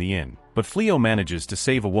attacking the inn. But Fleo manages to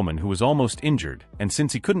save a woman who was almost injured, and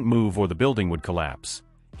since he couldn't move or the building would collapse,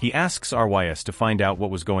 he asks Rys to find out what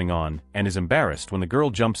was going on, and is embarrassed when the girl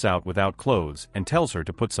jumps out without clothes and tells her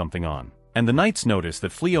to put something on. And the knights notice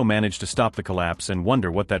that Fleo managed to stop the collapse and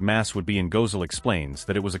wonder what that mass would be, and Gozel explains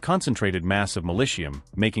that it was a concentrated mass of Militium,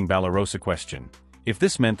 making Balarosa question if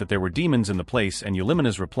this meant that there were demons in the place, and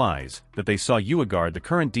Eulimenes replies that they saw Uagard, the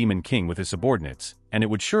current Demon King, with his subordinates, and it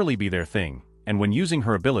would surely be their thing. And when using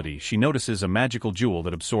her ability she notices a magical jewel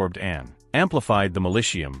that absorbed and amplified the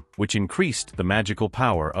Militium, which increased the magical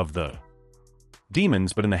power of the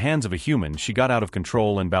demons, but in the hands of a human she got out of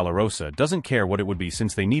control, and Balarosa doesn't care what it would be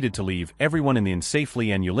since they needed to leave everyone in the inn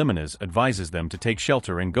safely, and Eulimenes advises them to take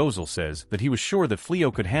shelter, and Gozel says that he was sure that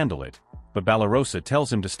Fleo could handle it, but Balarosa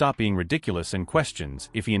tells him to stop being ridiculous and questions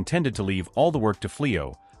if he intended to leave all the work to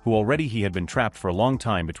Fleo, who already he had been trapped for a long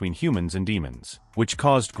time between humans and demons, which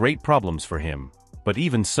caused great problems for him. But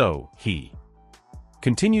even so, he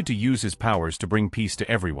continued to use his powers to bring peace to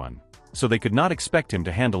everyone, so they could not expect him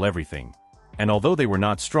to handle everything. And although they were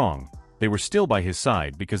not strong, they were still by his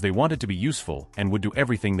side because they wanted to be useful and would do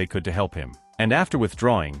everything they could to help him. And after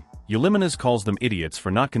withdrawing, Eulimenes calls them idiots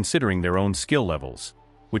for not considering their own skill levels,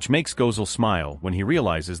 which makes Gozel smile when he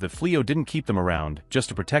realizes that Fleo didn't keep them around just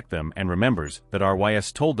to protect them, and remembers that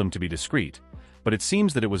Rys told them to be discreet. But it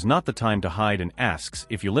seems that it was not the time to hide, and asks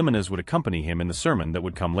if Eulimenes would accompany him in the sermon that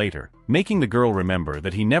would come later, making the girl remember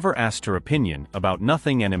that he never asked her opinion about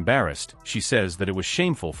nothing, and embarrassed, she says that it was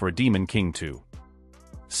shameful for a Demon King to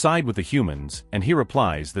side with the humans, and he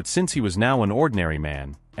replies that since he was now an ordinary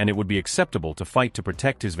man, and it would be acceptable to fight to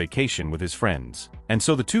protect his vacation with his friends. And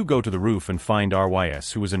so the two go to the roof and find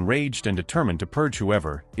Rys, who is enraged and determined to purge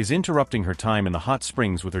whoever is interrupting her time in the hot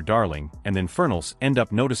springs with her darling, and the Infernals end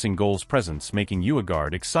up noticing Gol's presence, making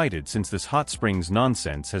Uagard excited since this hot springs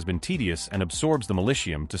nonsense has been tedious, and absorbs the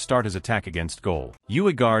Militium to start his attack against Gol.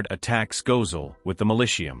 Uagard attacks Gozel with the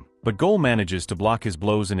Militium, but Gol manages to block his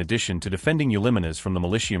blows in addition to defending Eulimenes from the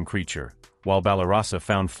Militium creature, while Balarosa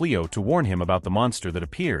found Fleo to warn him about the monster that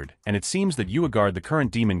appeared, and it seems that Uagard, the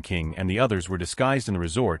current Demon King, and the others were disguised in the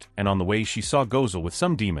resort, and on the way she saw Gozel with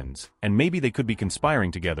some demons, and maybe they could be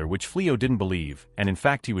conspiring together, which Fleo didn't believe, and in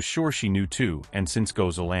fact he was sure she knew too, and since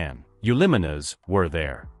Gozel and Uliminas were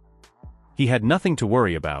there. He had nothing to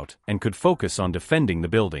worry about and could focus on defending the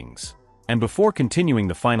buildings. And before continuing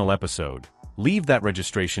the final episode, leave that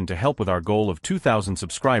registration to help with our goal of 2,000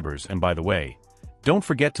 subscribers, and by the way, don't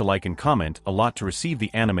forget to like and comment a lot to receive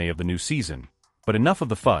the anime of the new season. But enough of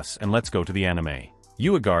the fuss and let's go to the anime.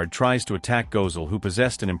 Uegard tries to attack Gozel, who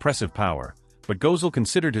possessed an impressive power, but Gozel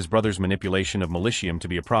considered his brother's manipulation of Militium to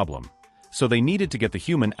be a problem, so they needed to get the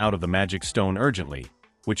human out of the magic stone urgently,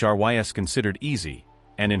 which RYS considered easy,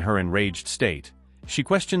 and in her enraged state, she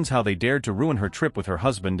questions how they dared to ruin her trip with her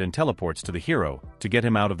husband and teleports to the hero to get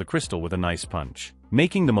him out of the crystal with a nice punch,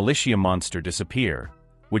 making the Militium monster disappear,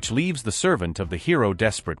 which leaves the servant of the hero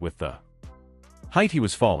desperate with the height he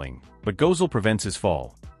was falling, but Gozel prevents his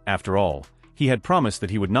fall. After all, he had promised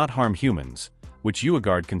that he would not harm humans, which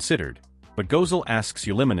Uegard considered, but Gozel asks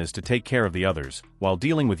Uliminas to take care of the others, while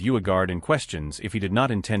dealing with Uegard and questions if he did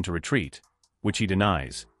not intend to retreat, which he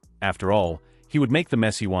denies. After all, he would make the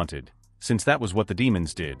mess he wanted, since that was what the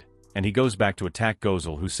demons did, and he goes back to attack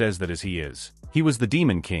Gozel, who says that as he was the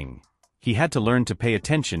demon king, he had to learn to pay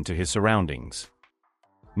attention to his surroundings,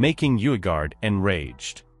 making Uegard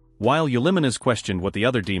enraged. While Uliminas questioned what the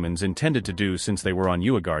other demons intended to do since they were on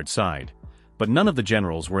Uegard's side, but none of the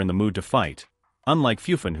generals were in the mood to fight, unlike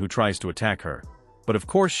Fufin, who tries to attack her, but of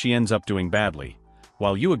course she ends up doing badly,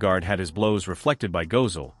 while Uegard had his blows reflected by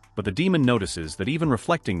Gozel, but the demon notices that even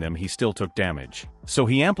reflecting them he still took damage. So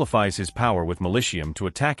he amplifies his power with Militium to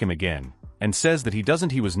attack him again, and says that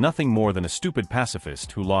he was nothing more than a stupid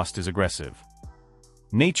pacifist who lost his aggressive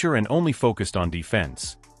nature and only focused on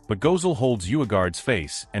defense. But Gozel holds Uegard's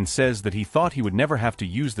face and says that he thought he would never have to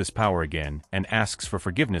use this power again and asks for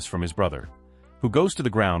forgiveness from his brother, who goes to the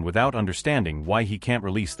ground without understanding why he can't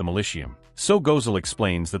release the Militium. So Gozel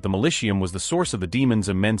explains that the Militium was the source of the demon's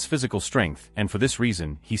immense physical strength, and for this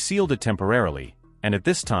reason he sealed it temporarily, and at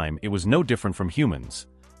this time it was no different from humans,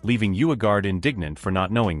 leaving Uegard indignant for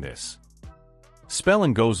not knowing this spell,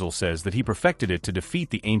 and Gozel says that he perfected it to defeat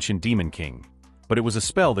the ancient demon king. But it was a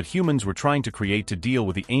spell that humans were trying to create to deal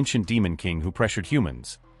with the ancient demon king who pressured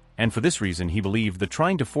humans, and for this reason he believed that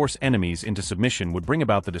trying to force enemies into submission would bring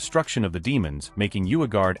about the destruction of the demons, making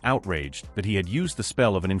Uegard outraged that he had used the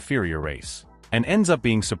spell of an inferior race, and ends up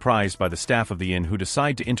being surprised by the staff of the inn, who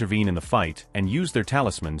decide to intervene in the fight and use their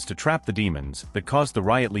talismans to trap the demons that caused the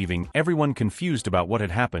riot, leaving everyone confused about what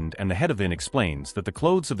had happened. And the head of the inn explains that the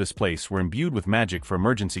clothes of this place were imbued with magic for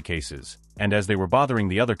emergency cases, and as they were bothering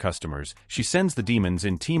the other customers, she sends the demons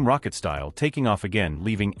in Team Rocket style taking off again,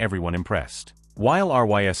 leaving everyone impressed. While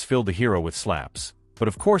RYS filled the hero with slaps, but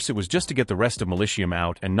of course it was just to get the rest of Militium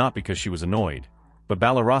out and not because she was annoyed. But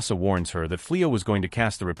Balarasa warns her that Fleo was going to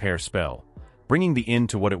cast the repair spell, bringing the inn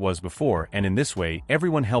to what it was before, and in this way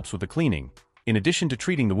everyone helps with the cleaning, in addition to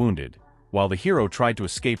treating the wounded, while the hero tried to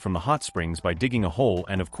escape from the hot springs by digging a hole,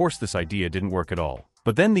 and of course this idea didn't work at all.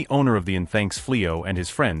 But then the owner of the inn thanks Fleo and his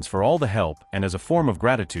friends for all the help, and as a form of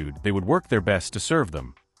gratitude they would work their best to serve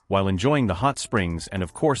them, while enjoying the hot springs, and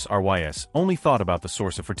of course RYS only thought about the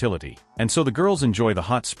source of fertility. And so the girls enjoy the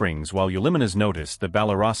hot springs while Uliminas noticed that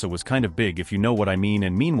Balarasa was kind of big, if you know what I mean,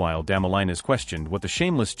 and meanwhile Damalinas questioned what the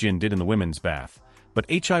shameless Jin did in the women's bath, but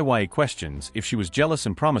Hiya questions if she was jealous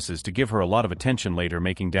and promises to give her a lot of attention later,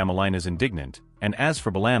 making Damalinas indignant. And as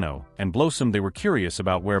for Bolano and Blossom, they were curious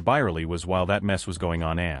about where Byerly was while that mess was going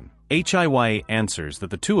on, and Hiya answers that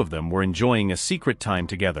the two of them were enjoying a secret time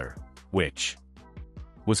together, which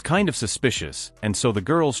was kind of suspicious, and so the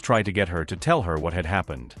girls try to get her to tell her what had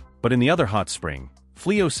happened. But in the other hot spring,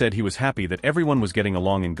 Fleo said he was happy that everyone was getting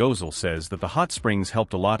along, and Gozel says that the hot springs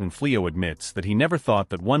helped a lot, and Fleo admits that he never thought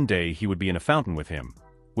that one day he would be in a fountain with him,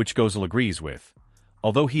 which Gozel agrees with,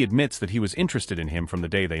 although he admits that he was interested in him from the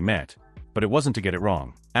day they met, but it wasn't to get it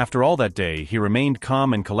wrong. After all that day he remained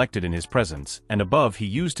calm and collected in his presence, and above he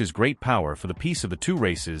used his great power for the peace of the two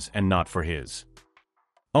races and not for his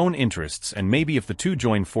own interests, and maybe if the two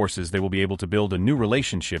join forces they will be able to build a new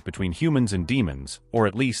relationship between humans and demons, or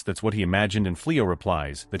at least that's what he imagined. And Fleo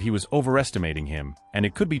replies that he was overestimating him, and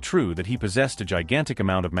it could be true that he possessed a gigantic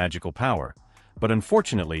amount of magical power, but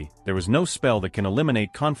unfortunately there was no spell that can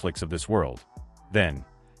eliminate conflicts of this world. Then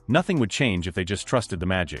nothing would change if they just trusted the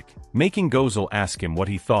magic, making Gozel ask him what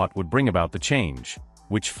he thought would bring about the change,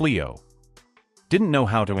 which Fleo didn't know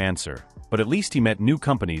how to answer, but at least he met new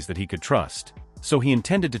companies that he could trust. So he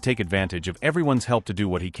intended to take advantage of everyone's help to do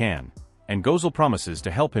what he can, and Gozel promises to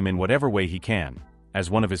help him in whatever way he can, as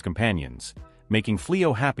one of his companions, making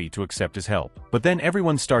Fleo happy to accept his help. But then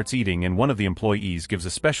everyone starts eating and one of the employees gives a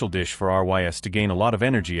special dish for RYS to gain a lot of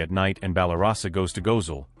energy at night, and Balarasa goes to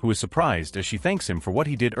Gozel, who is surprised as she thanks him for what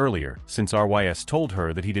he did earlier, since RYS told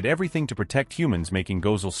her that he did everything to protect humans, making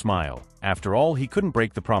Gozel smile. After all, he couldn't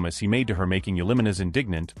break the promise he made to her, making Eulimenas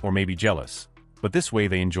indignant or maybe jealous. But this way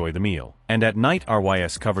they enjoy the meal. And at night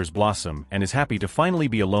RYS covers Blossom and is happy to finally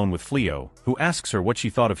be alone with Fleo, who asks her what she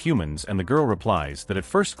thought of humans, and the girl replies that at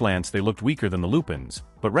first glance they looked weaker than the Lupins,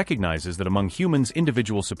 but recognizes that among humans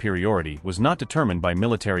individual superiority was not determined by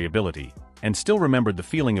military ability, and still remembered the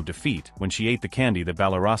feeling of defeat when she ate the candy that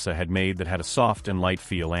Balarasa had made that had a soft and light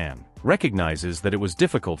feel, and recognizes that it was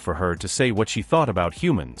difficult for her to say what she thought about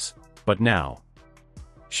humans. But now,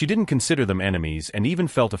 she didn't consider them enemies and even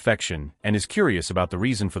felt affection, and is curious about the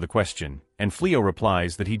reason for the question, and Fleo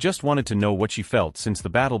replies that he just wanted to know what she felt since the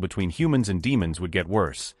battle between humans and demons would get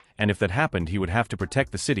worse, and if that happened he would have to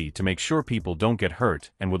protect the city to make sure people don't get hurt,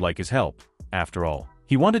 and would like his help. After all,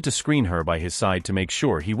 he wanted to screen her by his side to make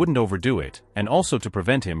sure he wouldn't overdo it, and also to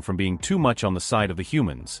prevent him from being too much on the side of the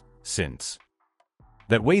humans, since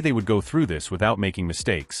that way they would go through this without making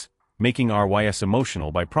mistakes, making RYS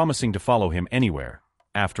emotional by promising to follow him anywhere.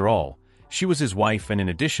 After all, she was his wife, and in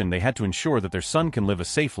addition they had to ensure that their son can live a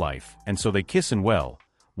safe life, and so they kiss, and well,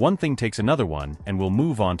 one thing takes another one, and we'll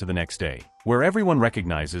move on to the next day, where everyone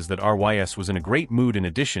recognizes that RYS was in a great mood in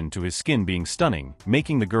addition to his skin being stunning,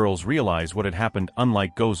 making the girls realize what had happened,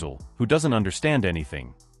 unlike Gozel, who doesn't understand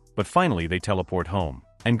anything. But finally they teleport home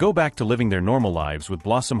and go back to living their normal lives, with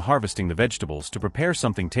Blossom harvesting the vegetables to prepare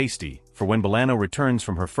something tasty for when Bolano returns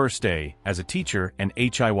from her first day as a teacher, and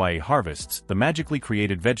Hiya harvests the magically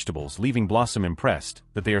created vegetables, leaving Blossom impressed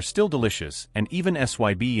that they are still delicious, and even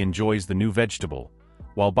Syb enjoys the new vegetable,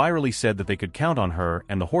 while Byerly said that they could count on her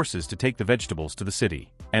and the horses to take the vegetables to the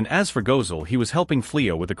city. And as for Gozel, he was helping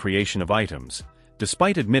Fleo with the creation of items,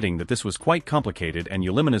 despite admitting that this was quite complicated, and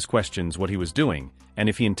Eulimenas questions what he was doing and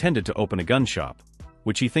if he intended to open a gun shop,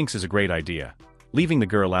 which he thinks is a great idea, leaving the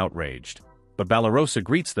girl outraged. But Balarasa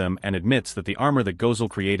greets them and admits that the armor that Gozel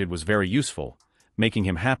created was very useful, making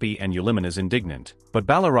him happy, and Eulimenas indignant. But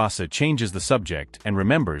Balarasa changes the subject and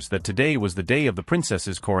remembers that today was the day of the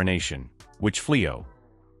princess's coronation, which Fleo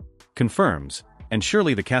confirms, and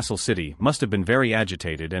surely the castle city must have been very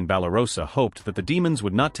agitated, and Balarasa hoped that the demons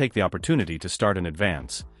would not take the opportunity to start an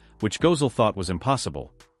advance, which Gozel thought was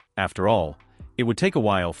impossible. After all, it would take a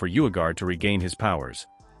while for Uegard to regain his powers,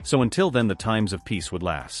 so until then the times of peace would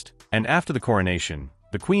last. And after the coronation,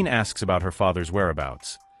 the queen asks about her father's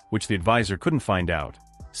whereabouts, which the advisor couldn't find out,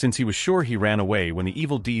 since he was sure he ran away when the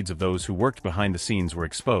evil deeds of those who worked behind the scenes were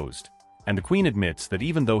exposed, and the queen admits that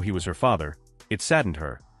even though he was her father, it saddened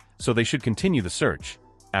her, so they should continue the search.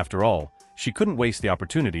 After all, she couldn't waste the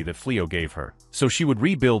opportunity that Fleo gave her, so she would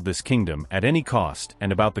rebuild this kingdom at any cost.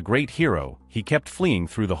 And about the great hero, he kept fleeing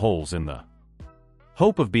through the holes in the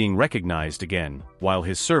hope of being recognized again, while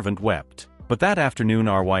his servant wept. But that afternoon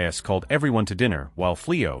RYS called everyone to dinner, while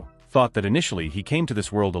Fleo thought that initially he came to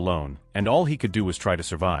this world alone, and all he could do was try to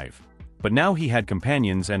survive. But now he had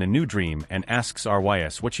companions and a new dream, and asks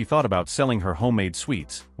RYS what she thought about selling her homemade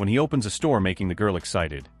sweets, when he opens a store, making the girl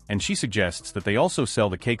excited, and she suggests that they also sell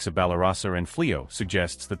the cakes of Balarasa, and Fleo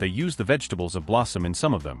suggests that they use the vegetables of Blossom in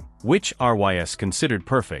some of them, which RYS considered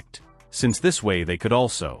perfect, since this way they could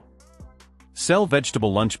also sell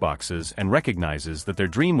vegetable lunchboxes, and recognizes that their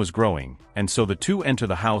dream was growing, and so the two enter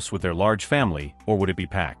the house with their large family, or would it be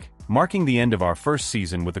pack? Marking the end of our first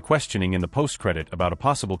season with the questioning in the post-credit about a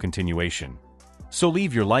possible continuation. So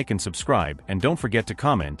leave your like and subscribe, and don't forget to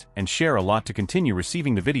comment and share a lot to continue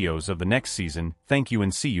receiving the videos of the next season. Thank you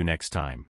and see you next time.